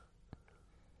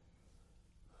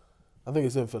 I think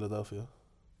it's in Philadelphia.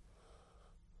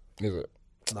 Is it?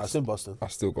 Nah, it's in Boston. I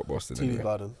still got Boston. TD Anyway.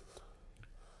 Garden.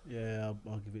 Yeah,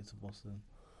 I'll give it to Boston.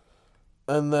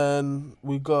 And then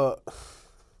we got,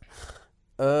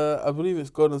 I believe it's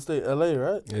Golden State, LA,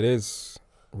 right? It is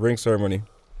ring ceremony.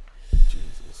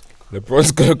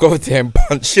 LeBron's gonna go there and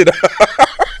punch it up.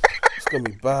 It's gonna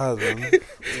be bad, man.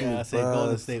 Yeah, I say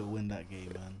Golden State will win that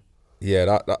game, man. Yeah,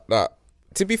 that.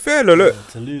 To be fair, though, look.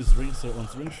 To lose rings,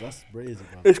 that's crazy,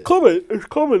 bro. It's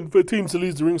common for teams to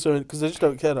lose the ring ceremony because they just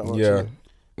don't care that much. Yeah, innit?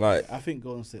 like I think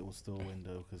Golden State will still win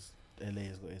though because LA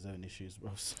has got his own issues,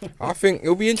 bro. So. I think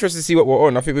it'll be interesting to see what we're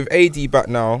on. I think with AD back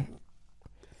now,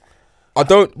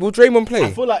 will Draymond play?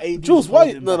 I feel like AD. Jules,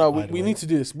 why? No, we need to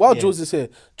do this. While Jules is here,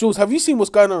 Jules, have you seen what's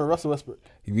going on with Russell Westbrook?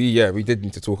 We did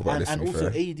need to talk about this. And To be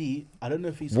also fair. AD, I don't know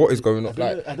if he's What is going on?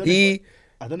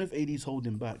 I don't know if AD's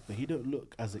holding back, but he don't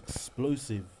look as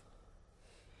explosive.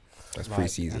 That's Like,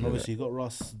 pre-season. and innit? obviously you got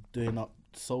Russ doing up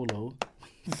solo.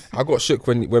 I got shook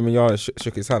when Miyan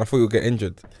shook his hand. I thought he would get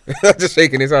injured. Just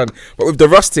shaking his hand. But with the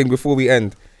rusting before we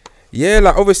end, yeah,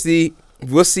 like obviously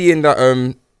we're seeing that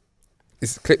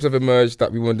these clips have emerged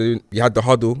that we had the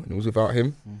huddle and it was without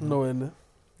him. Nowhere in there.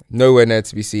 Nowhere near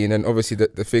to be seen. And obviously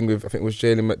the thing with I think it was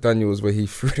Jalen McDaniels where he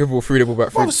threw the ball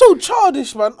back Bro, through. it's so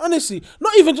childish, man. Honestly,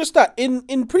 not even just that. In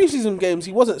preseason games,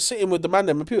 he wasn't sitting with the man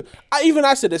them. And people,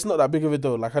 I said it's not that big of a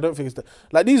deal. Like I don't think it's that.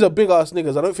 Like these are big ass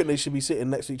niggas. I don't think they should be sitting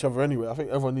next to each other anyway. I think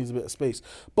everyone needs a bit of space.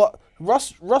 But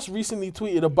Russ recently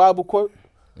tweeted a Bible quote.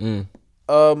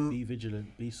 Be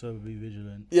vigilant, be sober, be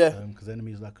vigilant. Yeah. Because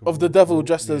enemies like Of the devil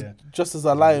dressed as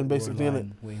a lion, basically, innit?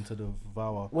 lion waiting to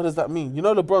devour. What does that mean? You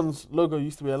know, LeBron's logo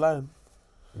used to be a lion.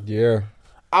 Yeah.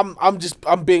 I'm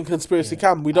being conspiracy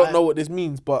cam. We don't know what this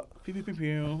means, but Pew, pew, pew,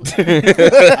 pew.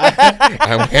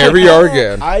 And here we are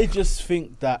again. I just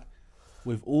think that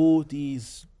with all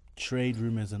these trade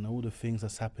rumors and all the things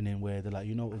that's happening where they're like,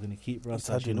 you know what, we're going to keep Russ,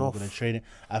 It's you know, we're enough. going to trade it.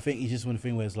 I think it's just one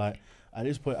thing where it's like, at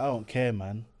this point, I don't care,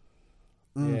 man.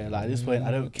 Yeah, like at this point,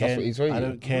 I don't care. what he's saying. I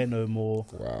don't care no more.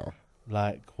 Wow.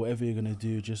 Like, whatever you're going to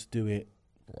do, just do it.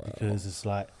 Because it's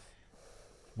like,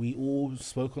 we all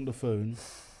spoke on the phone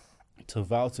to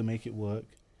vow to make it work.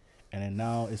 And then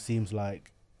now it seems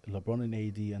like LeBron and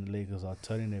AD and the Lakers are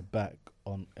turning their back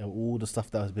on all the stuff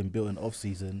that has been built in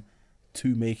off-season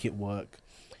to make it work.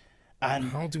 And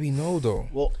How do we know though?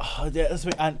 well, yeah, that's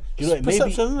what, and you know, it's maybe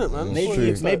perception, isn't it, man?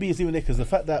 maybe it's even there because the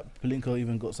fact that Pelinka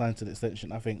even got signed to the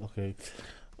extension, I think, okay,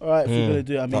 all right, if you're gonna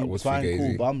do it, I That mean, was fine, cool,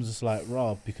 fugazi. but I'm just like,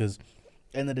 Rob, because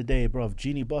end of the day, bruv,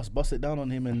 Genie bust it down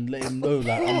on him and let him know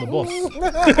like I'm the boss.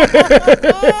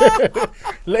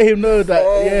 Let him know that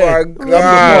my I'm the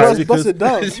God. boss because Bust it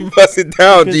down. Bust it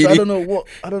down, because I Genie.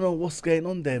 don't know what's going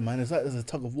on there, man. It's like there's a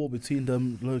tug of war between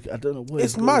them. Look, I don't know what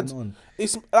It's is going mad. on.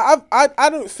 It's I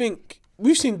don't think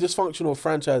we've seen dysfunctional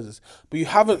franchises, but you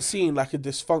haven't seen like a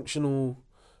dysfunctional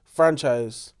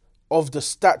franchise of the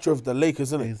stature of the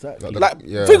Lakers, innit? Exactly. Like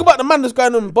Yeah. think about the man that's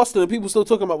going on in Boston and people still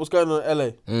talking about what's going on in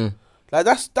LA. Like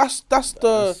that's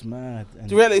That's mad. And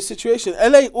the reality situation.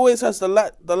 LA always has the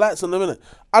lights on them, innit?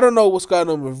 I don't know what's going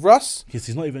on with Russ. because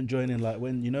he's not even joining. Like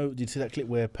when did you see that clip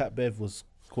where Pat Bev was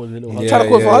calling a little? Yeah, Trying to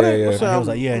call for yeah, Harden? yeah. What's And he that? was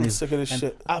like, yeah, and I'm he's sick of this and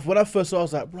shit. when I first saw, it, I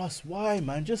was like, Russ, why,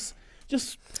 man? Just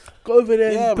go over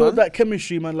there Yeah, and build man. that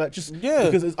chemistry, man. Like, just Yeah.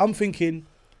 because I'm thinking,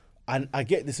 and I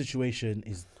get the situation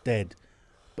is dead,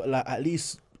 but like at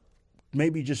least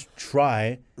maybe just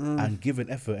try and give an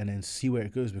effort and then see where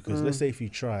it goes. Because let's say if you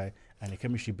try and the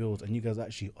chemistry builds and you guys are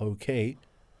actually okay,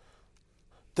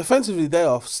 Defensively, they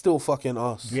are still fucking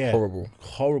us. yeah,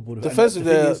 horrible.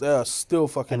 Defensively, And the thing is- they are still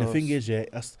fucking And us. the thing is, yeah,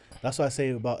 that's why I say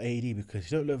about AD because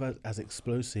you don't look as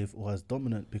explosive or as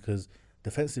dominant because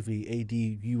defensively, AD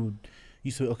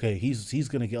you say okay, he's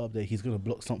gonna get up there, he's gonna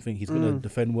block something, he's gonna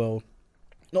defend well.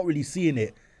 Not really seeing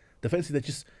it. Defensively, they're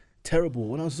just terrible.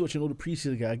 When I was watching all the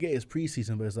preseason guys, I get it's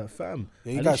preseason, but it's like, fam,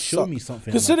 Yeah, you at guys least show suck. me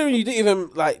something. Considering you didn't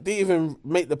even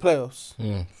make the playoffs.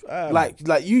 Fam. Like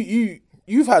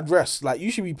you've had rest. Like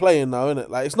you should be playing now, innit?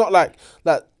 Like it's not like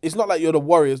you're the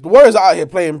Warriors. The Warriors are out here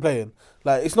playing.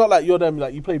 Like it's not like you're them.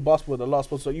 Like you play basketball the last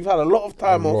one, so you've had a lot of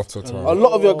time off. lot of time. A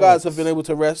lot of your guys have been able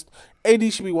to rest.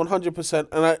 AD should be 100%.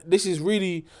 And this is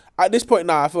really at this point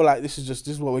now. I feel like this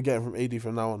is what we're getting from AD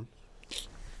from now on.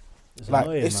 it's Like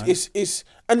annoying, man. it's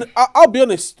and I'll be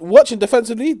honest. Watching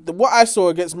defensively, what I saw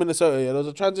against Minnesota, yeah, there was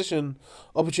a transition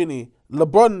opportunity.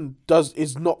 LeBron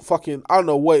is not fucking. I don't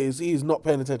know what it is. He is not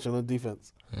paying attention on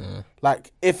defense.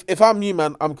 Like if I'm you,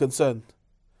 man, I'm concerned.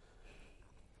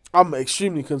 I'm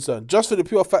extremely concerned, just for the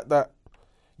pure fact that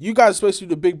you guys are supposed to be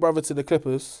the big brother to the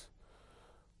Clippers.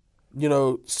 You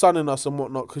know, sunning us and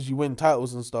whatnot because you win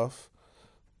titles and stuff.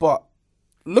 But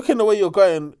looking the way you're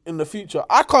going in the future,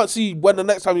 I can't see when the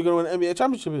next time you're going to win an NBA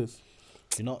championship is.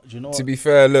 Do you know To what? be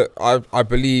fair, look, I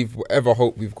believe whatever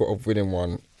hope we've got of winning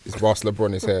one is whilst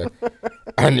LeBron is here.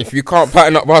 And if you can't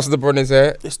pattern up whilst LeBron is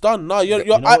here, It's done. No, You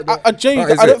know what I genuinely,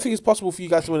 That is I don't it. think it's possible for you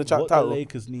guys to win a What the title.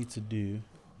 Lakers need to do,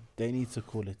 they need to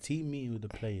call a team meeting with the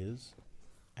players,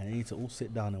 and they need to all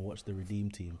sit down and watch the redeem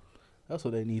team. That's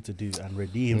what they need to do and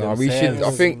redeem. no, we should.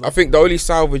 themselves. I think the only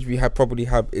salvage we probably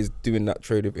have is doing that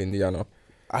trade with Indiana.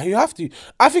 You have to.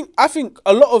 I think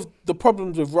a lot of the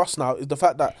problems with Russ now is the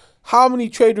fact that how many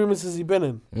trade rumors has he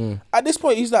been in? At this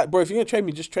point, he's like, bro, if you're gonna trade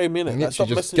me, just trade me in it.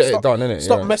 Literally just get it done, innit?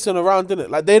 Stop Yeah. messing around in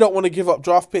it. Like they don't want to give up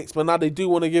draft picks, but now they do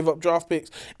want to give up draft picks.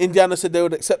 Indiana said they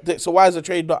would accept it, so why has the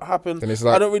trade not happened? Then it's I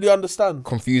like- don't really understand.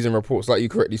 Confusing reports, like you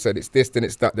correctly said, it's this, then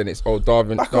it's that, then it's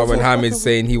Darvin Back and forth, Ham back is and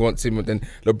saying he wants him, and then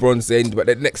LeBron saying, but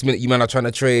the next minute you man are trying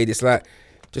to trade. It's like,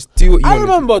 just do what you I want.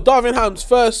 remember Darvin Ham's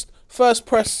first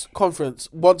press conference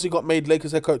once he got made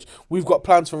Lakers head coach. We've got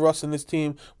plans for Russ and this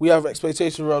team. We have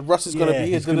expectations around Russ is going to Yeah, be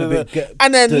here. he's gonna be- get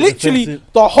And then the literally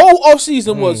defensive- the whole off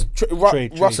season was Trade,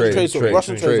 Russ and trade, trade talks. trade, Russ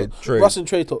and trade, trade talks. trade. Russ and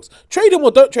trade talks. Trade him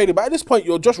or don't trade him. But at this point,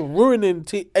 you're just ruining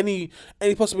any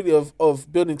possibility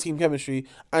of building team chemistry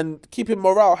and keeping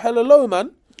morale hella low,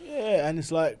 man. Yeah, and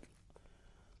it's like,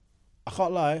 I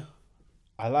can't lie,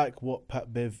 I like what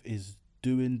Pat Bev is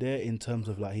doing there in terms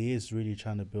of like he is really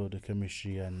trying to build a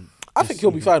chemistry, and I think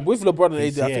he'll be fine with LeBron and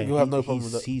AD. I yeah, think he'll have no he- problem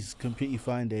with that. He's completely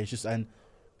fine there. It's just, and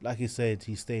like he said,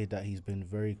 he stated that he's been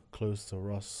very close to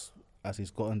Russ as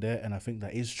he's gotten there, and I think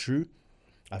that is true.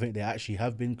 I think they actually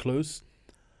have been close,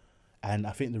 and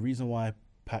I think the reason why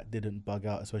Pat didn't bug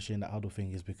out, especially in that huddle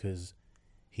thing, is because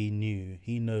he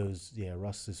knows, yeah,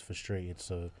 Russ is frustrated,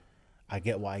 so I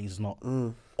get why he's not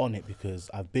on it, because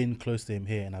I've been close to him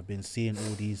here and I've been seeing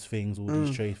all these things, all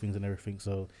these trade things and everything,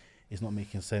 so it's not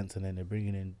making sense. And then they're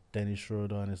bringing in Dennis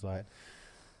Schroeder, and it's like,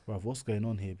 bruv, what's going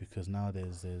on here? Because now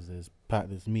there's Pat,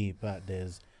 there's me, Pat,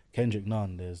 there's Kendrick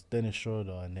Nunn, there's Dennis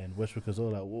Schroeder, and then Westbrook as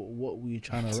well. Like, what were you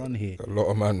trying to run here? A lot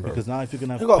of man, bro. Because now if you're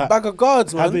gonna He have got a Pat, bag of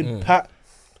guards, man. having Pat,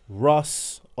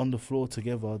 Russ on the floor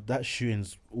together, that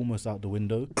shooting's almost out the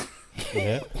window.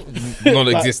 Yeah,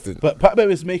 Non-existent. But Pat Bev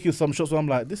is making some shots where I'm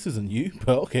like, this isn't you,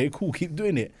 but okay, cool, keep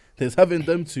doing it. There's having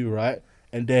them two, right?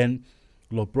 And then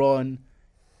LeBron,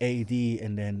 AD,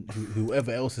 and then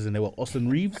whoever else is in there, Austin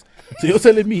Reeves. So you're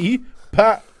telling me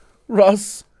Pat,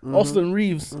 Russ, Austin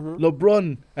Reeves,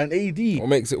 LeBron, and AD. What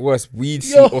makes it worse? We'd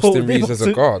see Yo, Austin they Reeves about as a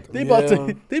to- guard. They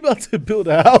Yeah. about to build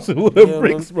a house with all the Yeah,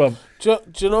 bricks, bruv. Do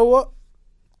you know what?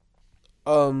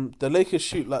 The Lakers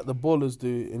shoot like the ballers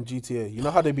do in GTA. You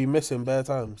know how they be missing bare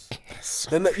times.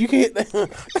 Then you can hit them.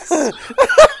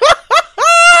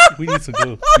 We need to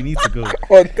go. We need to go.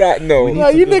 On that note,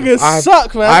 Like, you niggas I've-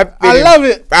 suck, man. I've been I love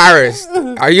it. embarrassed.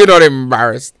 Are you not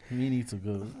embarrassed? We need to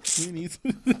go. We need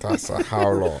to. That's a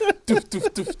howler. Doof, doof,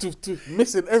 doof, doof, doof.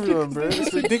 Missing everyone, bro.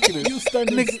 It's ridiculous. You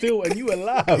standing still and you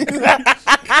alive.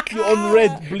 You're on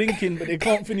red blinking, but they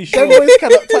can't finish. Them shot. boys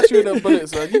cannot touch you with them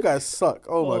bullets, man. You guys suck.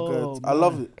 Oh my Oh, god. I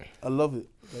love it. I love it.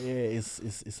 But yeah,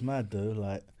 it's mad though.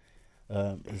 Like,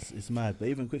 it's mad. But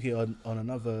even quickly on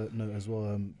another note as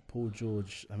well, Paul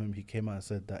George. I remember he came out and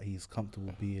said that he's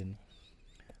comfortable being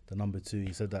the number 2.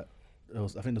 He said that I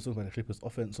think they were talking about the Clippers'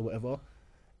 offense or whatever,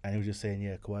 and he was just saying,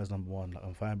 yeah, Kawhi's number 1. Like,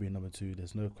 I'm fine being number 2.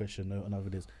 There's no question, no another.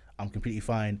 I'm completely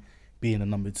fine being the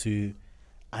number 2.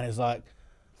 And it's like,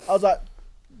 I was like,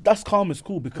 that's calm. It's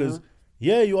cool because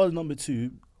yeah, you are the number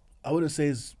 2. I wouldn't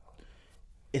say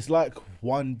it's like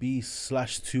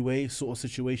 1B/2A sort of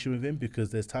situation with him, because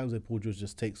there's times where Paul George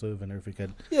just takes over and everything.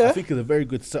 And Yeah. I think it's a very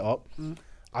good setup.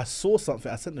 I saw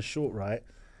something. I sent a short right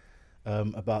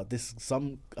about this.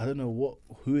 I don't know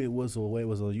who it was or where it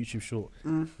was on a YouTube short,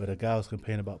 where the guy was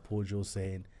complaining about Paul George,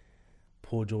 saying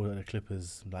Paul George at the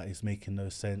Clippers, like, it's making no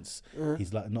sense.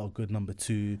 He's like not a good number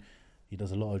 2. He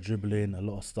does a lot of dribbling, a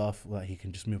lot of stuff. Like, he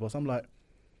can just move us. I'm like,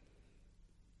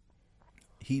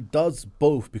 he does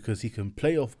both, because he can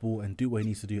play off ball and do what he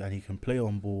needs to do, and he can play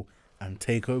on ball and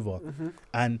take over.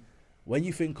 And when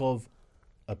you think of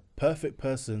a perfect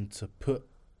person to put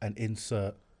and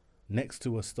insert next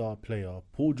to a star player,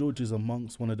 Paul George is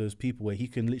amongst one of those people where he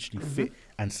can literally fit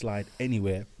and slide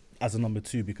anywhere as a number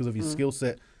 2 because of his skill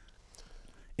set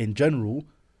in general.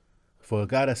 For a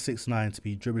guy that's 6'9" to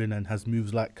be dribbling and has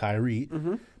moves like Kyrie,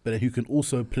 but who can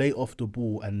also play off the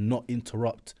ball and not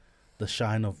interrupt the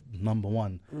shine of number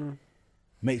 1,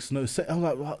 makes no sense. I'm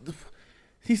like, wow,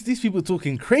 these people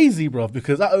talking crazy, bro.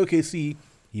 Because at OKC,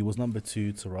 he was number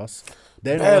 2 to Russ.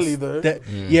 Then Barely, Russ, though.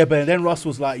 Yeah, but then Russ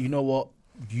was like, you know what,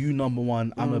 you number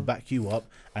 1, I'm gonna back you up,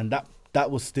 and that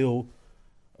was still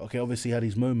okay. Obviously, he had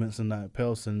these moments and that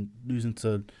Pelson losing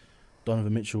to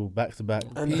Donovan Mitchell back to back.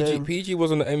 And PG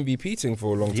was on the MVP thing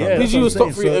for a long time. Yeah, PG that's was what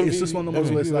I'm top saying. 3 So it's just one of the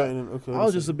ones where it's like, okay, I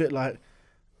was just a bit like,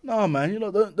 nah, man, you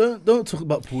know, don't talk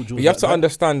about Paul George. But you have like to that.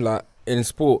 understand, like, in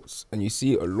sports, and you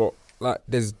see it a lot, like,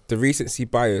 there's the recency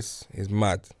bias is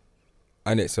mad.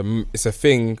 And it's a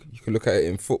thing. You can look at it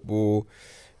in football,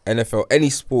 NFL, any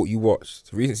sport you watch.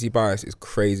 The recency bias is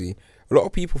crazy. A lot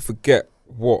of people forget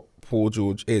what Paul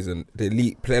George is and the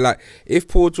elite player. Like, if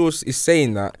Paul George is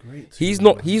saying that, he's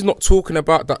not talking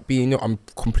about that being, I'm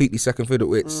completely second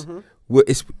fiddle. It's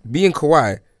being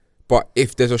Kawhi. But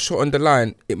if there's a shot on the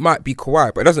line, it might be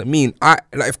Kawhi. But it doesn't mean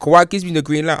if Kawhi gives me the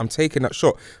green light, I'm taking that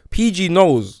shot. PG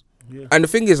knows. Yeah. And the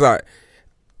thing is, like,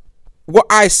 what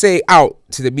I say out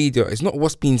to the media is not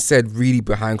what's being said really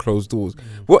behind closed doors.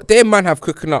 What their man have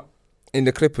cooking up in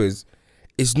the Clippers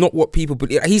is not what people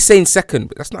believe. He's saying second,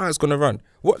 but that's not how it's going to run.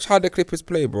 Watch how the Clippers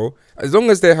play, bro. As long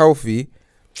as they're healthy,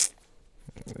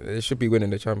 they should be winning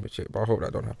the championship. But I hope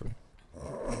that don't happen.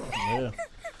 Yeah.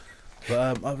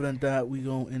 But other than that, we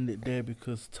going to end it there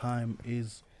because time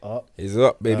is up. It's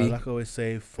up, baby. Like I always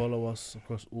say, follow us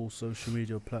across all social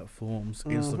media platforms.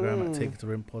 Instagram at Take It to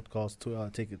Rim Podcast, Twitter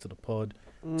at Take It to the Pod,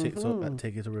 TikTok at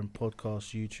Take It to Rim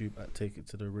Podcast, YouTube at Take It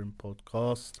to the Rim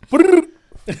Podcast.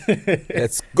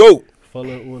 Let's go.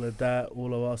 Follow all of that.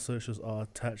 All of our socials are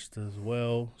attached as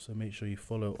well. So make sure you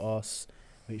follow us.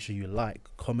 Make sure you like,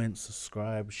 comment,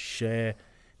 subscribe, share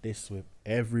this with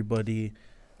everybody.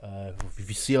 If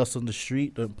you see us on the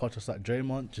street, don't punch us like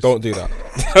Draymond. Just Don't do that.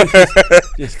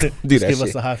 just Do that give shit.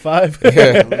 us a high five.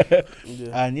 Yeah.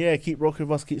 And yeah, keep rocking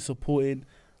with us, keep supporting.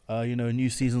 New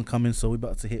season coming, so we're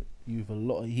about to hit you with a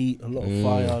lot of heat, a lot of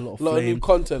fire, a lot of a lot of new flame.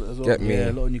 content as well. Get me. Yeah,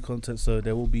 a lot of new content. So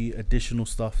there will be additional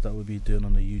stuff that we'll be doing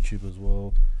on the YouTube as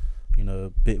well. You know, a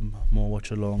bit more watch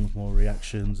alongs, more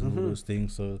reactions, and all those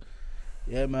things. So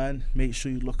yeah, man, make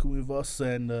sure you're locking with us.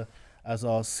 And as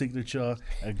our signature,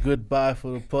 a goodbye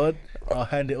for the pod. I'll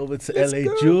hand it over to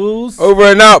LA Jules. Over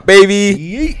and out, baby.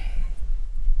 Yeet.